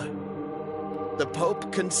power. The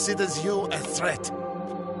Pope considers you a threat.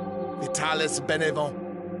 Vitalis Benevent,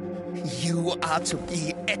 you are to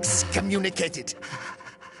be excommunicated.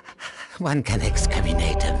 One can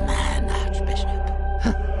excommunicate a man, Archbishop,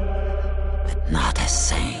 but not a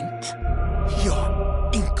saint. Your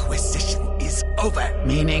Inquisition is over.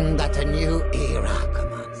 Meaning that a new era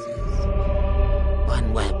commences.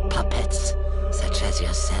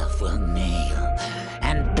 yourself will kneel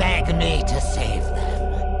and beg me to save them.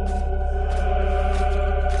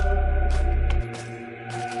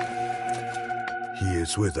 He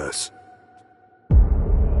is with us.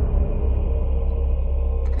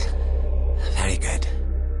 Very good.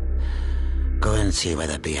 Go and see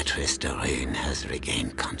whether Beatrice Doreen has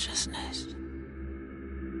regained consciousness.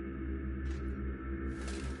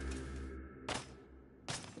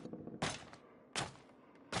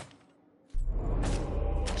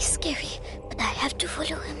 He's scary, but I have to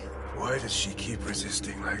follow him. Why does she keep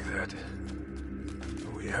resisting like that?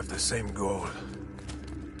 We have the same goal.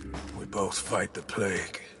 We both fight the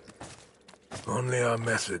plague. Only our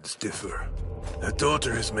methods differ. Her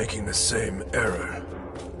daughter is making the same error.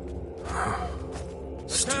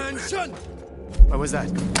 Attention! What was that?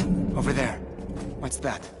 Over there. What's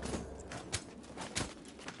that?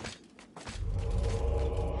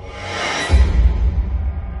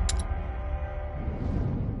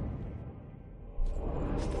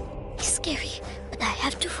 He's scary, but I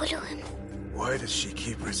have to follow him. Why does she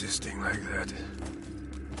keep resisting like that?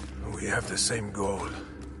 We have the same goal.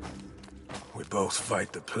 We both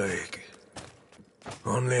fight the plague.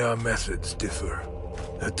 Only our methods differ.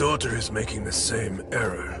 Her daughter is making the same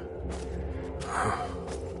error.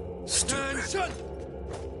 Stupid.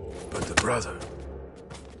 But the brother,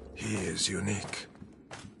 he is unique.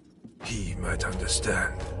 He might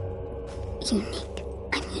understand. Unique?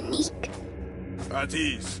 I'm unique. At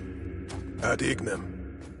ease. Ad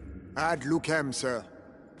ignem. Ad lucem, sir.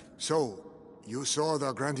 So, you saw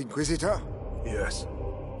the Grand Inquisitor? Yes.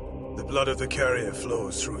 The blood of the carrier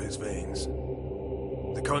flows through his veins.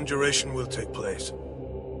 The conjuration will take place.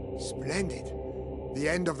 Splendid. The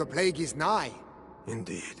end of the plague is nigh.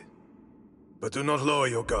 Indeed. But do not lower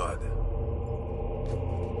your guard.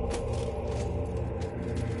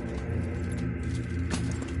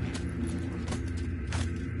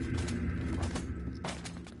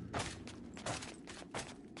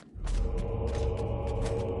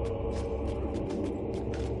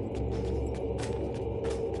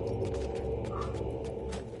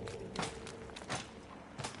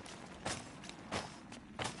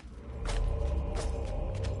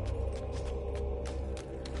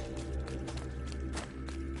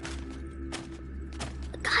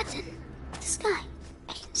 Garden. The sky.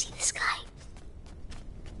 I can see the sky.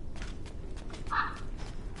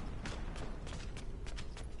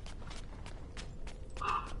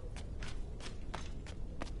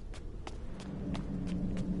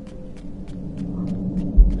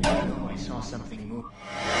 Oh, I saw something move.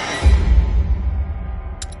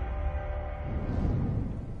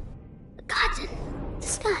 Garden. The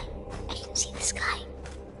sky. I can see the sky.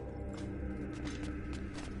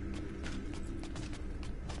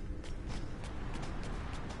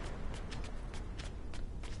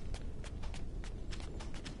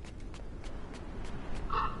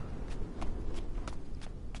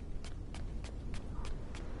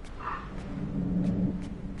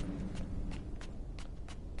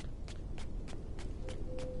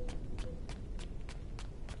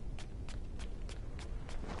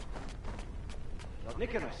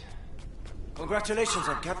 Nicholas, congratulations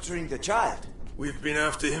on capturing the child. We've been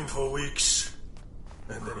after him for weeks.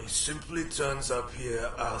 And then he simply turns up here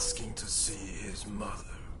asking to see his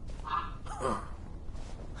mother. Huh.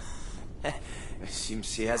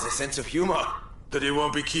 Seems he has a sense of humor. That he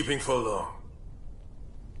won't be keeping for long.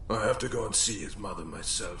 I have to go and see his mother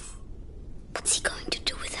myself. What's he going to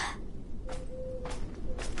do with her?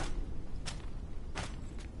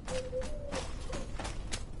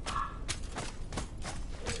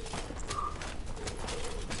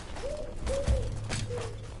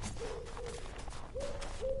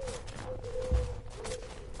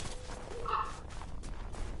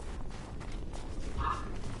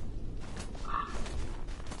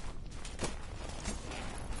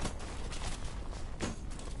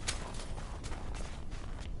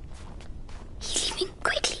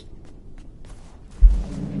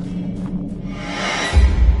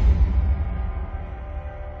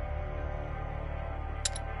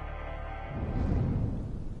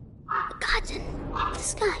 The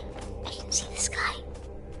sky. I can see the sky.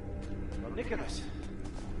 Well, Nicholas,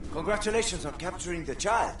 congratulations on capturing the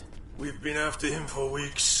child. We've been after him for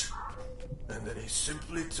weeks. And then he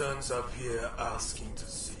simply turns up here asking to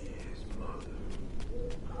see his mother.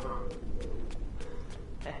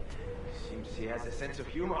 Seems he has a sense of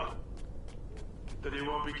humor. That he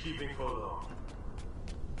won't be keeping for long.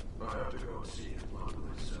 I have to go and see his mother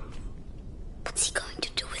myself. What's he going to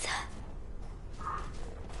do with her?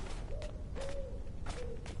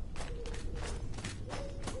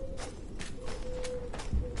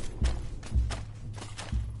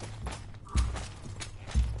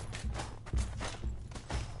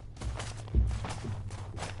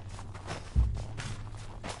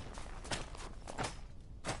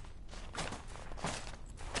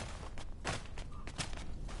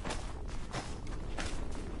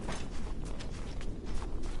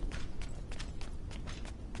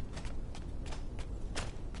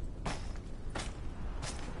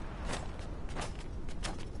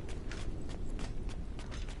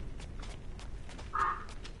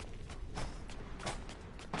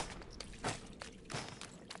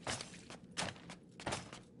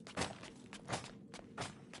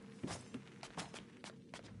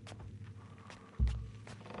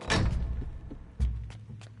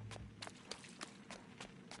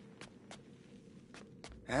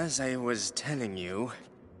 As I was telling you,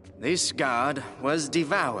 this god was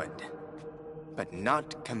devoured, but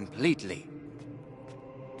not completely.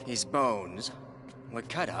 His bones were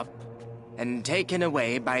cut up and taken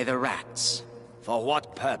away by the rats. For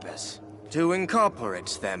what purpose? To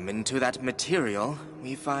incorporate them into that material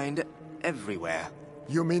we find everywhere.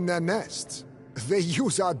 You mean their nests? They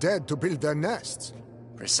use our dead to build their nests.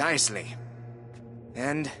 Precisely.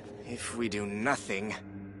 And if we do nothing,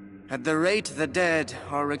 at the rate the dead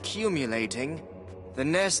are accumulating, the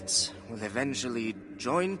nests will eventually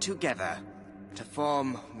join together to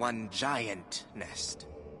form one giant nest.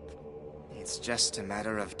 It's just a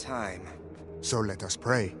matter of time. So let us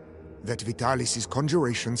pray that Vitalis'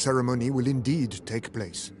 conjuration ceremony will indeed take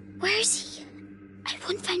place. Where is he? I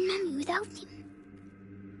won't find Mommy without him.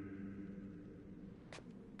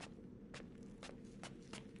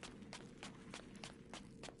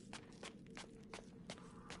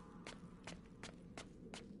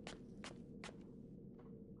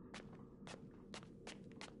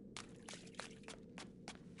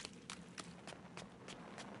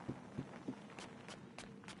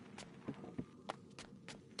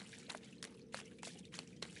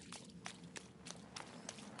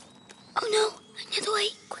 Oh no! Another way!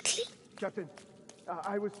 Quickly! Captain,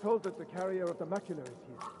 I was told that the carrier of the macula is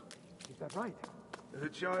here. Is that right? The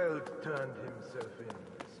child turned himself in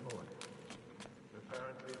this morning.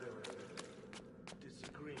 Apparently there was a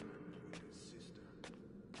disagreement with his sister.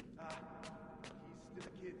 He's still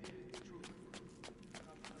a kid, true.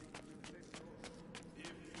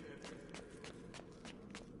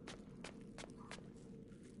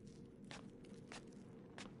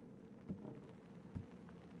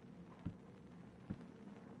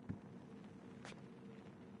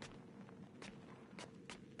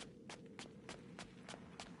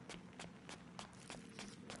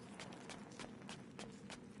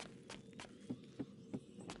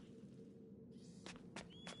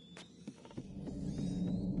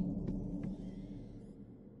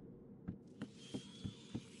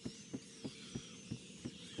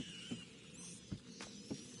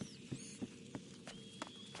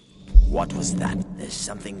 What was that? There's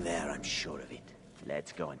something there, I'm sure of it.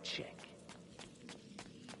 Let's go and check.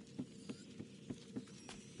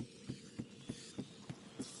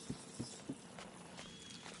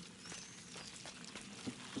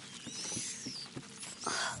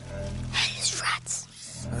 Hellish rats.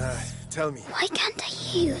 Tell me. Why can't I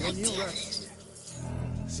hear you like the others?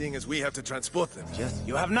 Seeing as we have to transport them.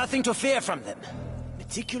 You have nothing to fear from them.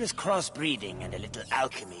 Meticulous crossbreeding and a little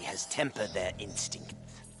alchemy has tempered their instinct.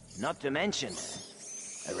 Not to mention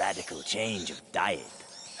a radical change of diet.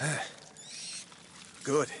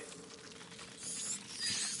 Good.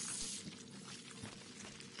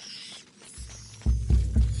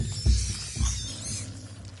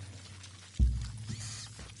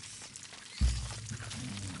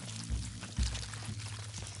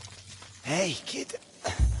 Hey, kid.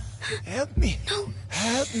 Help me. No.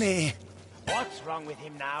 Help me. What's wrong with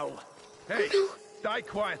him now? Hey, die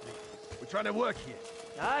quietly. We're trying to work here.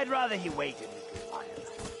 I'd rather he waited a little while.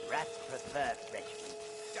 Rats prefer fresh meat.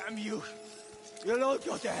 Damn you! You'll all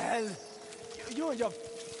go to hell! You and your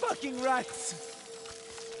fucking rats!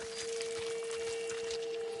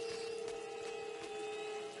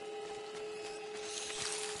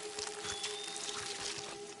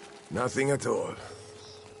 Nothing at all.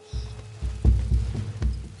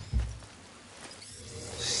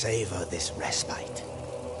 Savor this respite.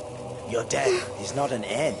 Your death is not an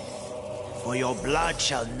end. For your blood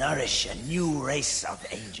shall nourish a new race of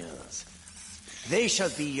angels. They shall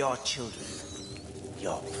be your children,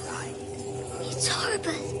 your pride. It's horrible.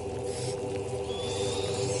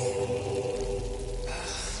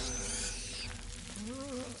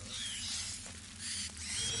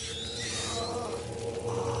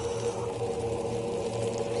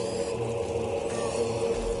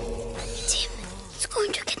 It's him. He's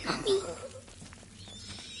going to get Mommy.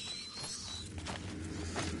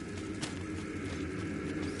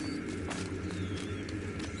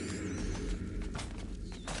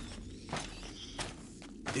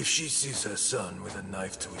 If she sees her son with a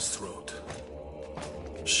knife to his throat,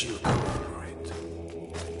 she'll cooperate.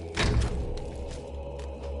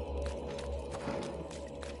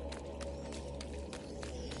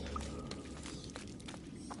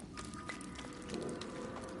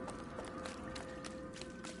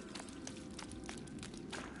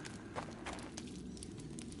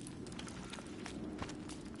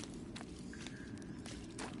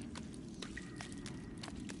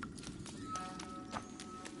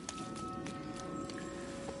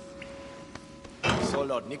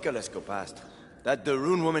 Lord Nicholas go past. That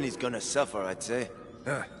Darun woman is gonna suffer, I'd say.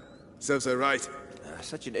 Serves her right.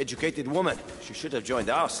 Such an educated woman. She should have joined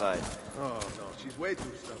our side. Oh, no, she's way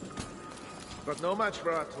too stubborn. But no match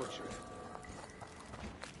for our torture.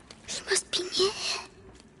 He must be near here.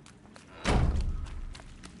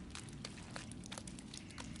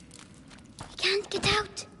 He can't get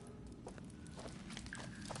out.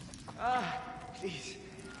 Please.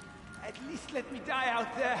 At least let me die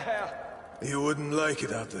out there. You wouldn't like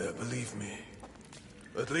it out there, believe me.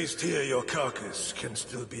 At least here your carcass can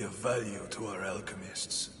still be of value to our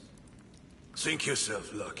alchemists. Think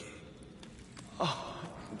yourself lucky. Oh,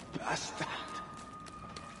 bastard.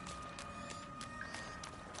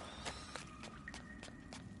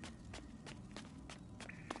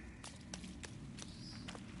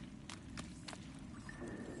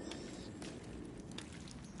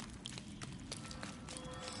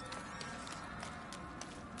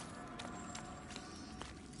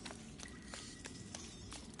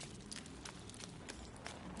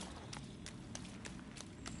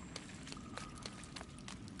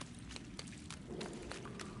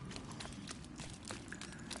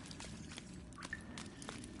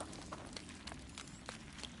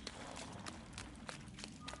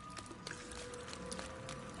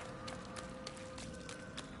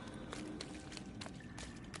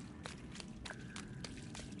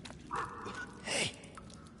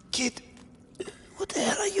 Kid, what the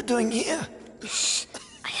hell are you doing here? Shh.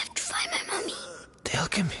 I have to find my mommy. The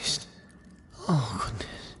alchemist? Oh,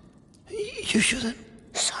 goodness. You shouldn't.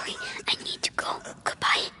 Sorry, I need to go.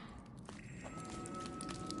 Goodbye.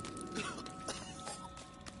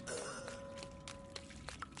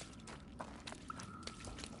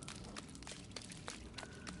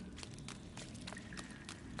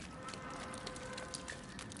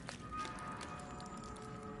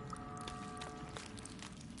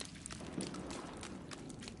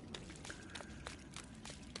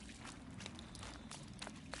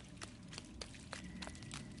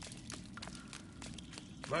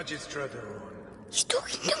 Magistrate Aron. He's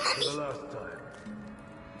talking to Mommy. For the last time,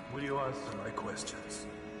 will you answer my questions?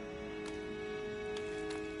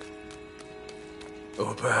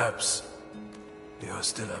 Or perhaps you're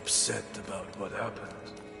still upset about what happened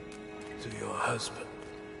to your husband.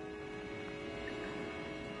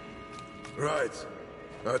 Right.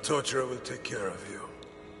 Our torturer will take care of you.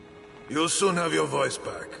 You'll soon have your voice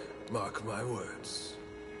back. Mark my words.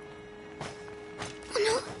 Oh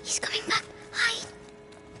no, he's coming back. Hide.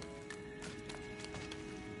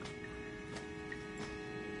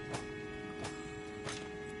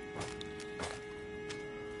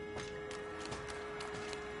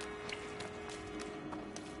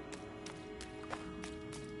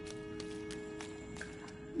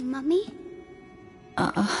 Mummy?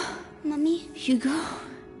 Mummy? Hugo?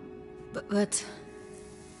 But...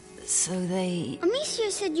 So they...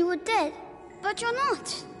 Amicia said you were dead, but you're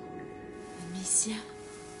not. Amicia?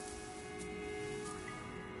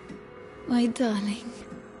 My darling.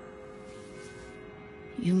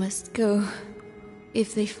 You must go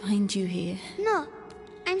if they find you here. No,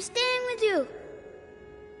 I'm staying with you.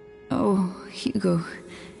 Oh, Hugo.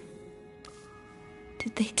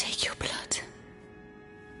 Did they take your blood?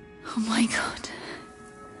 Oh my God.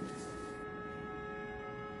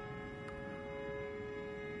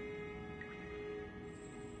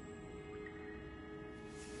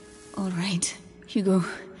 All right, Hugo.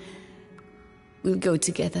 We'll go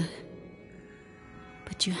together.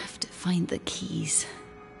 But you have to find the keys.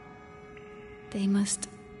 They must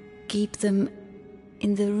keep them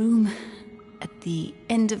in the room at the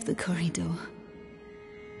end of the corridor.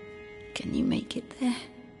 Can you make it there?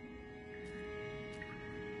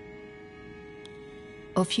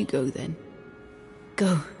 Off you go then.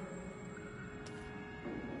 Go.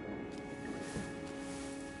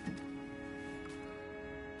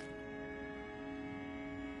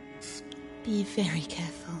 Be very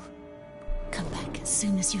careful. Come back as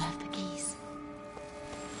soon as you have the keys.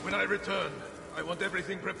 When I return, I want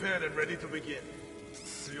everything prepared and ready to begin.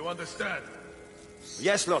 Do you understand?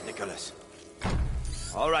 Yes, Lord Nicholas.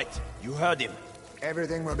 All right, you heard him.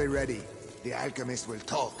 Everything will be ready. The alchemist will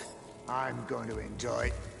talk. I'm going to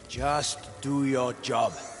enjoy. Just do your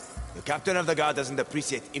job. The captain of the guard doesn't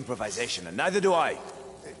appreciate improvisation, and neither do I.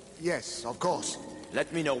 Yes, of course.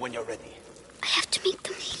 Let me know when you're ready. I have to make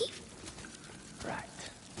them leave. Right.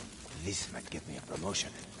 This might get me a promotion.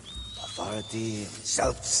 Authority,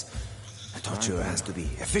 results. The torturer has to be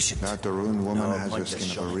efficient. That the ruined woman No has the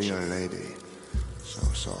pointless skin of a real shortshot. lady. So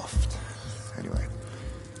soft. Anyway,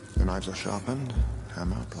 the knives are sharpened,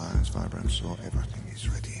 hammer, pliers, vibrant saw, everything is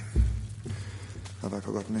ready. Have I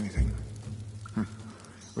forgotten anything?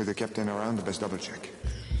 With the captain around, the best double check.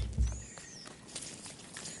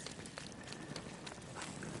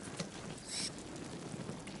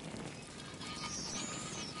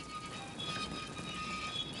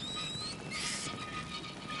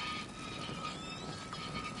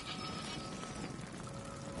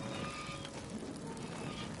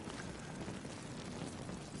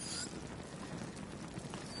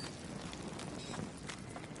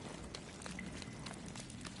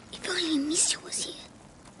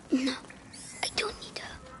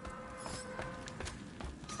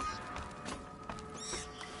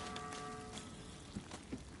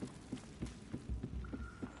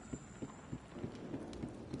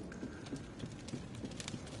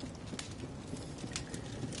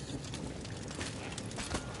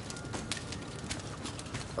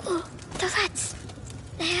 Oh, the rats.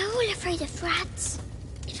 They are all afraid of rats.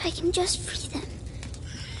 If I can just free them.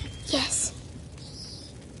 Yes.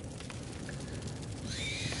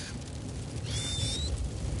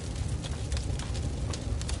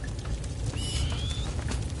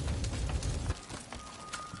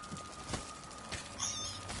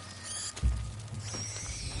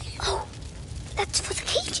 Oh, that's for the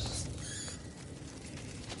cages.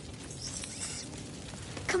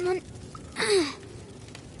 Come on.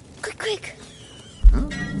 Quick.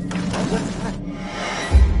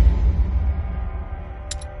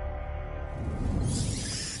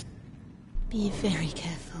 Be very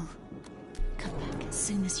careful. Come back as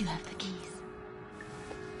soon as you have the keys.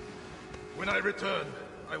 When I return,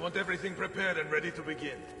 I want everything prepared and ready to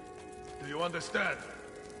begin. Do you understand?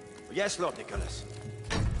 Yes, Lord Nicholas.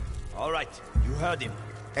 All right, you heard him.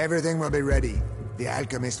 Everything will be ready. The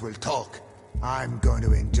alchemist will talk. I'm going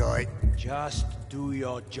to enjoy. Just do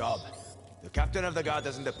your job. The captain of the guard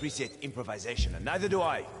doesn't appreciate improvisation, and neither do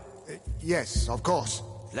I. Yes, of course.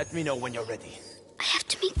 Let me know when you're ready. I have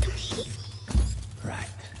to make them leave. Right.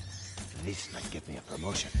 This might get me a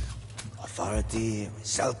promotion. Authority,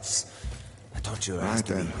 results. I told you I have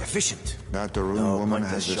to be efficient. That the rune No woman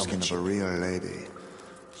point has in the skin of a showmanship. real lady.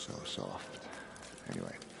 So soft.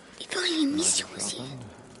 Anyway. If only Amicia was here.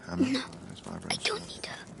 No, I don't need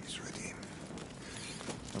her. He's ready.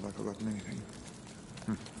 Have I forgotten anything?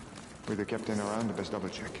 With the captain around, the best double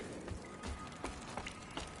check.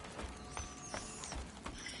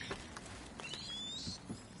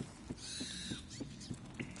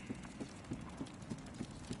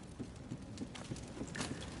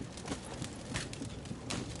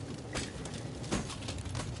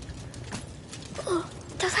 Oh,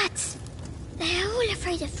 the rats. They are all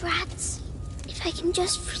afraid of rats. If I can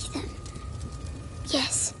just free them.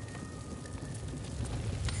 Yes.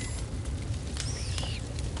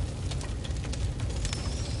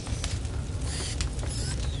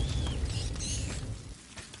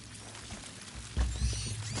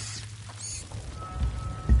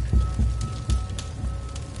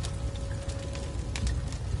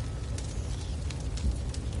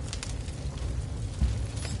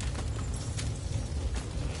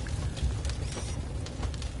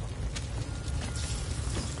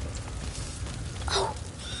 Oh,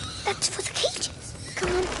 that's for the cages. Come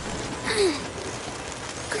on.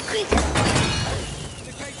 Quick.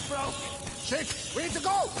 The gate's broke. Shit, we need to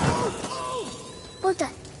go. Well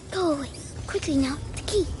done. Go away. Quickly now. The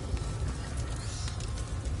key.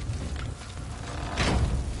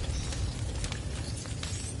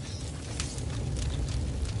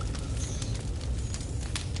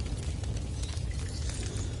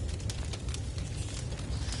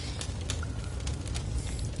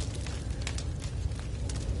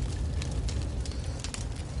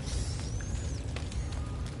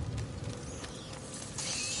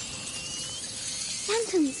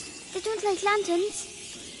 Lanterns. They don't like lanterns.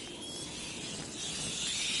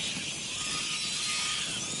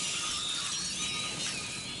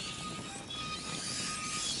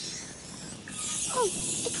 Oh,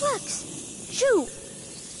 it works. Shoo!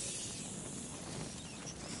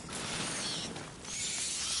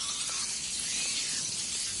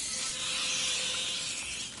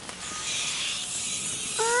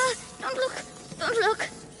 Don't look. Don't look.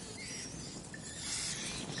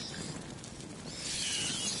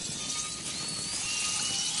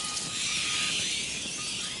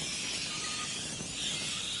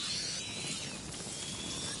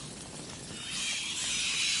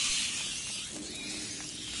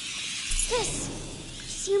 Yes.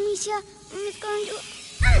 See, Amicia, I'm going to...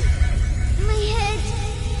 My head.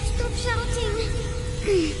 Stop shouting.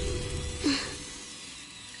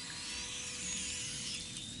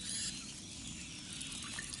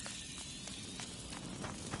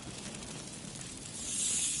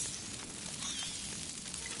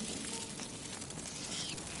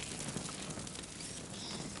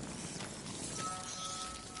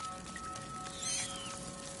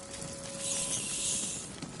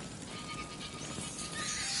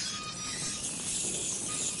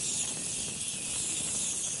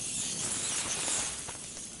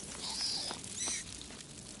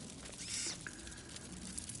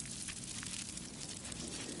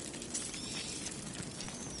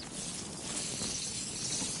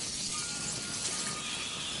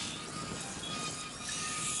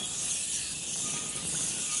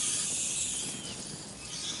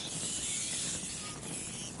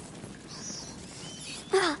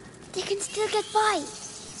 They can still get by.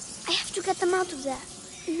 I have to get them out of there.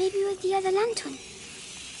 Maybe with the other lantern.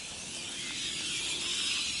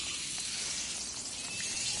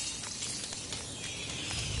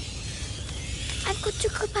 I've got to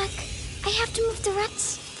go back. I have to move the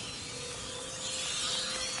rats.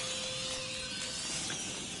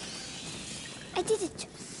 I did it.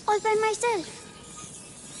 All by myself.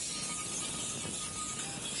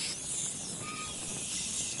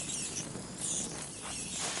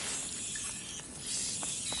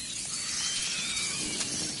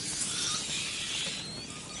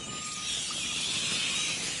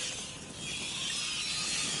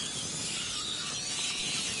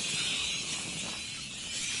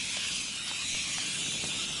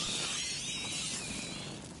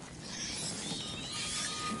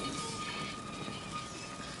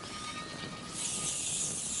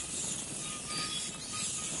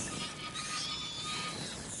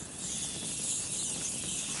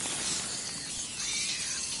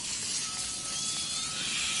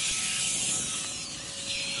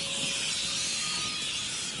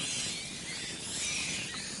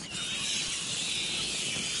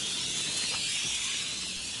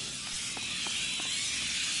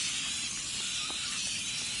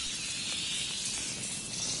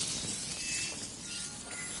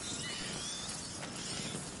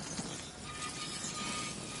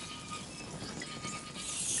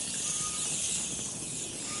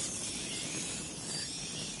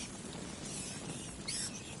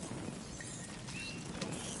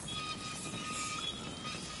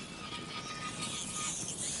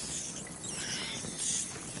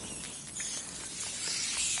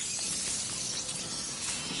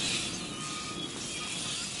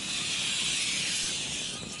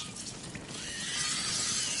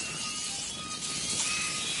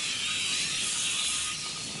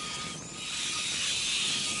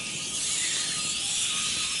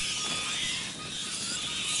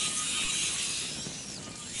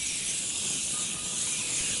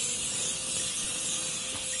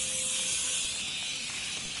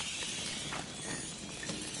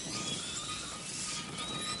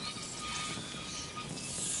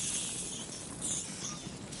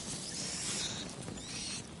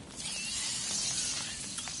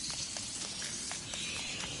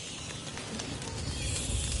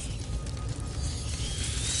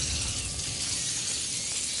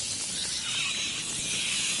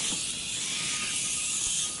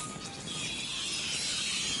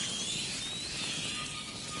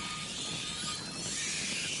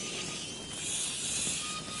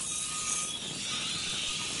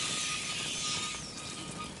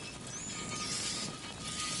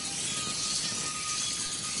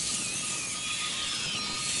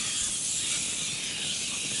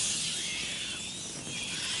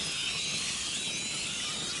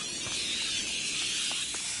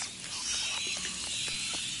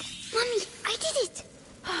 Mommy, I did it!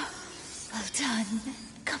 Well done.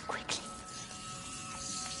 Come quickly.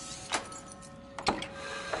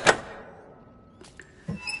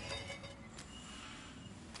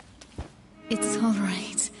 It's all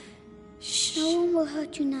right. Shh. No one will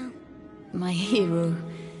hurt you now. My hero.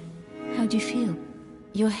 How do you feel?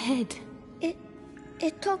 Your head.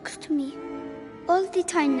 It talks to me. All the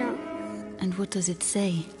time now. And what does it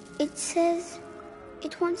say? It says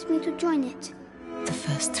it wants me to join it. The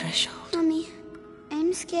first threshold. Mommy,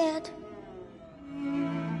 I'm scared.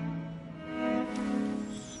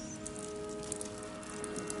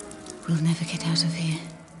 We'll never get out of here.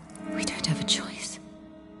 We don't have a choice.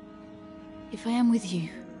 If I am with you,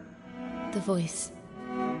 the voice,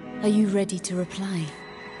 are you ready to reply?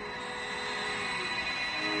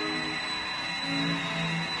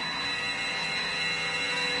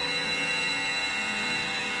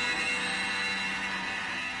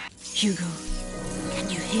 Hugo, can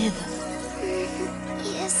you hear them?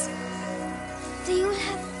 Yes. They all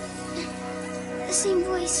have the same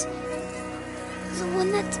voice. The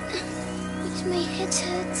one that makes my head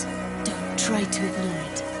hurt. Don't try to ignore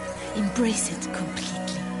it. Embrace it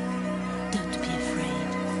completely. Don't be afraid.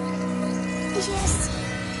 Yes.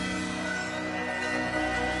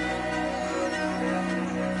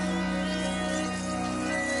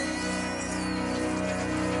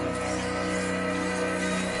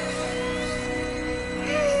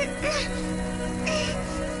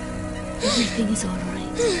 Everything is all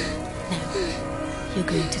right. Now, you're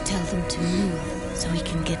going to tell them to move so we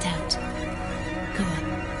can get out. Go on.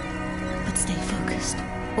 But stay focused,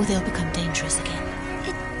 or they'll become dangerous again.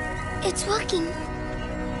 It's working.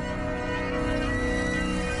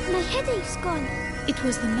 My headache's gone. It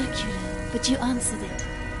was the macula, but you answered it.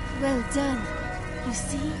 Well done. You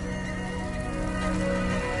see?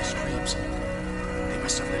 Screams. They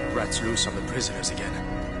must have let rats loose on the prisoners again.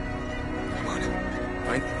 Come on.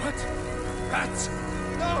 Find what? Rats!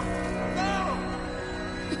 No! No!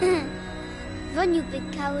 Run, you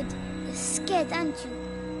big coward. You're scared, aren't you?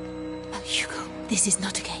 Hugo, This is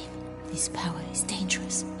not a game. This power is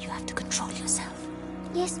dangerous. You have to control yourself.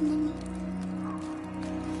 Yes, Mummy.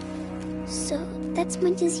 So, that's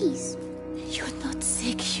my disease. You're not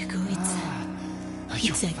sick, Hugo. It's a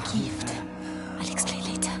gift. I'll explain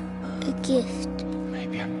later. A gift.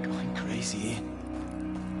 Maybe I'm going crazy.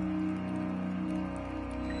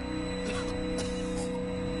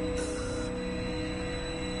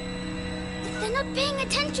 They're not paying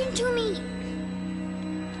attention to me.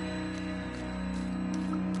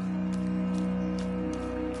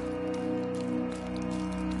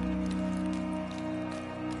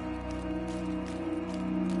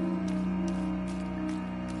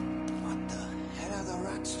 What the hell are the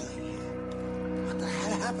rats doing here? What the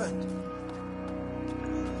hell happened?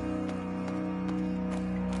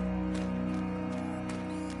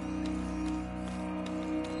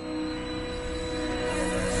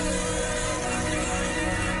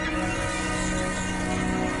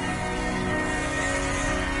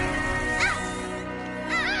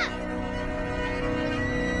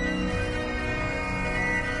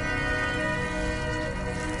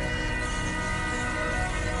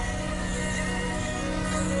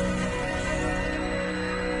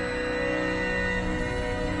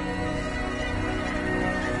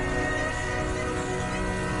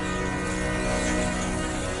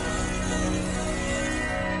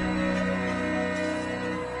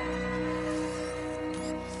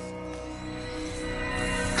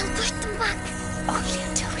 Only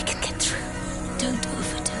until we can get through. Don't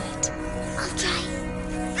overdo it. I'll try.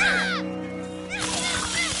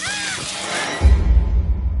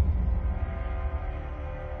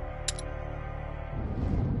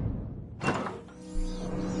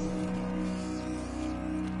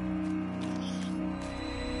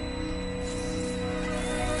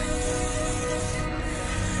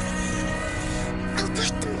 I'll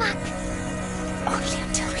push them back. Only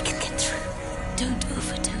until we can get through. Don't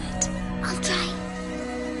overdo it. I'll try.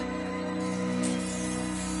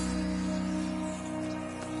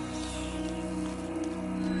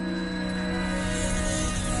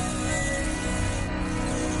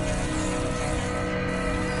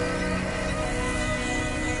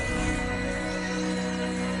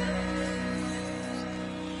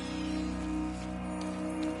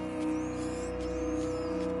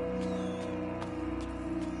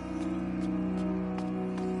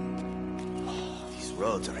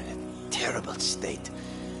 Roads are in a terrible state.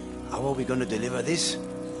 How are we gonna deliver this?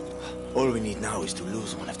 All we need now is to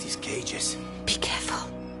lose one of these cages. Be careful.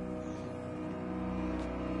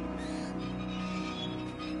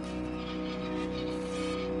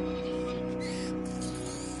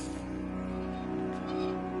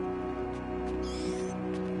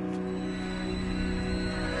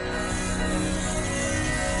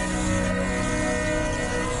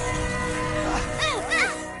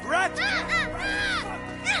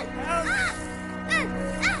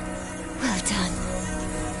 Well done.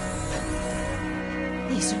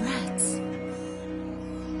 These rats.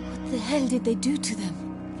 What the hell did they do to them?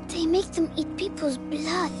 They make them eat people's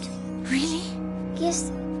blood. Really?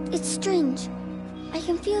 Yes, it's strange. I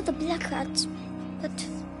can feel the black rats, but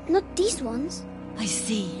not these ones. I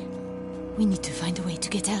see. We need to find a way to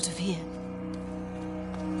get out of here.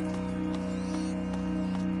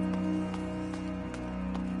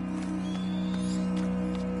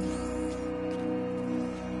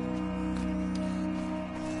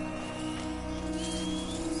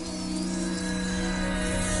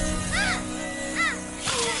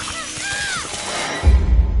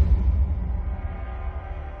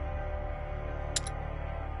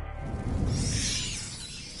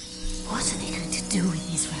 What are they going to do with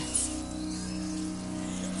these rats?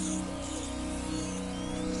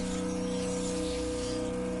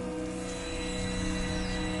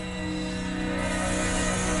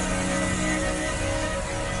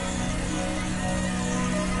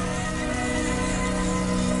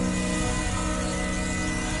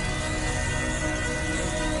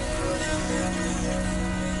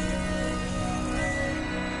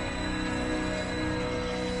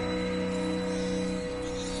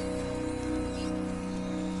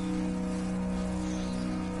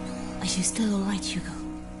 Are you still alright, Hugo?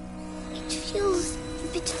 It feels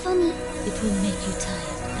a bit funny. It will make you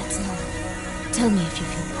tired, that's normal. Tell me if you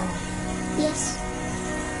feel poorly. Yes.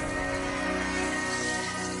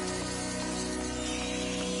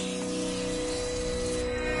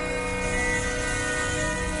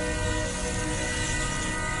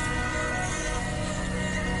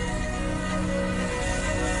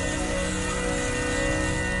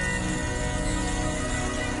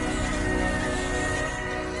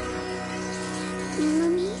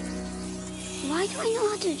 Mummy, why do I know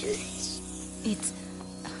how to do this?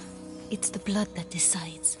 It's the blood that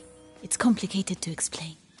decides. It's complicated to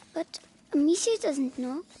explain. But Amicia doesn't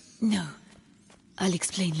know. No. I'll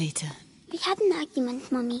explain later. We had an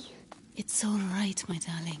argument, Mummy. It's all right, my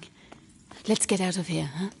darling. Let's get out of here,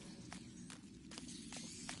 huh?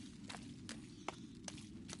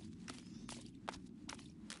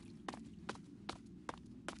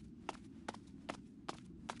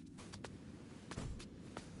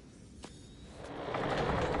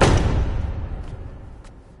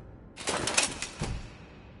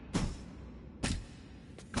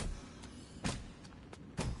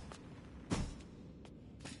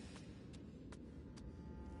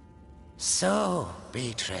 So,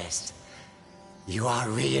 Beatrice, you are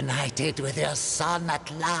reunited with your son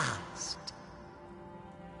at last.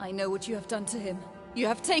 I know what you have done to him. You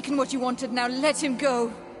have taken what you wanted, now let him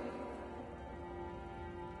go.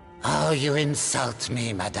 Oh, you insult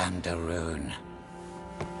me, Madame de Rune.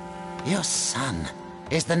 Your son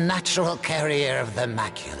is the natural carrier of the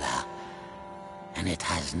macula, and it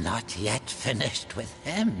has not yet finished with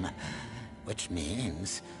him, which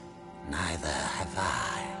means neither have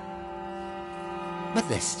I. But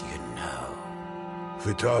this you know.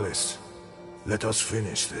 Vitalis, let us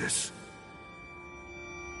finish this.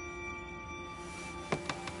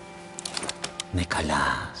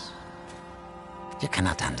 Nicholas, you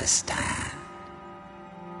cannot understand.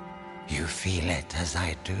 You feel it as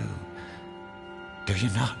I do. Do you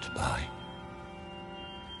not, boy?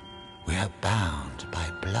 We are bound by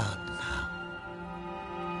blood now.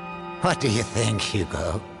 What do you think,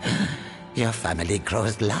 Hugo? Your family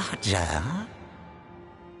grows larger, huh?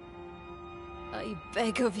 I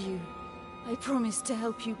beg of you. I promise to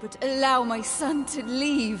help you, but allow my son to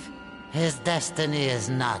leave. His destiny is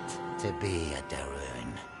not to be a de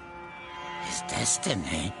Rune. His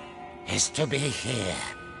destiny is to be here,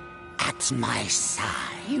 at my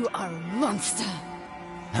side. You are a monster.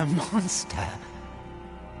 A monster?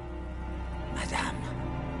 Madame,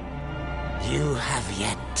 you have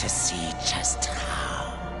yet to see just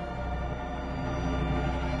how.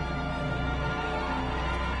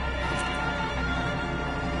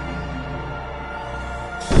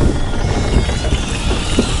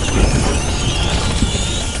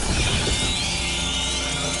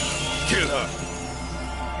 Kill her!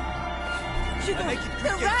 Hugo, Make it the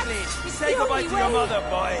quick and rat! clean. It's Say the goodbye only to your way. mother,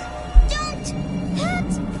 boy. Don't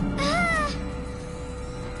hurt! Ah!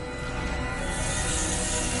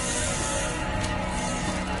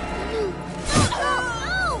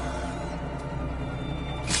 No!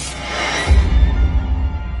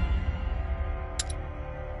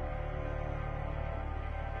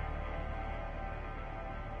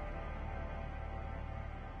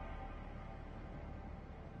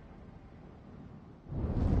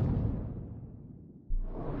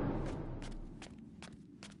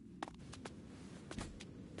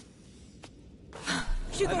 Oh,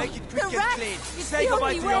 Hugo, Make it the quick and rat! clean. It's Say the goodbye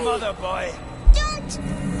only to way. your mother, boy. Don't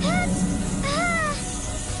hurt! Ah!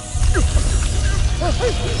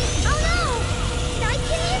 Oh no! Did I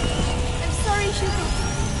kill him? I'm sorry, Hugo.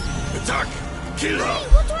 Attack! Kill her! Hey,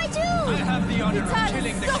 what do I do? I have the honor Vitalis, of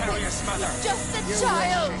killing the stop carrier's it. mother. He's just a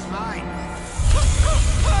child. She's mine.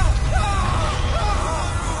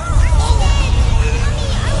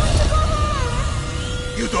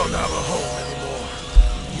 You don't have a home anymore.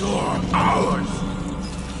 You're ours!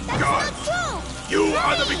 God! You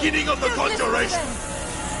are the beginning of the conjuration!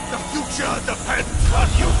 The future depends on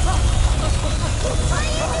you!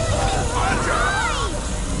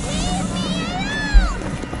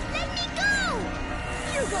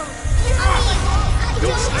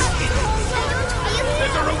 Don't slip in!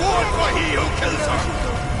 There's a reward for he who kills her!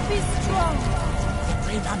 Be strong.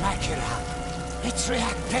 Free the macula. It's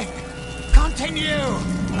reacting. Continue!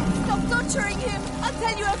 Stop torturing him. I'll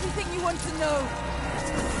tell you everything you want to know.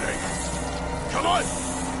 Come on!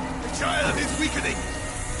 The child is weakening!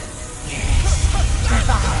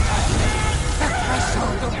 The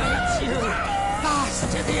threshold awaits you. Pass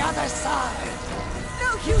to the other side. No,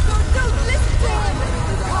 Hugo, don't listen to him.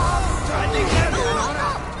 Calm. Standing there!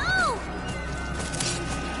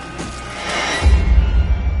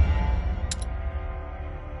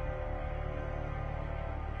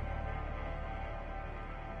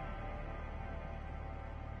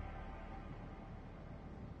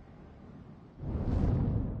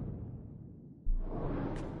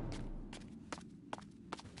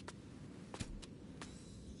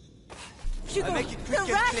 Hugo, Make it the quick and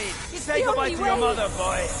rat! clean. It's Say the goodbye only to your way. mother,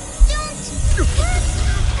 boy.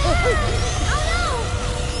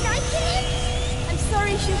 I'm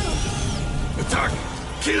sorry, Hugo. Attack!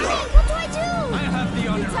 Kill her! What do I do? I have the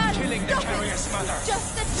honor Vitalis, of killing the stop it. carrier's mother.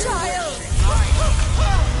 Just a child.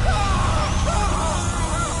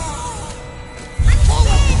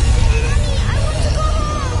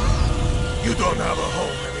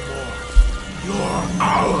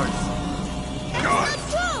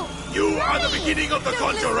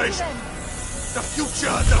 conjuration! The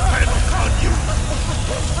future depends on you!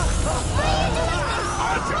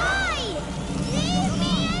 Why? Leave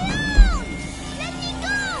me alone! Let me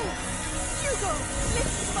go! Hugo,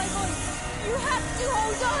 listen to my voice. You have to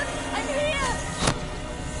hold on. I'm here.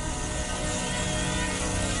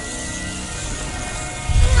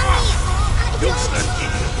 Useless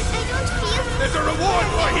idiot! I don't feel... There's a reward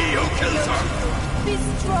for he who kills her! Be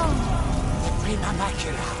strong. Prima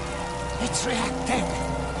Macula. It's reacting.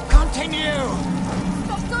 Continue!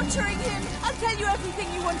 Stop torturing him. I'll tell you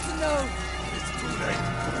everything you want to know. It's too late.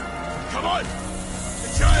 Come on! The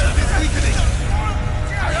child is weakening!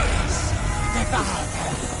 Devour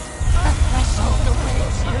them. The threshold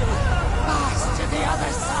awaits you. Pass to the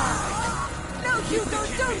other side. No, Hugo,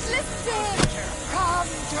 don't listen to him. Come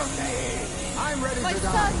to me. I'm ready My to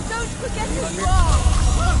die. son, don't forget who you are.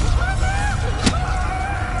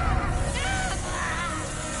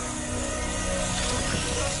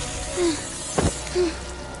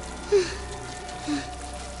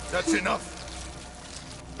 That's enough.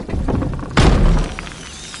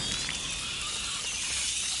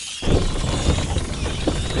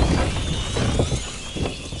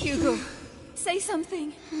 Hugo, say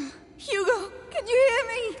something. Hugo, can you hear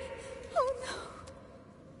me? Oh no.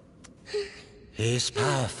 He's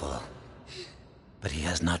powerful, but he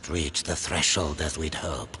has not reached the threshold as we'd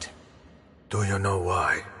hoped. Do you know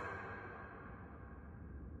why?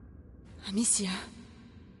 Amicia.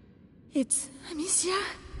 It's Amicia.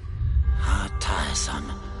 How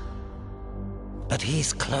tiresome. But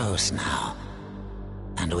he's close now,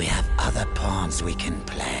 and we have other pawns we can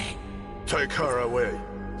play. Take her away.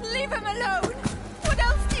 Leave him alone. What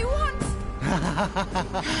else do you want?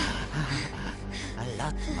 A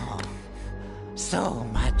lot more. So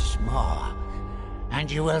much more. And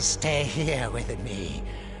you will stay here with me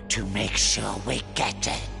to make sure we get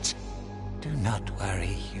it. Do not worry,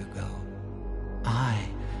 Hugo. I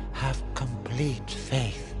have complete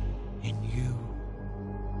faith in you.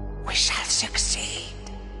 We shall succeed.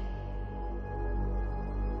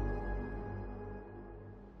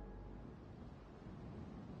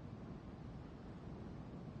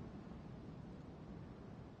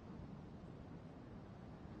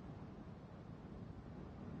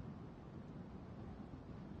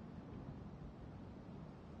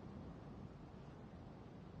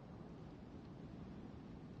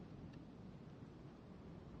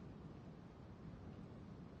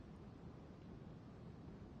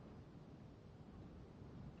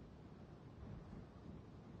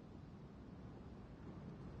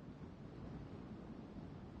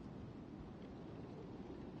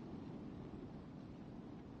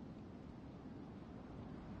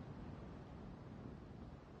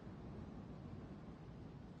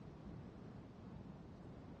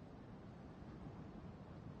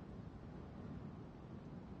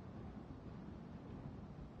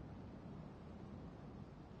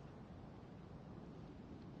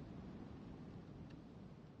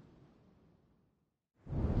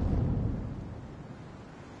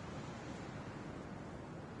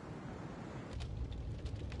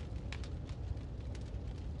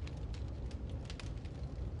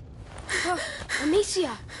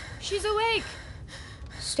 Amicia! She's awake.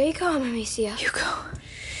 Stay calm, Amicia. Hugo.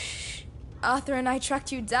 Arthur and I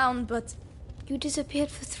tracked you down, but... You disappeared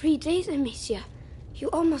for 3 days, Amicia. You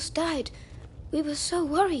almost died. We were so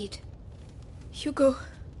worried. Hugo.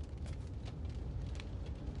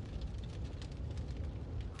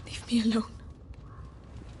 Leave me alone.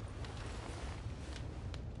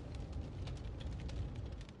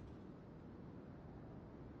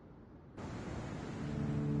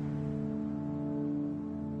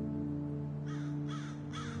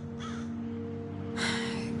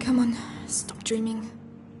 Come on, stop dreaming.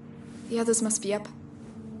 The others must be up.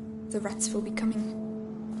 The rats will be coming.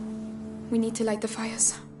 We need to light the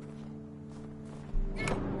fires.